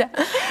merr mendje.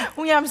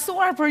 Unë jam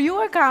mësuar, për ju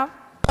e kam.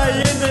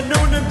 Ajene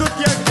nonën do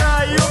t'ja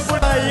kaj,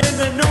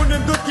 ajene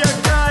nonën do t'ja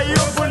kaj,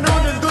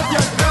 nonën do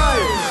t'ja kaj.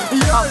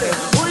 Jare,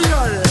 o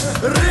jare,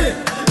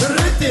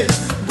 rriti,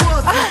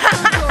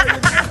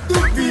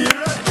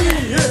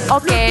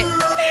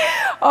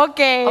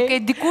 Okej,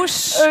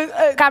 dikush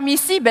ka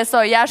misi,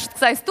 besoj, jashtë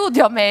kësaj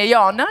studio me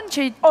Jonën,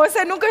 që...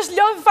 Ose nuk është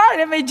lodhë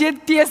fare me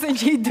gjithë pjesën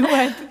që i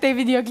duhet të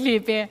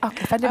videoklipi.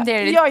 Okej,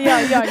 falemderit. Jo.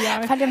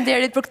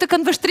 Falemderit për këtë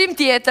këndvështrim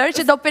tjetër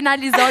që do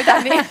penalizoj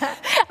tani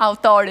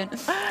autorin.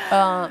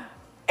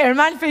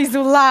 Ermal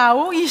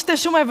Fejzullau ishte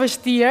shumë e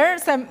vështirë,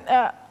 se...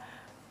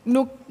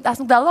 As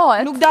nuk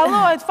dalohet. Nuk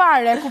dalohet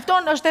fare,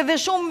 kupton, është edhe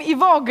shumë i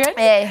vogël.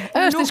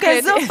 Nuk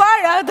e zë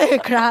fare atë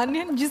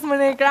ekranin,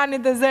 gjithmonë në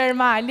ekranit e zë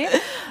Ermali.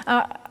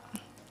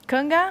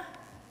 Kënga?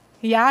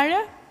 Jare?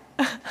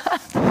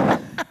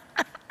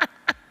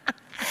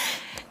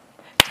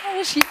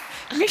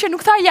 Mirë që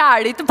nuk tha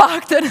Jari, të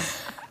paktën.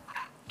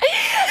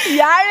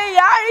 Jare,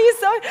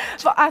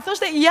 a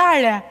thoshte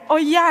Jare,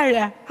 o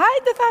Jare.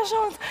 Hajde,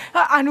 thashon,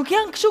 a nuk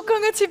janë kështu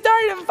këngët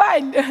shqiptare, më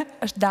falë.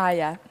 Është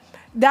Daja.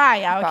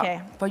 Daja, okej.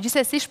 Po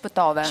gjithsesi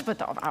shpëtove.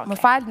 Okej. Më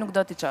falë, nuk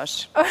do t'i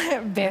qosh.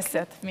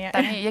 Beset, mirë.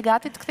 Tani, je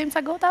gati të këthim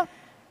sa gota?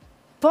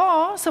 Po,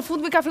 së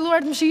futbi ka filluar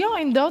të më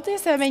shijojnë doti,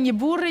 se me një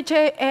burri që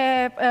e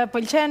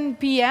pëlqen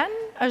pijen,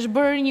 është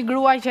bërë një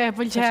gruaj që e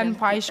pëlqen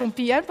pa i shumë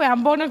pijen, po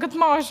jam bënë në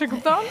këtë moshë,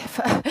 kupton?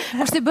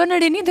 Po shti bënë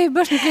në rinit dhe i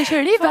bësh një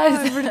kleqëri, pa e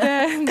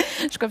vërtet.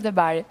 Shkojmë të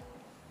bari.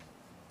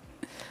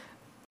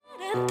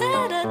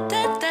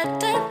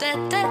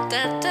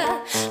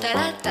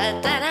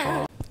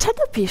 Qa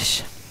do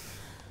pish?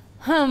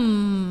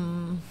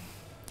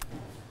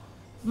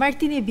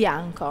 Martini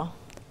Bianco.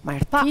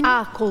 Martini?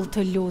 Pa akull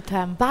të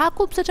lutem. Pa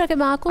akull, pëse që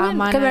keme akullin?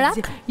 Keme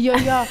rak? Jo,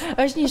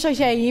 është një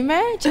shoqja ime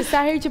që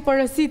sa herë që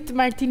porosit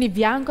Martini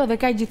Bianco dhe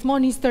ka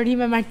gjithmonë histori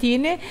me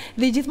Martini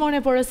dhe gjithmonë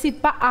e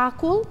porosit pa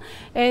akull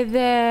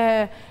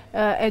edhe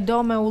e do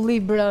me ulli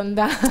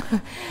brënda.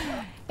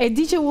 E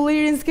di që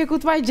ullirin s'ke ku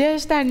t'vaj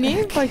gjesh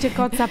tani, po që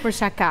kotë sa për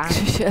shaka.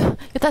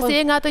 Jo ta si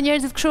e nga ato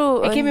njerëzit këshu...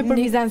 E kemi për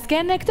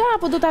mizanskene këta,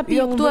 apo do t'a pim?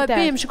 Jo, këtu e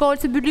pim,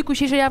 shikollë si Byrliku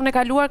që ishe javën e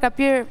kaluar, ka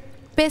pirë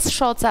 5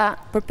 shoca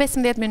për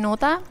 15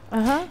 minuta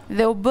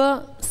dhe u bë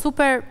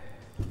super...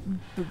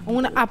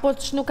 Unë apo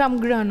që nuk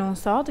kam grënë unë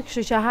sot,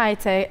 kështu që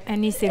hajtë se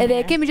e nisim. Edhe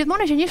kemi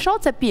gjithmonë që një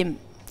shocë e pim.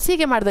 Si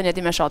ke marrë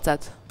dënjeti me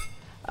shocat?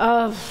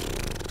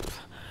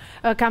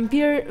 Kam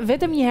pirë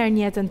vetëm një herë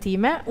në jetën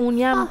time, unë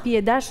jam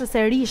pjedashës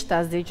e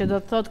rishtazi, që do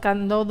të thotë ka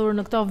ndodhur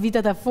në këto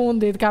vitet e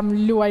fundit, kam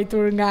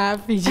luajtur nga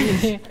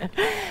Figjini.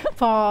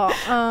 Po,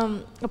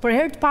 për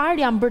herë të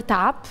parë jam bërë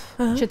tap,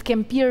 që të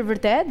kem pirë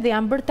vërtet, dhe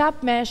jam bërë tap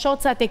me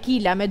shoca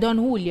tequila, me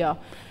Don Julio.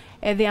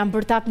 Edhe jam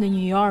bërë tap në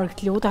New York,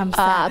 të lutam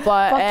se. Po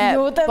të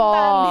lutem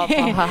tani.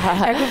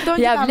 E kupton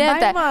që kam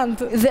baj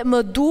mand. Dhe më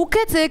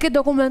duket se e ke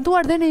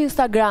dokumentuar dhe në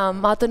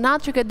Instagram, atë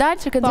natë që ke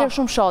dalë, që ke nxjerrë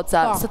shumë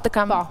shoca. Se të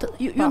kam,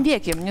 ju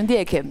ndjekim.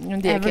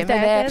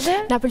 Edhe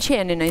na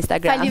pëlqeni në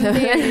Instagram.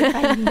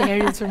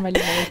 Faleminderit shumë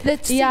Malinit. Dhe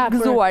të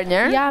gëzuar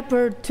njërë. Ja,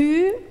 për ty,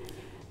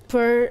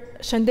 për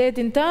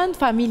shëndetin tënd,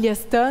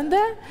 familjes tënde,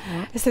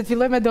 se të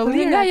filloj me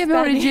dollirat. Nga jemi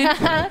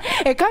origjinë.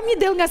 E kam një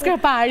del nga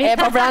skrapari.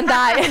 Po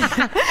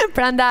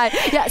prandaj.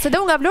 Ja, se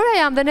dhe unë nga Vlora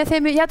jam dhe ne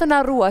themi ja të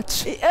na ruaç.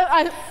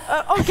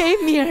 Okej,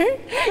 mirë.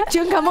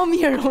 Që nga më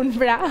mirë unë,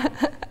 pra.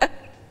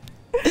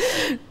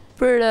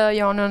 Për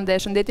Jonën dhe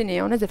shëndetin e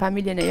Jonës, dhe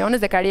familjen e Jonës,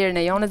 dhe karrierën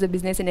e Jonës, dhe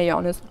biznesin e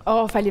Jonës.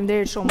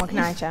 Faleminderit shumë, më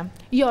kënaqe.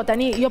 Jo,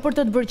 tani, jo për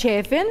të bërë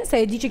qefin,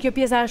 se e di që kjo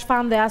pjesa është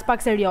fan dhe as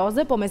pak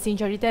serioze, po me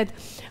sinqeritet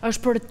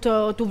është për të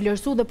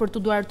vlerësu dhe për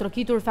të duar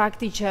trokitur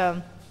fakti që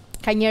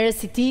ka njerëz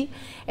si ti,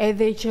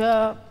 edhe që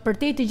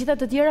përtej të gjitha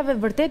të tjerave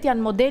vërtet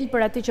janë model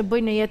për atë që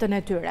bëjnë në jetën e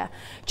tyre.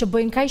 Që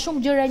bëjnë kaq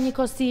shumë gjëra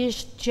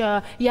njëkohësisht, që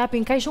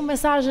japin kaq shumë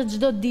mesazhe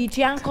çdo ditë, që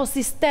janë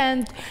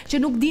konsistent, që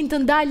nuk dinë të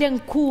ndalen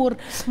kurrë.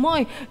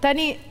 Moj,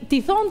 tani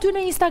ti thon ty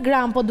në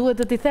Instagram, po duhet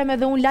të ti them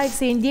edhe unë live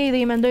se i ndjej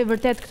dhe i mendoj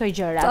vërtet këto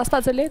gjëra. Sa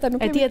spacoleta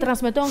nuk e ti e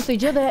transmeton këtë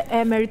gjë dhe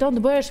e meriton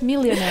të bëhesh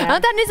milioner.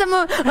 Tani se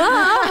më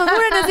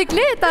vure në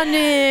siklet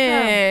tani.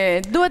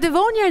 Duhet të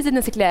vënë njerëzit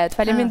në siklet.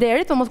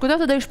 Faleminderit, po mos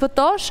kujto të do i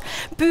shpëtosh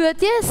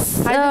pyetjes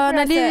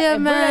në lidhje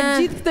me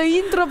gjithë këtë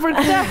intro për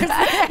këtë.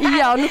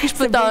 Jo, nuk i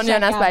shpëton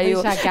Jona Spahiu.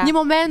 Një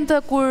moment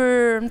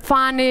kur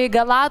fani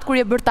gallat, kur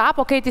je bërë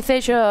tap, okej ti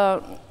the që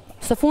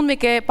së fundmi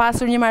ke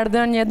pasur një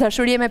marrëdhënie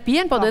dashurie me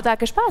pijen, po duhet ta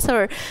kesh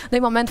pasur në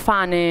një moment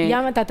fani. Ja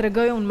me ta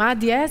tregoj unë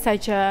madje, sa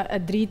që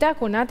drita,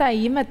 kunata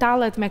ime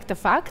tallet me këtë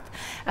fakt.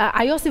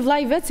 Ajo si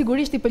vllai vet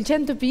sigurisht i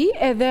pëlqen të pi,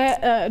 edhe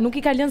nuk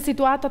i ka lënë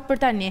situatat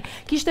për tani.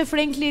 Kishte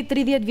Frankli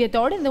 30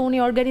 vjetorin dhe unë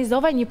i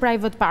organizova një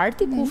private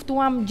party, ku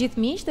ftuam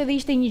gjithë miqt edhe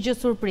ishte një gjë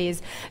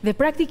surprizë. Dhe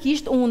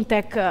praktikisht unë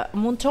tek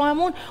mund të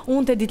çohem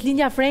unë te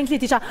ditëlindja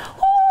Franklit isha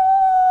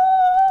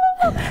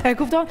e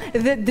kupton?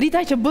 Dhe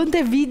drita që bënte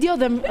video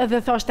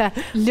dhe thoshte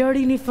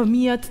lërini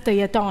fëmijët të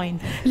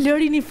jetojnë,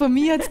 lërini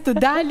fëmijët të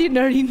dalin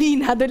në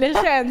rinin,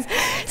 adoleshencë,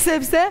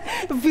 sepse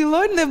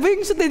fillojnë dhe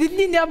bëjnë kështu te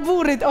ditëlindja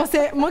burrit,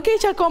 ose më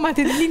keq akoma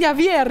te ditëlindja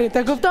vjerrit,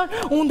 e kupton?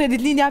 Unë te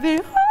ditëlindja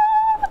vjerrit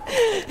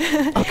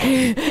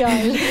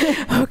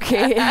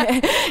Okej.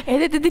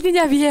 Edhe të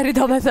ditëlindja vjerrit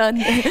do me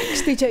thënë.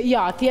 Kështu që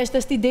ja, thjesht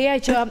është ideja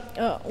që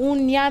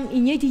unë jam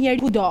i njëjti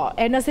njeri kudo.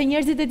 E nëse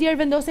njerëzit e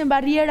tjerë vendosin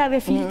barriera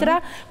dhe filtra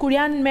kur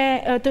janë me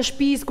të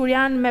shtëpisë, kur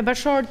janë me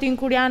bashortin,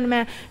 kur janë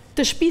me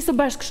të shtëpisë së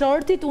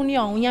bashkëshortit, unë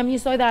jam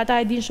njësoj dhe ata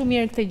e din shumë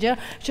mirë këtë gjë,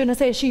 që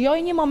nëse e shijoj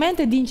një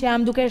moment e din që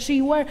jam duke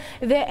shijuar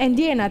dhe e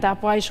ndjen ata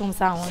po aq shumë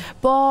sa unë.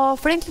 Po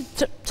Frankli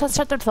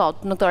çfarë të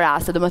thot në këtë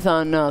rast,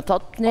 domethënë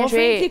thot ne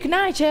Frankli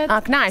kënaqet.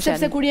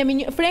 Sepse kur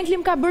jemi Frankli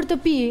më ka bërë të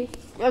pi.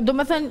 Do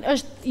me thënë,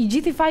 është i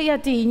gjithi faji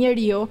ati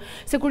njeriu,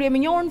 se kur jemi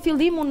njohur në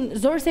fillim, unë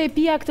zorë se e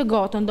pia këtë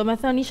gotën, do me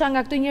thënë, isha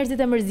nga këto njerëzit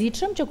e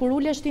mërzitshëm, që kur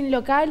ulesh ti në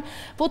lokal,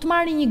 po të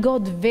marri një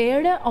gotë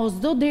vere, o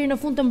s'do deri në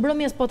fund të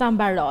mbrëmjes po ta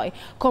mbaroj.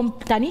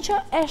 Tani që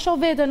e shoh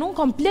veten unë,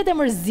 komplet e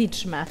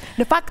mërzitshme.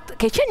 Në fakt,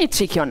 ke qenë një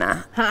çik Jona?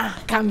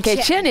 Ke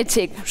qenë një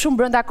çik,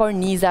 shumë brenda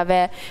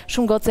kornizave,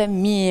 shumë gocë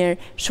mirë,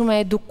 shumë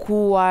e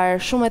edukuar,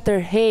 shumë e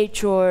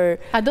tërhequr.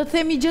 A do të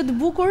themi gjë të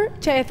bukur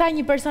që e tha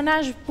një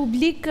personazh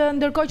publik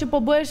ndërkohë që po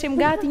bëheshim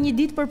gati një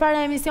ditë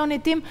përpara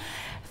emisionit tim,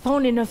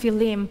 thoni në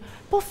fillim,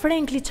 po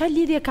Frankli, qa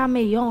lidhje ka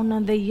me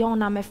Jonën dhe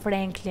Jona me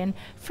Franklin?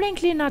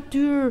 Franklin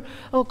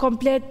natyrë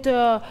komplet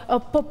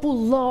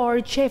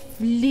popullor,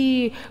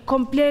 qefli,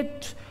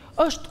 komplet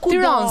është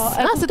kudo.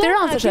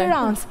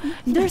 Tiranës.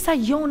 Ndërsa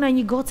Jona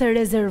një gocë e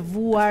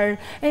rezervuar,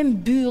 e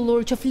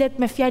mbyllur, që flet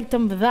me fjalë të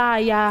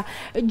mëdhaja,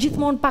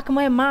 gjithmonë pak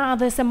më e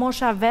madhe se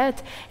mosha vet,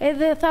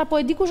 edhe tha,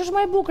 po e di kush është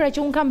më e bukur, që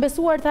unë kam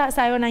besuar, tha,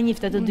 sa ajo na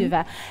njifte të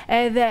dyve.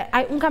 Edhe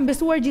unë kam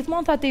besuar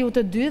gjithmonë, tha, te ju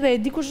të dy, dhe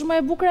e di kush është më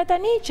e bukur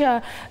tani, që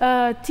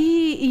ti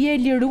je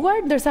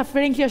liruar, ndërsa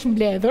Frankli është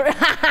mbledhur.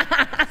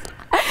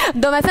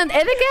 Do me thënë,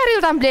 edhe ke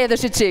arritur ta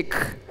mbledhësh i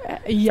çik.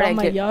 Jo,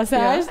 më jo, se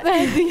është.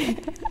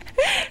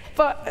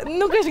 Po,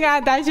 nuk është nga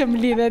ata që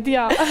më lidhet,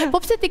 jo.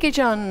 Po pse ti ke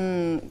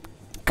qenë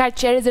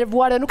kaq e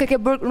rezervuar dhe nuk e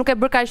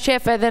bër kaq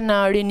qef edhe në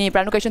rini,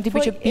 pra nuk e qenë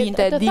tipi që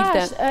pinte,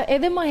 dikte.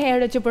 Edhe më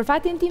herët që për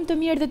fatin tim të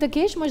mirë dhe të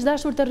keq, më është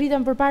dashur të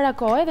rritem përpara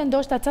kohë dhe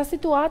ndoshta ca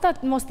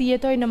situatat mos t'i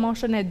jetoj në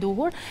moshën e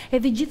duhur,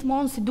 edhe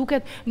gjithmonë si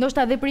duket,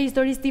 ndoshta edhe për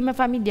historisë time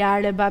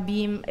familjare,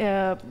 babim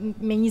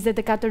me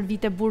 24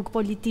 vite burg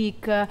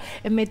politik,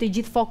 me të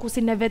gjithë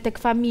fokusin e vet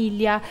tek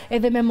familja,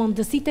 edhe me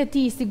mundësitë e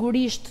tij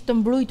sigurisht të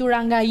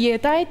mbrojtura nga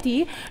jeta e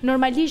tij,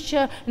 normalisht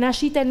që na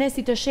shiten ne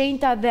si të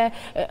shenjta dhe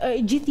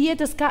gjithë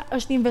jetës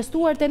është është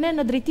investuar te ne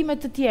në drejtime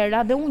të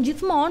tjera dhe unë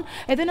gjithmonë,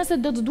 edhe nëse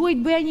do të duaj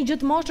të bëja një gjë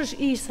të moshësh,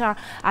 isha,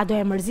 a do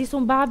e mërzis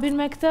unë babin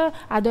me këtë,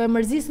 a do e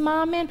mërzis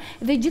mamin,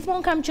 dhe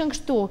gjithmonë kam qenë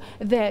kështu.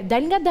 Dhe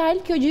dal nga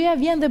dal, kjo gjëja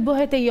vjen dhe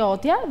bëhet e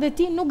jotja dhe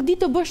ti nuk di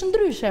të bësh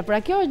ndryshe,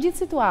 pra kjo është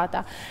gjithë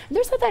situata.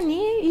 Ndërsa tani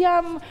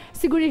jam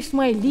sigurisht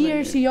më e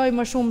lirë, shijoj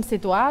më shumë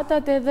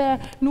situatat edhe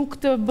nuk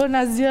të bën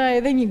asgjë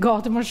edhe një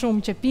gotë më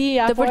shumë që pi,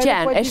 të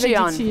pëlqen, e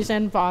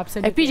shijon. Po,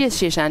 absolutisht. E pi gjithë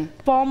shishen.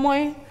 Po,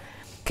 moj.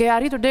 Ke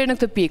arritur deri në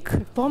këtë pikë.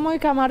 Po, moj,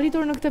 kam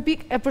arritur në këtë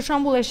pikë. E për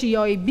shembull e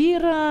shijoj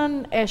birrën,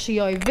 e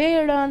shijoj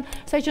verën,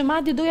 sa që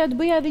madje doja të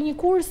bëja edhe një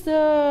kurs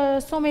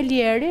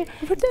somelieri.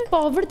 Vërtet?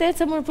 Po,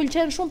 vërtet se më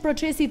pëlqen shumë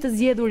procesi të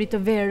zgjedhurit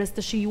të verës,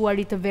 të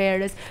shijuarit të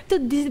verës,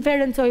 të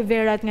diferencoj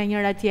verat nga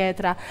njëra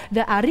tjetra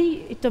dhe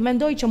arri të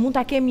mendoj që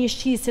mund ta kem një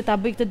shqis që ta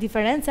bëj këtë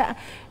diferencë,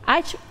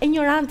 aq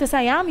ignorante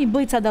sa jam, i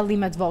bëj ca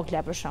dallime të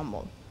vogla për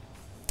shembull.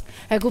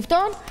 E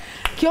kupton?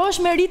 Kjo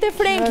është merit e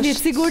Franklit,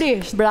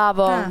 sigurisht.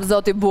 Bravo,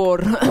 zoti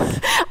burr.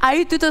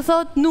 Ai ty të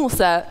thot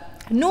nuse.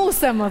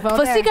 Nuse, më thotë.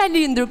 Po si ka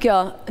lindur kjo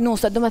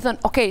nuse? Do me thënë,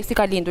 okej, si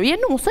ka lindur? Je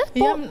nuse?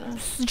 Po,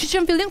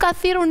 që në fillim ka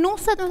thirrur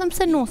nuse, do me thënë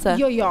pse nuse?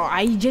 Jo,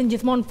 ai gjen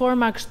gjithmonë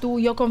forma kështu,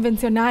 jo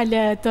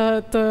konvencionale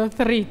të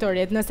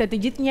thërriturit. Nëse të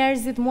gjithë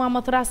njerëzit mua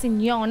më thrasin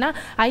Jona,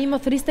 ai më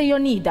thriste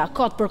Jonida,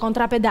 kot për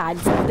kontrapedal,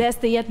 se des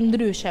të jetë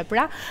ndryshe,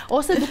 pra,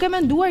 ose duke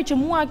menduar që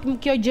mua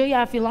kjo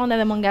gjëja fillon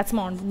edhe më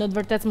ngacmon, në të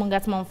vërtetë më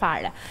ngacmon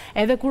fare.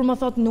 Edhe kur më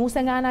thot nuse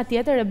nga ana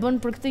tjetër e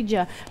bën për këtë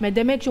gjë. Me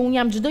demek që unë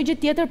jam çdo gjë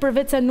tjetër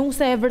përveç se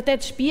nuse e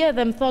vërtet shtëpie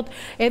dhe më thot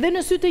edhe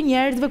në sy të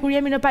njerëzve kur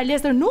jemi në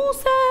palestër,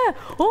 nuse,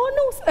 o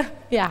nuse.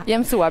 Ja.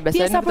 Jam mësuar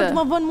besoj. Pjesa për të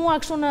më vënë mua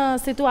kështu në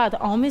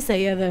situatë, mi se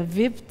je edhe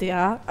vipt,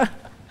 ja.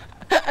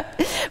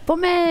 Po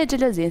me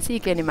xhelozin, si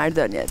i keni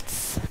marrëdhëniet?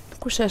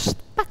 Kush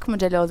është pak më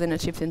xhelozi në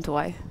çiftin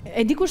tuaj?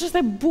 E di kush është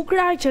e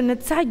bukura që në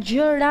ca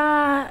gjëra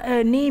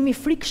ne jemi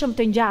frikshëm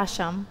të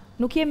ngjashëm.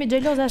 Nuk jemi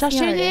xheloz asnjëri. Çfarë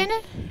shenjë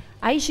jeni?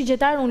 Ai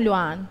shigjetar, unë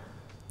Luan.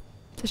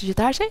 Të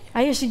shigjetar shi?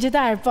 Ai është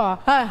shigjetar, po.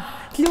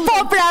 Po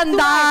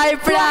prandaj,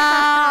 pra!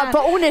 Po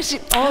unë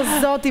o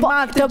zoti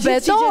mat, të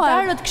gjithë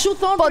shigjetarët kështu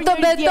thonë për njëri tjetrin. Po të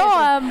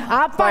betohem.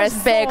 Po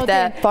respekte,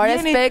 po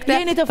respekte.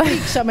 Jeni të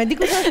frikshëm. E di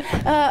kush është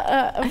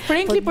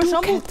Frankli për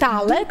shembull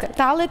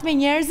tallet me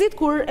njerëzit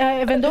kur e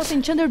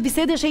vendosin qendër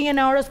bisede shenjën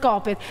e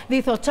horoskopit. Dhe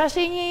i thot, çfarë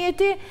shenjë je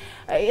ti?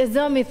 E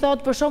zëmi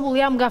thot për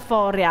shembull jam nga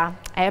Forja.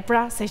 E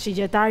pra, se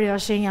shigjetari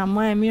është shenja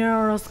më e mirë e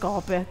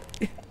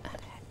horoskopit.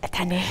 E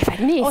tani,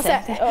 falnise.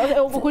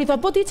 Ose, kur i thot,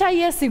 po ti qa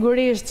je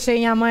sigurisht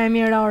shenja më e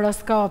mirë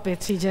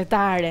horoskopit,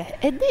 shigjetare.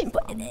 E di,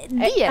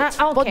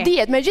 po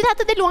diet, me gjitha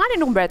të dhe Luani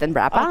nuk mbreten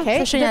brapa,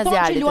 se shenja zjarit të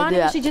dyja. Dhe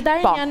Luani dhe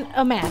shigjetari janë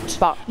a match.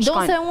 Po, shkojnë. Do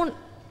se unë,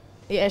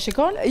 e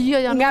shikon?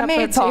 Jo, nga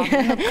meci.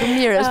 Nuk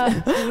mirës.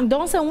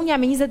 Do se unë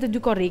jam e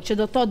 22 korrik,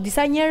 që do të thot,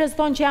 disa njerëz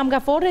thonë që jam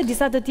nga Forre,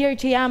 disa të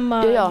tjerë që jam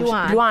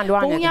Luan. Luan.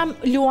 Po unë jam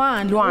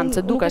Luan,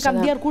 nuk e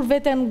kam djerë kur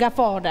veten nga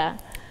Forre.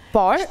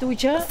 Por,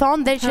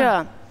 thonë dhe që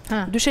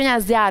dy shenja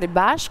zjarri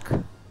bashk,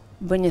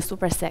 bën një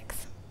super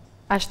seks.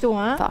 Ashtu,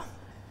 ha? Po.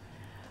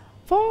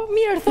 Po,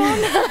 mirë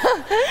thonë.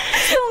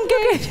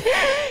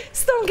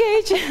 S'ton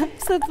keq,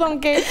 se të thonë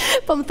keq.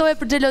 Po më thoj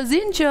për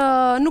xhelozin që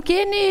nuk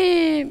jeni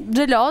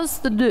xheloz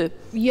të dy.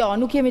 Jo,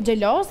 nuk jemi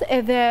xheloz,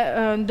 edhe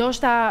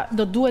ndoshta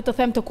do duhet të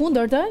them të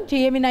kundërtën, që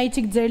jemi na i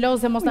çik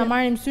xheloz dhe mos na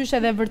marrim sysh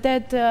edhe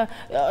vërtet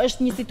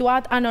është një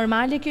situatë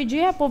anormale kjo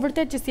gjëja, po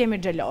vërtet që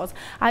s'jemi xheloz.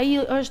 Ai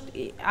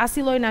është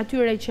asnjë lloj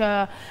natyre që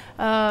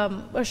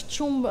është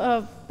shumë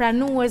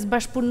pranues,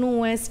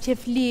 bashkëpunues, që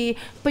fli,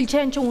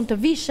 pëlqen që unë të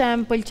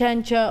vishem,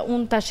 pëlqen që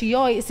unë të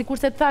shijoj, sikur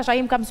se të thash,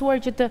 ai më ka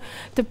mësuar që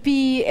të pi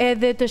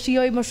edhe të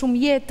shijoj më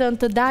shumë jetën,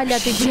 të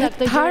dalja të gjitha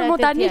këto gjërat e tjera. Mo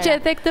tani që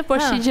e the këtë,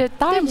 po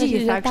shigjetar të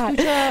gjitha, kështu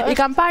që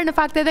i kam parë në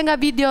fakt edhe nga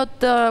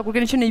videot kur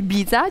keni qenë në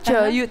Ibiza,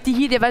 që ti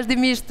hidhje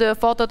vazhdimisht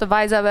foto të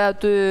vajzave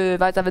aty,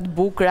 vajzave të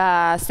bukura,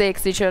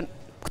 seksi që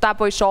këta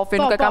po i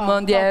shofin, nuk e ka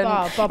mendjen,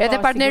 edhe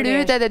partneri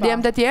yt, edhe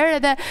djemtë të tjerë,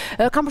 edhe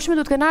kam përshtypjen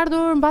do të kenë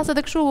ardhur mbas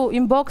edhe kështu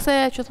inboxe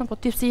që thon po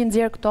ti si i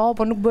nxjerr këto,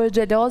 po nuk bëhet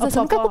xheloze, se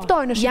nuk e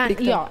kuptojnë në Shqipëri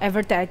këtë. Jo, e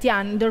vërtet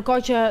janë,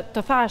 ndërkohë që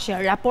të thashë,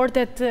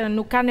 raportet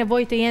nuk kanë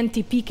nevojë të jenë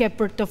tipike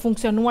për të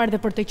funksionuar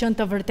dhe për të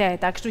qenë të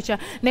vërteta, kështu që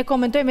ne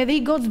komentojmë edhe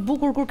i gocë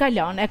bukur kur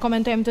kalon, e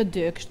komentojmë të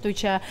dy, kështu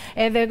që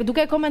edhe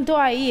duke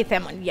komentuar ai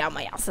themën ja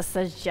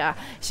s'është gjë,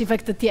 shife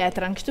këtë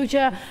tjetrën, kështu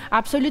që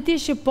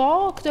absolutisht që po,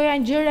 këto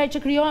janë gjëra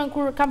që krijohen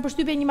kur kam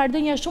përshtypjen një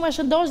marrëdhënie shumë e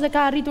shëndosh dhe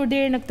ka arritur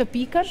deri në këtë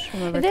pikën.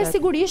 Dhe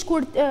sigurisht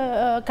kur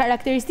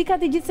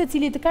karakteristikat e gjithë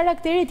secilit të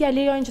karakterit ja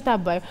lejojnë që ta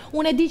bëjë.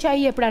 Unë e di që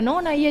ai e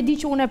pranon, ai e di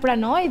që unë e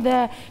pranoj dhe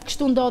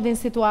kështu ndodhin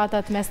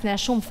situatat mes ne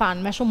shumë fan,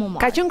 me shumë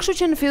humor. Ka qenë kështu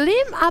që në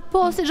fillim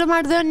apo si çdo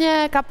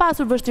marrëdhënie ka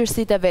pasur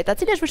vështirësitë e veta?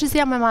 Cila është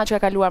vështirësia më e madhe që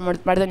ka kaluar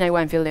marrëdhënia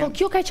juaj në fillim? Po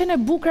kjo ka qenë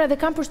e bukur dhe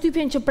kam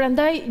përshtypjen që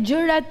prandaj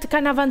gjërat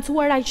kanë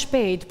avancuar aq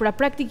shpejt. Pra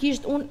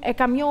praktikisht unë e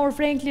kam njohur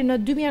Franklin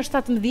në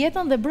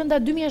 2017 dhe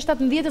brenda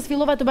 2017-s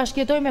fillova të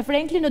bashkëjetoj me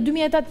Franklin në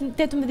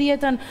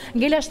 2018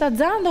 ngela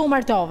shtatzan dhe u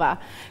martova.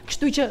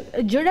 Kështu që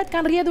gjërat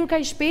kanë rrjedhur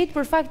kaq shpejt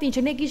për faktin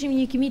që ne kishim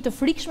një kimi të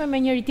frikshme me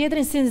njëri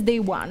tjetrin since day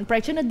one.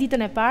 Pra që në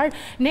ditën e parë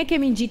ne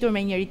kemi ngjitur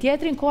me njëri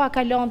tjetrin, koha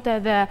kalonte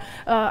dhe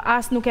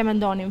as nuk e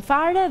mendonim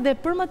fare dhe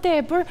për më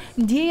tepër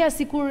ndjeja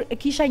sikur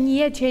kisha një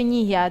jetë që e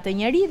njihja atë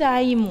njeri dhe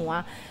ai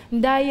mua.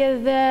 Ndaj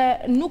edhe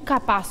nuk ka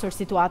pasur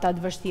situata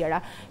të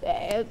vështira.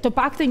 Të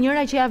paktën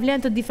njëra që ja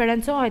vlen të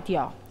diferencohet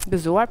jo.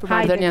 Gëzuar për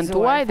marrëdhënien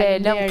tuaj dhe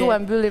lëm tu e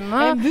mbyllim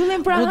më.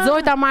 Guxoj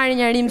ta marrë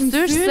një rim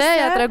sysh se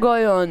ja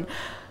tregoj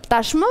unë.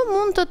 Tashmë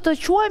mund të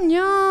quajmë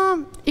një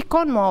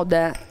ikon mode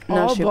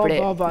në Shqipëri.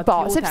 Po,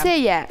 sepse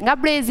nga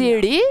brezi i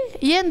ri,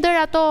 jenë ndër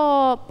ato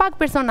pak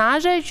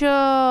personazhe që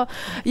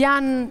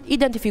janë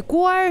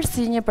identifikuar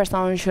si një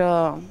person që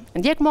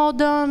ndjek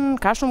modën,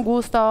 ka shumë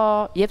gusto,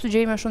 jep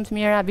sugjerime shumë të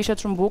mira,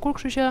 vishet shumë bukur,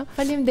 kështu që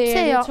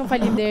faleminderit, shumë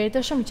faleminderit,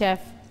 është shumë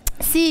qef.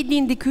 Si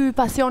lindi ky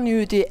pasioni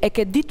yti? E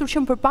ke ditur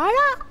shumë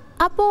përpara?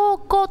 Apo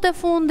kohët e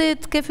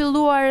fundit ke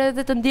filluar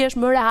edhe të ndjesh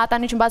më rehat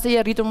tani që mbase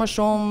je rritur më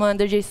shumë,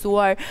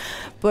 ndërgjegjësuar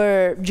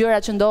për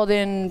gjërat që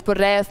ndodhin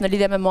përreth në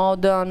lidhje me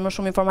modën, më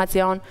shumë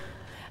informacion?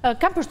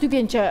 Kam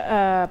përshtypjen që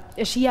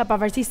shija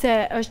pavarësisht se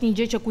është një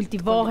gjë që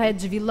kultivohet,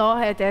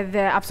 zhvillohet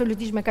edhe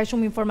absolutisht me kaq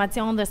shumë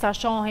informacion dhe sa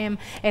shohim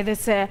edhe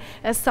se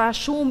sa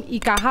shumë i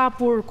ka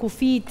hapur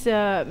kufit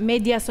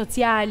media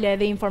sociale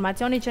dhe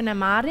informacioni që ne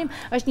marrim,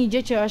 është një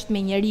gjë që është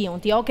me njeriu.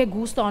 Ti o ke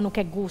gusto o nuk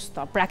ke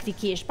gusto,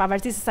 praktikisht,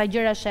 pavarësisht se sa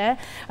gjëra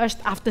sheh,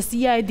 është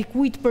aftësia e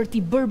dikujt për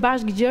t'i bërë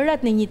bashkë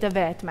gjërat në një të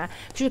vetme.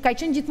 Kështu ka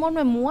qenë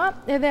gjithmonë me mua,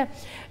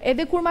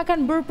 edhe kur ma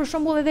kanë bërë për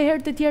shembull edhe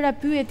herë të tjera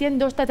pyetje,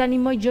 ndoshta tani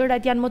më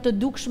gjërat janë më të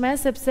dukshme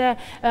sepse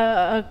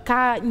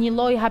ka një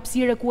lloj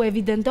hapësire ku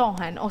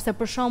evidentohen, ose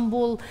për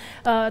shembull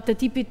të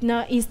tipit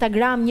në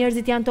Instagram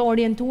njerëzit janë të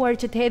orientuar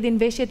që të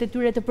hedhin veshjet e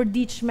tyre të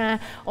përditshme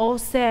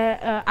ose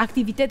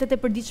aktivitetet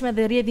e përditshme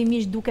dhe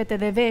rrjedhimisht duket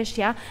edhe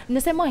veshja,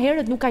 nëse më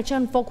herët nuk ka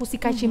qenë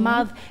fokusi kaq i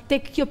madh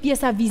tek kjo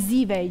pjesa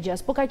vizive e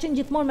gjës, po ka qenë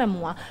gjithmonë me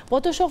mua.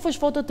 Po të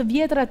shohësh foto të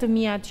vjetra të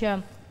mia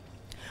që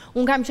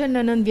unë kam qenë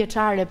në 9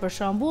 vjeçare për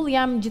shembull,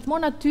 jam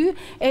gjithmonë aty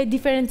e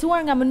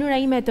diferencuar nga mënyra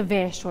ime të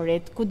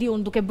veshurit. Ku di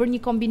unë duke bërë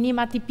një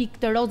kombinim atipik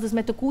të rozës me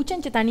të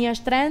kuqen që tani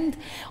është trend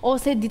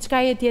ose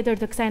diçka tjetër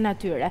të kësaj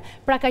natyre.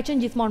 Pra ka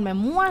qenë gjithmonë me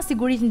mua,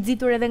 sigurisht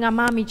nxitur edhe nga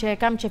mami që e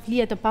kam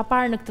qeflije të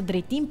paparë në këtë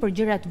drejtim për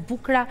gjëra të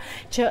bukura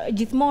që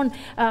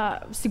gjithmonë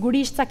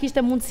sigurisht sa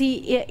kishte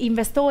mundësi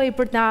investoi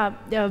për ta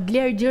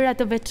bler gjëra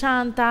të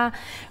veçanta,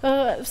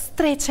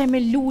 streçe me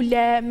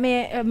lule,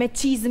 me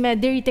çizme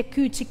deri te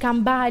kyçi,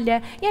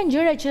 kambale. Janë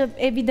gjëra që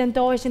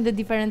evidentoheshin dhe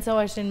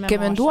diferencoheshin me moshën. Ke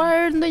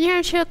menduar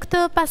ndonjëherë që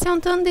këtë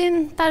pasion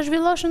tëndin ta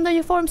zhvillosh në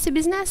ndonjë formë si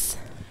biznes?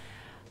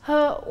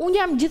 Unë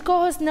jam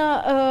gjithkohës në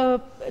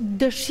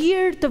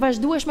dëshirë të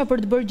vazhdueshme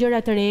për të bërë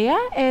gjëra të reja,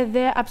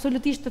 edhe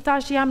absolutisht të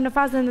thash jam në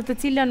fazën në të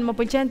cilën më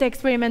pëlqen të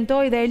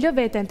eksperimentoj dhe e lë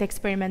veten të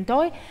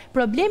eksperimentoj.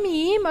 Problemi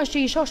im është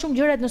që i shoh shumë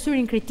gjërat në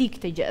syrin kritik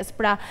të gjës.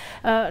 Pra,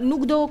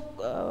 nuk do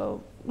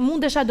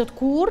mundesha do të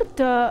kur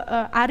të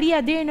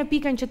arrija deri në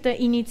pikën që të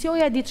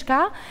inicioja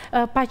diçka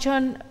pa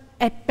qenë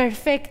e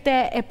perfekte,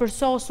 e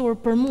përsosur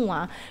për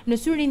mua. Në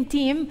syrin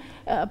tim,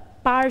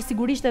 parë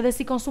sigurisht edhe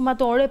si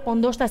konsumatore, po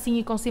ndoshta si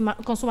një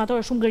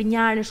konsumatore shumë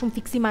gërnjare, shumë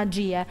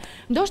fiksimagjie.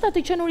 Ndoshta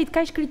të qenurit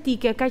kaq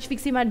kritike, kaq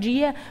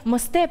fiksimagjie, më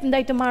step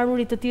ndaj të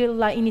marrurit të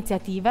tilla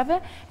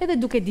iniciativave, edhe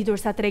duke ditur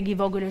sa treg i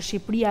vogël është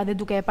Shqipëria dhe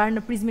duke e parë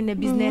në prizmin e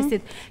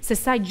biznesit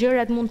se sa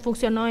gjërat mund të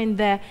funksionojnë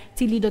dhe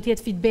cili do të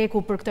jetë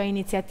feedbacku për këto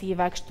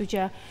iniciativa, kështu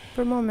që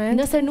për moment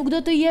nëse nuk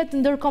do të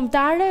jetë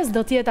ndërkombëtare,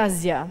 s'do të jetë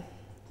asgjë.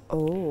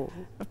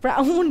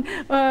 Pra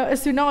unë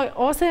synoj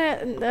ose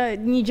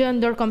një gjë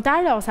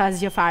ndërkombëtare ose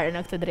asgjë fare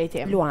në këtë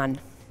drejtim. Luan.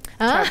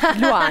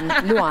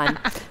 Luan.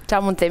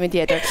 Qa mund të themi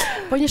tjetër?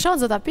 Po një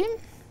shot zot apim?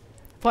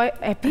 Po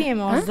e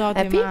pim o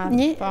zoti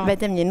ma.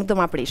 Vetëm një, nuk do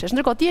ma prishesh.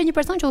 Ndërkohë ti je një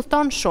person që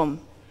udhton shumë.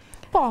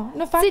 Po,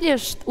 në fakt. Cili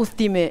është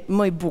udhtimi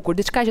më i bukur?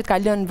 Diçka që të ka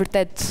lënë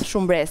vërtet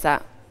shumë bresa.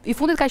 I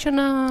fundit ka qenë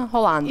në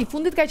Holland. I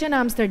fundit ka qenë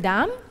në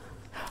Amsterdam.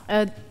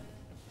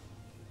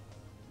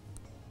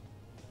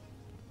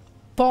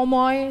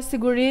 Pomoj,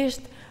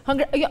 sigurisht,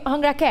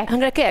 hëngra kek.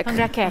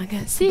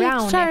 Si,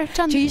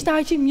 që ishte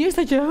aq i mirë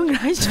sa që hëngra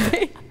aq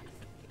shpejt.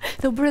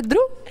 Të bërë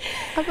dru?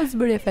 Apo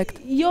s'bërë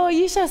efekt? Jo,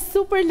 isha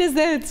super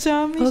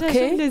lezetshëm, isha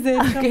shumë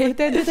lezetshëm.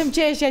 Vërtet vetëm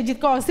qeshja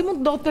gjithkohë, si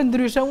mund të do të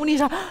ndryshe, unë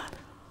isha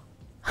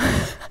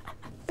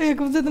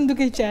vetëm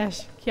duke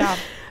qesh.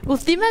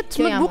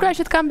 Udhtimet më të bukura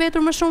që të kanë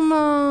mbetur më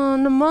shumë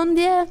në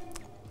mendje?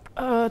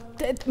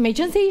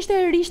 Meqense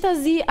ishte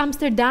rishtazi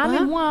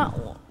Amsterdami, mua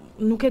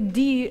nuk e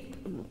di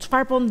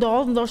çfarë po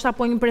ndodh, ndoshta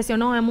po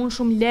impresionohem unë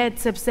shumë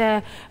lehtë sepse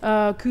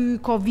ky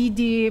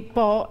Covidi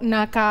po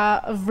na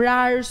ka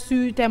vrarë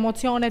sytë,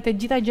 emocionet e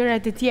gjitha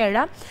gjërat e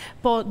tjera,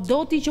 po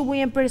doti që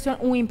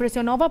u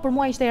impresionova, për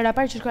mua ishte hera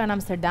parë që shkoja në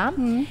Amsterdam,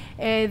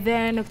 edhe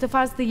në këtë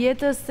fazë të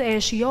jetës e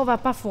shijova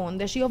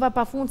pafund. E shijova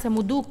pafund se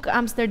mu duk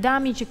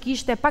Amsterdami që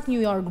kishte pak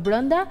New York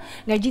brenda,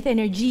 nga gjithë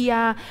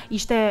energjia,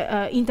 ishte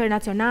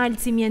internacional,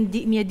 si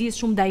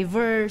mjedis shumë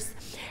diverse.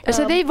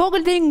 Është edhe i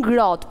vogël dhe i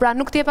ngrohtë, pra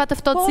nuk t'jep atë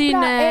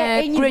ftohtsinë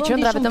e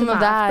qendra vetëm më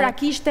dha. Pra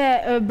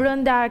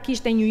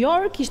kishte New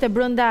York, kishte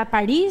brenda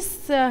Paris,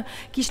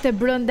 kishte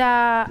brenda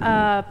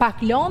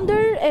pak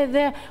Londër,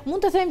 edhe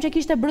mund të them që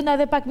kishte brenda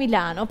edhe pak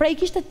Milano. Pra i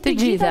kishte të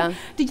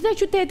gjitha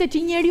qytetet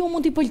që njeriu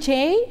mund t'i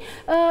pëlqej,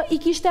 i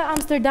kishte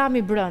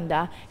Amsterdami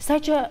brenda.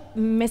 Saqë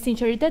me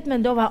sinqeritet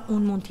mendova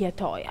unë mund të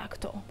jetoja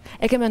këtu.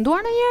 E ke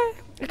menduar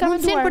ndonjëherë?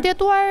 Mundsinë për të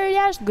jetuar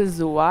jashtë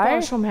gëzuar?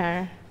 Po, shumë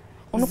herë.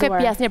 Unë nuk e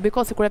pi asnjëherë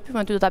biko, sikur e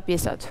pyetëm ty do ta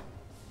pisat.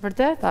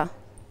 Vërtet?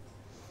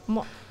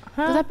 Po.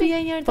 Do ta pije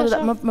një herë tash.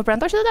 Po më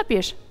premtosh që do ta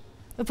pish?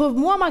 Po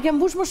mua ma ke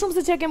mbush më shumë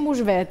se që ke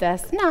mbush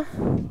vetes. Na.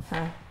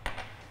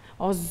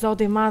 O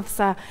zoti madh,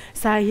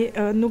 sa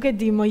nuk e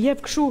di, më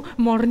jep kështu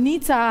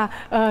mornica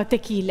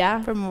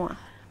tequila për mua.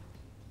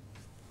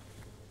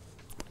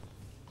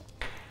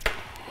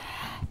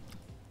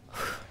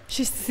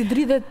 Si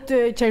dridhet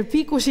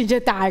qerpiku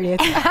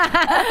shigjetarit.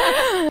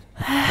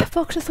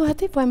 Po kështu thua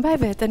ti, po e mbaj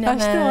veten,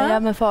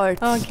 jam e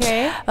fortë.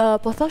 Okej.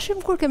 Po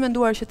thoshim kur ke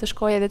menduar që të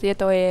shkoje dhe të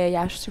jetoje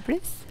jashtë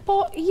Shqipërisë? Po,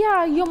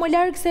 ja, jo më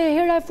larg se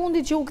hera e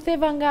fundit që u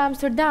ktheva nga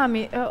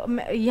Amsterdami.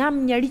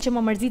 Jam njeri që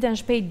më mërziten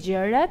shpejt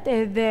gjërat,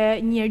 edhe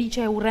njeri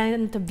që e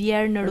urren të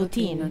bjerë në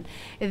rutinë.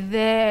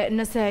 Dhe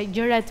nëse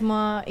gjërat më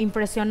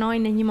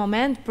impresionojnë në një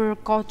moment, për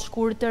kohë të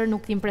shkurtër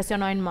nuk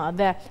t'impresionojnë më.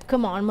 Dhe,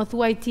 come on, më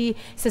thuaj ti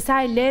se sa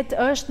e lehtë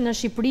është në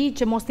Shqipëri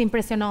që mos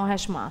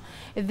t'impresionohesh më.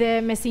 Dhe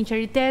me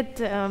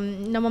sinqeritet,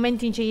 në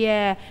momentin që je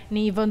në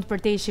një vend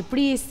përtej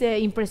Shqipërisë,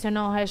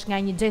 impresionohesh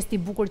nga një gest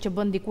i bukur që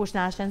bën dikush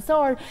në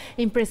ashensor,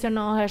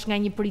 impresionohesh nga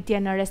një pritje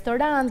në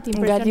restorant,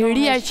 nga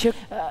liria që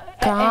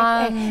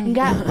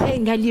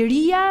nga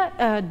liria,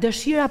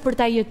 dëshira për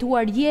ta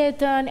jetuar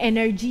jetën,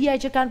 energjia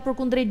që kanë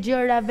përkundrejt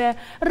gjërave,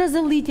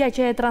 rrezëllitja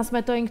që e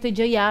transmetojnë këtë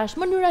gjë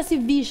jashtë, mënyra si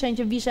vishen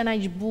që vishen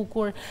aq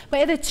bukur,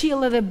 po edhe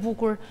chill edhe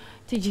bukur.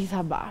 Të gjitha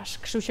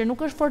bashkë, kështu që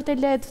nuk është fort e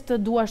lehtë të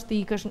duash të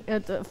ikësh,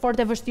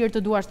 fort e vështirë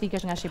të duash të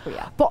ikësh nga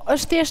Shqipëria. Po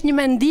është thjesht një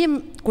mendim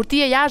kur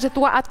ti je jashtë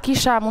thua atë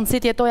kisha mundësi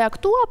të jetoja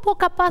këtu, apo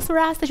ka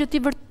pasur raste që ti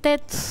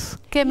vërtet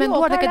ke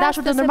menduar dhe ke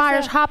dashur të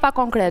ndërmarrësh hapa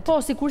konkret? Po,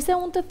 sikurse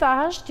unë të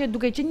thash që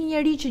duke qenë një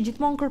njeri që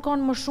gjithmonë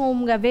kërkon më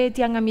shumë nga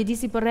vetja, nga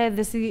mjedisi përreth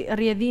dhe si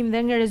rrjedhim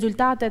dhe nga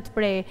rezultatet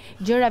prej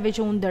gjërave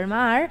që unë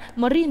ndërmarr,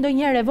 më rri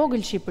ndonjëherë e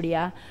vogël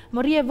Shqipëria.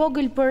 Më rri e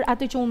vogël për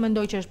atë që unë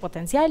mendoj që është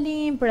potenciali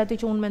im, për atë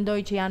që unë mendoj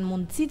që janë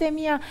mundësitë e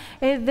mia,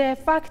 edhe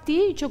fakti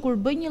që kur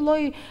bëj një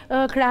lloj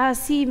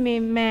krahasimi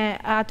me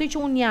atë që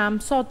unë jam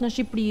sot në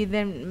Shqipëri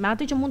dhe me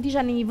atë që mund të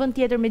isha në një vend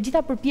tjetër me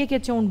gjitha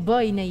përpjekjet që unë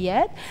bëj në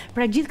jetë,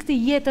 pra gjithë këtë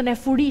jetën e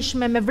furishme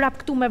me vrap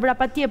këtu, me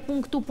vrap atje,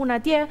 pun këtu, pun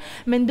atje,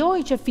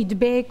 mendoj që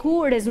feedbacku,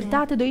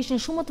 rezultatet do ishin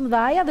shumë të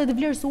mëdha dhe të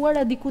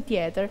vlerësuara diku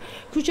tjetër.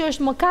 Kështu që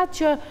është mëkat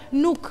që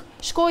nuk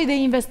shkoj dhe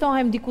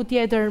investohem diku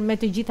tjetër me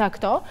të gjitha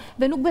këto,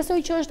 dhe nuk besoj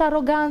që është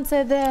arrogancë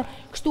dhe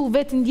kështu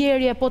vetë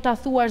ndjerje po ta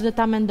thuash dhe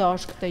ta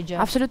mendosh këtë gjë.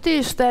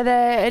 Absolutisht,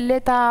 edhe le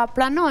ta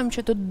planojmë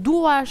që të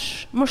duash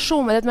më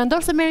shumë edhe të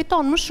mendosh se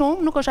meriton më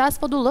shumë, nuk është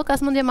as podullëk,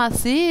 as mendje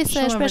madhësi,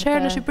 se shpesh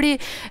herë në Shqipëri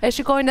e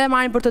shikojnë dhe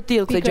marrin për të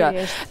tillë këtë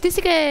gjë. Ti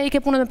si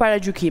ke punën me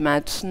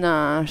paragjykimet në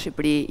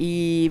Shqipëri? I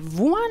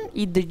vuan,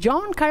 i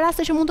dëgjon, ka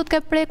raste që mund të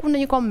ketë prekur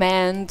në një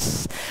koment,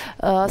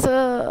 se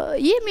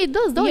jemi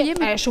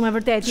jemi shumë e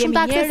vërtet, jemi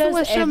njerëz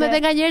shumë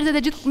edhe nga njerëzit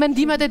dhe gjithë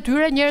mendimet e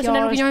tyre, njerëz që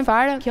ne nuk i njohim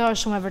fare. Kjo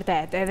është shumë e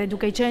vërtet, edhe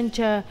duke qenë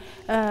që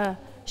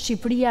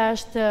Shqipëria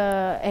është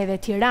edhe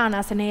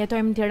Tirana, se ne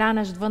jetojmë në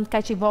Tirana, është vend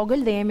kaq i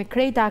vogël dhe jemi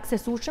krejt të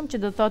aksesueshëm, që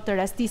do thotë të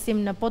rastisim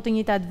në po të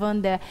njëjtat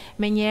vende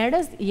me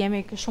njerëz, jemi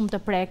shumë të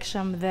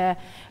prekshëm dhe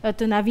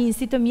të na vinë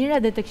si të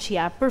mira dhe të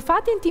këqija. Për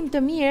fatin tim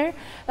të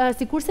mirë,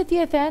 sikurse ti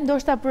e the,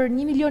 ndoshta për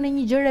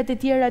 1.000.000 gjërat e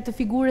tjera të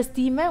figurës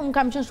time, unë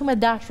kam qenë shumë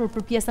e dashur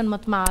për pjesën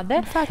më të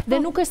madhe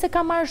dhe nuk është se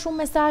kam marrë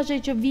shumë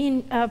mesazhe që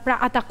vinë pra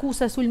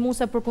atakuese,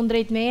 sulmuese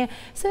përkundrejt meje,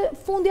 se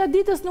fundja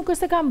ditës nuk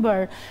është se kam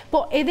bërë.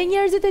 Po edhe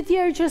njerëzit e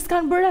tjerë që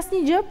s'kan bërë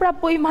asnjë gjë, pra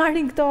po i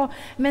marrin këto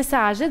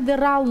mesazhet dhe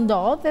rrallë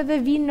ndodh edhe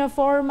vinë në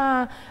forma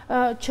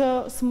që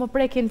s'më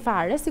prekin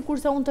fare,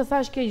 sikurse unë të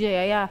thash kjo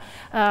gjëja,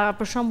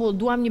 për shembull,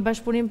 duam një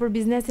bashkëpunim për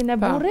biznesin e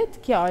burrit,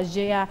 kjo është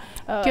gjëja.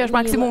 Kjo është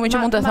maksimumi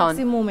që mund të thonë.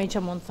 Maksimumi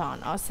që mund të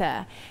thonë,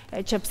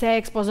 ose që pse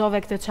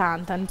ekspozove këtë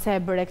çantën, pse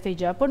e bëre këtë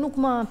gjë, por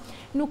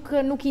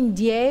nuk i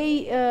ndjej.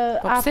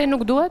 Po pse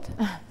nuk duhet?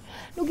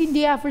 Nuk i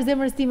ndjej afër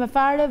zemrës time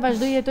fare,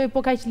 vazhdoj jetoj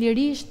po kaq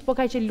lirisht, po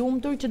kaq e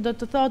lumtur, që do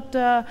të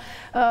thotë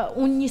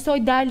unë njësoj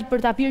dal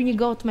për ta pirë një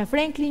gotë me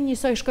Franklin,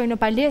 njësoj shkoj në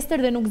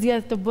palestër dhe nuk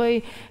zgjedh të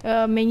bëj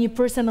me një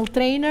personal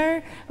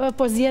trainer,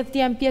 po zgjedh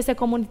të jam pjesë e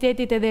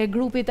komunitetit edhe e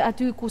grupit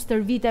aty ku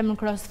stërvitem në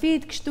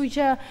CrossFit, kështu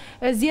që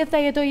zgjedh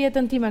ta jetoj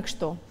jetën time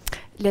kështu.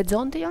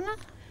 Lexon ti, Jona?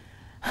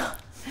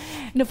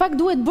 Në fakt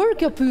duhet bërë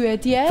kjo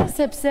pyetje,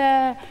 sepse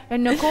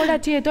në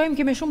kohët që jetojmë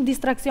kemi shumë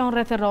distraksion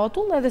rreth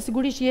rrotull, edhe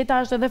sigurisht jeta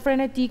është edhe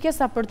frenetike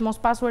sa për të mos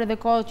pasur edhe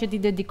kohë që ti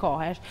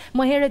dedikohesh.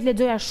 Më herët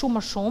lexoja shumë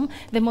më shumë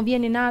dhe më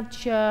vjen inat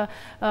që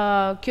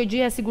kjo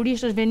gjëja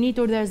sigurisht është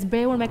venitur dhe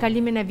zbrehur me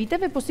kalimin e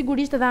viteve, po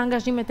sigurisht edhe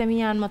angazhimet e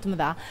mia janë më të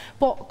mëdha.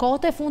 Po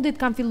kohët e fundit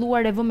kam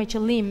filluar e vë me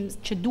qëllim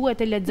që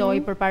duhet të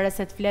lexoj përpara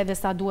se të flet dhe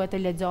sa duhet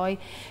të lexoj,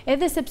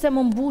 edhe sepse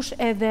më mbush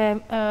edhe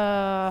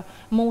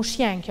më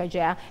ushqen kjo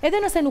gjëja.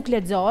 Edhe nëse nuk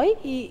lexoj,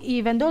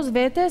 i vendos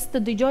vetes të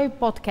dëgjoj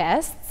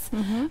podcasts,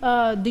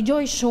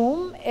 dëgjoj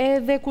shumë,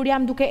 edhe kur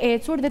jam duke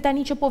ecur, dhe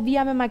tani që po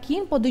vija me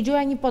makinë, po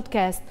dëgjoja një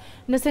podcast.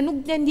 Nëse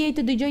nuk të ndjej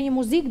të dëgjoj një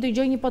muzikë,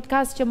 dëgjoj një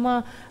podcast që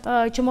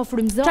më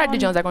frymëzon. Çfarë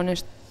dëgjon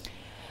zakonisht?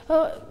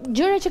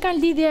 Gjëra që kanë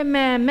lidhje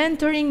me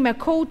mentoring, me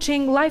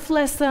coaching, life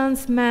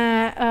lessons,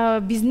 me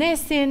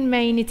biznesin,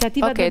 me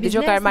iniciativat e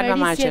biznes, me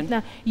rrisjet në...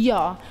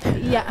 Jo,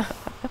 ja.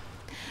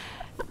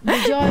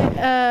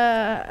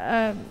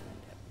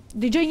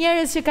 Dëgjoj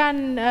njerëz që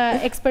kanë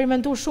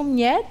eksperimentuar shumë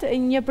jetë,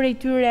 një prej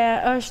tyre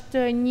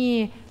është një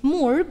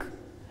murg,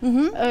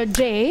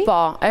 Jay.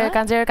 Po,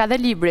 ka dhe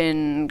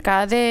librin,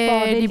 ka dhe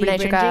librin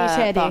që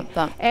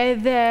ka...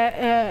 Edhe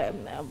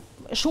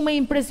shumë e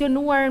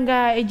impresionuar nga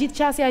e gjithë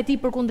qasja e tij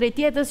përkundrejt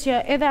tjetës,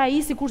 që edhe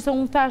ai, sikurse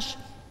unë thash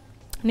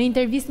në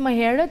intervistë më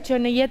herët, që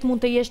në jetë mund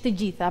të jesh të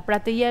gjitha, pra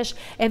të jesh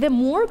edhe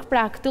murg,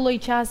 pra këtë lloj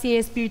qasje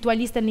e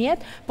spiritualiste në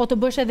jetë, po të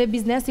bësh edhe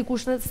biznes,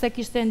 sikurse se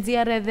kishte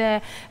nxjerrë edhe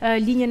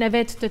linjën e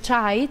vet të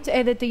çajit,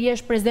 edhe të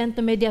jesh prezent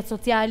në mediat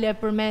sociale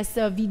përmes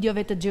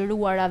videove të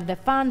xhiruara dhe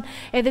fan,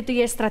 edhe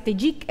të jesh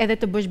strategjik, edhe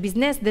të bësh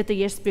biznes, dhe të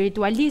jesh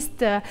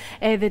spiritualist,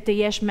 edhe të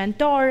jesh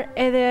mentor,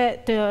 edhe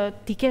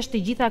të kesh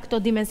të gjitha këto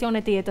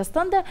dimensione të jetës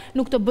tënde,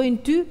 nuk të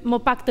bëjnë ty më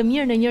pak të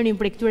mirë në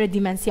njërin prej këtyre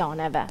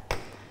dimensioneve.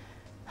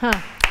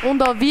 Unë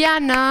do vija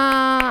në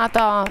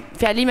ato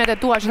fjalimet e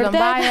tua që do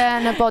mbaje,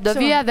 në po do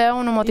vija dhe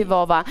unë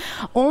motivova.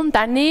 Unë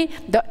tani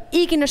do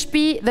iki në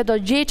shtëpi dhe do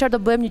gjej çfarë do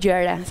bëjmë një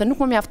gjëre, se nuk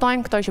më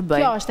mjaftojnë këto që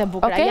bëj. Kjo është e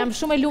bukur. Jam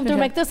shumë e lumtur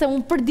me këtë, se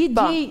unë për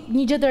ditë gjej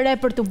një gjë të re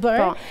për të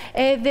bërë,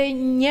 edhe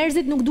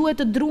njerëzit nuk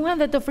duhet të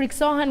druhen dhe të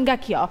friksohen nga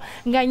kjo.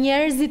 Nga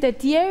njerëzit e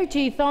tjerë që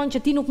i thonë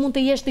që ti nuk mund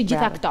të jesh të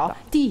gjitha këto.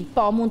 Ti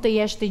po mund të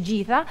jesh të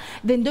gjitha,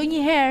 dhe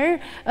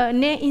ndonjëherë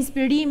ne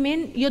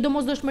inspirimin jo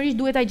domosdoshmërisht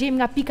duhet ta gjejmë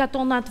nga pikat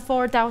tona të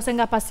forta ose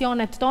nga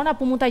pasionet tona,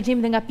 po mund ta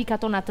gjejmë dhe nga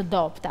pikat tona të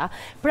dobta.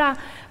 Pra,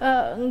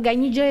 nga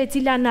një gjë e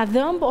cila na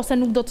dhëmb ose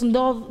nuk do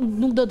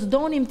të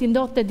donim të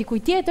ndodhte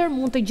dikujt tjetër,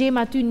 mund të gjejmë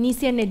aty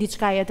nisjen e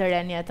diçkaje të re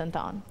në jetën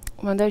tonë.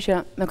 Mendoj që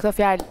me këtë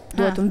fjalë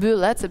duhet të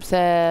mbyllet,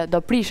 sepse do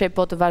prishej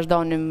po të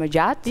vazhdonim më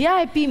gjatë. Ja,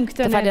 e pim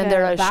këtë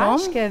neve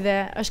bashkë dhe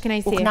është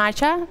kënaqësi. U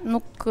kënaqa,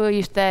 nuk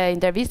ishte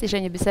intervistë,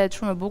 ishte një bisedë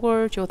shumë e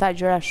bukur që u tha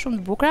gjëra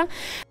shumë të bukura.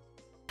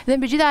 Dhe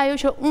mbi gjitha ajo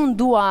që unë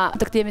dua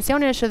të këtij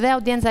emisioni është edhe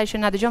audienca që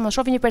na dëgjon, mos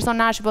shohin një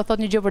personazh që po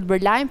thot një gjë për të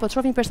bërë lajm, po të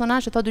shohin një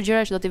personazh që thot dy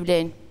gjëra që do t'i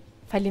vlejnë.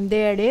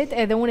 Faleminderit,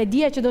 edhe unë e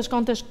dija që do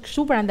shkonte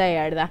kështu prandaj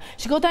erdha.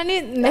 Shiko tani,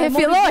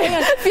 filloj.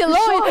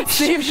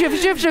 Shif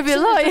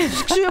filloj.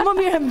 Kështu më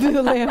mirë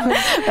mbyllim.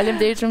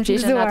 Faleminderit shumë që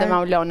ishte natë me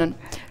Aulonën.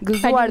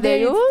 Gëzuar dhe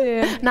ju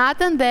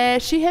natën dhe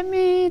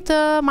shihemi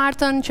të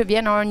martën që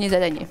vjen orën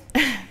 21.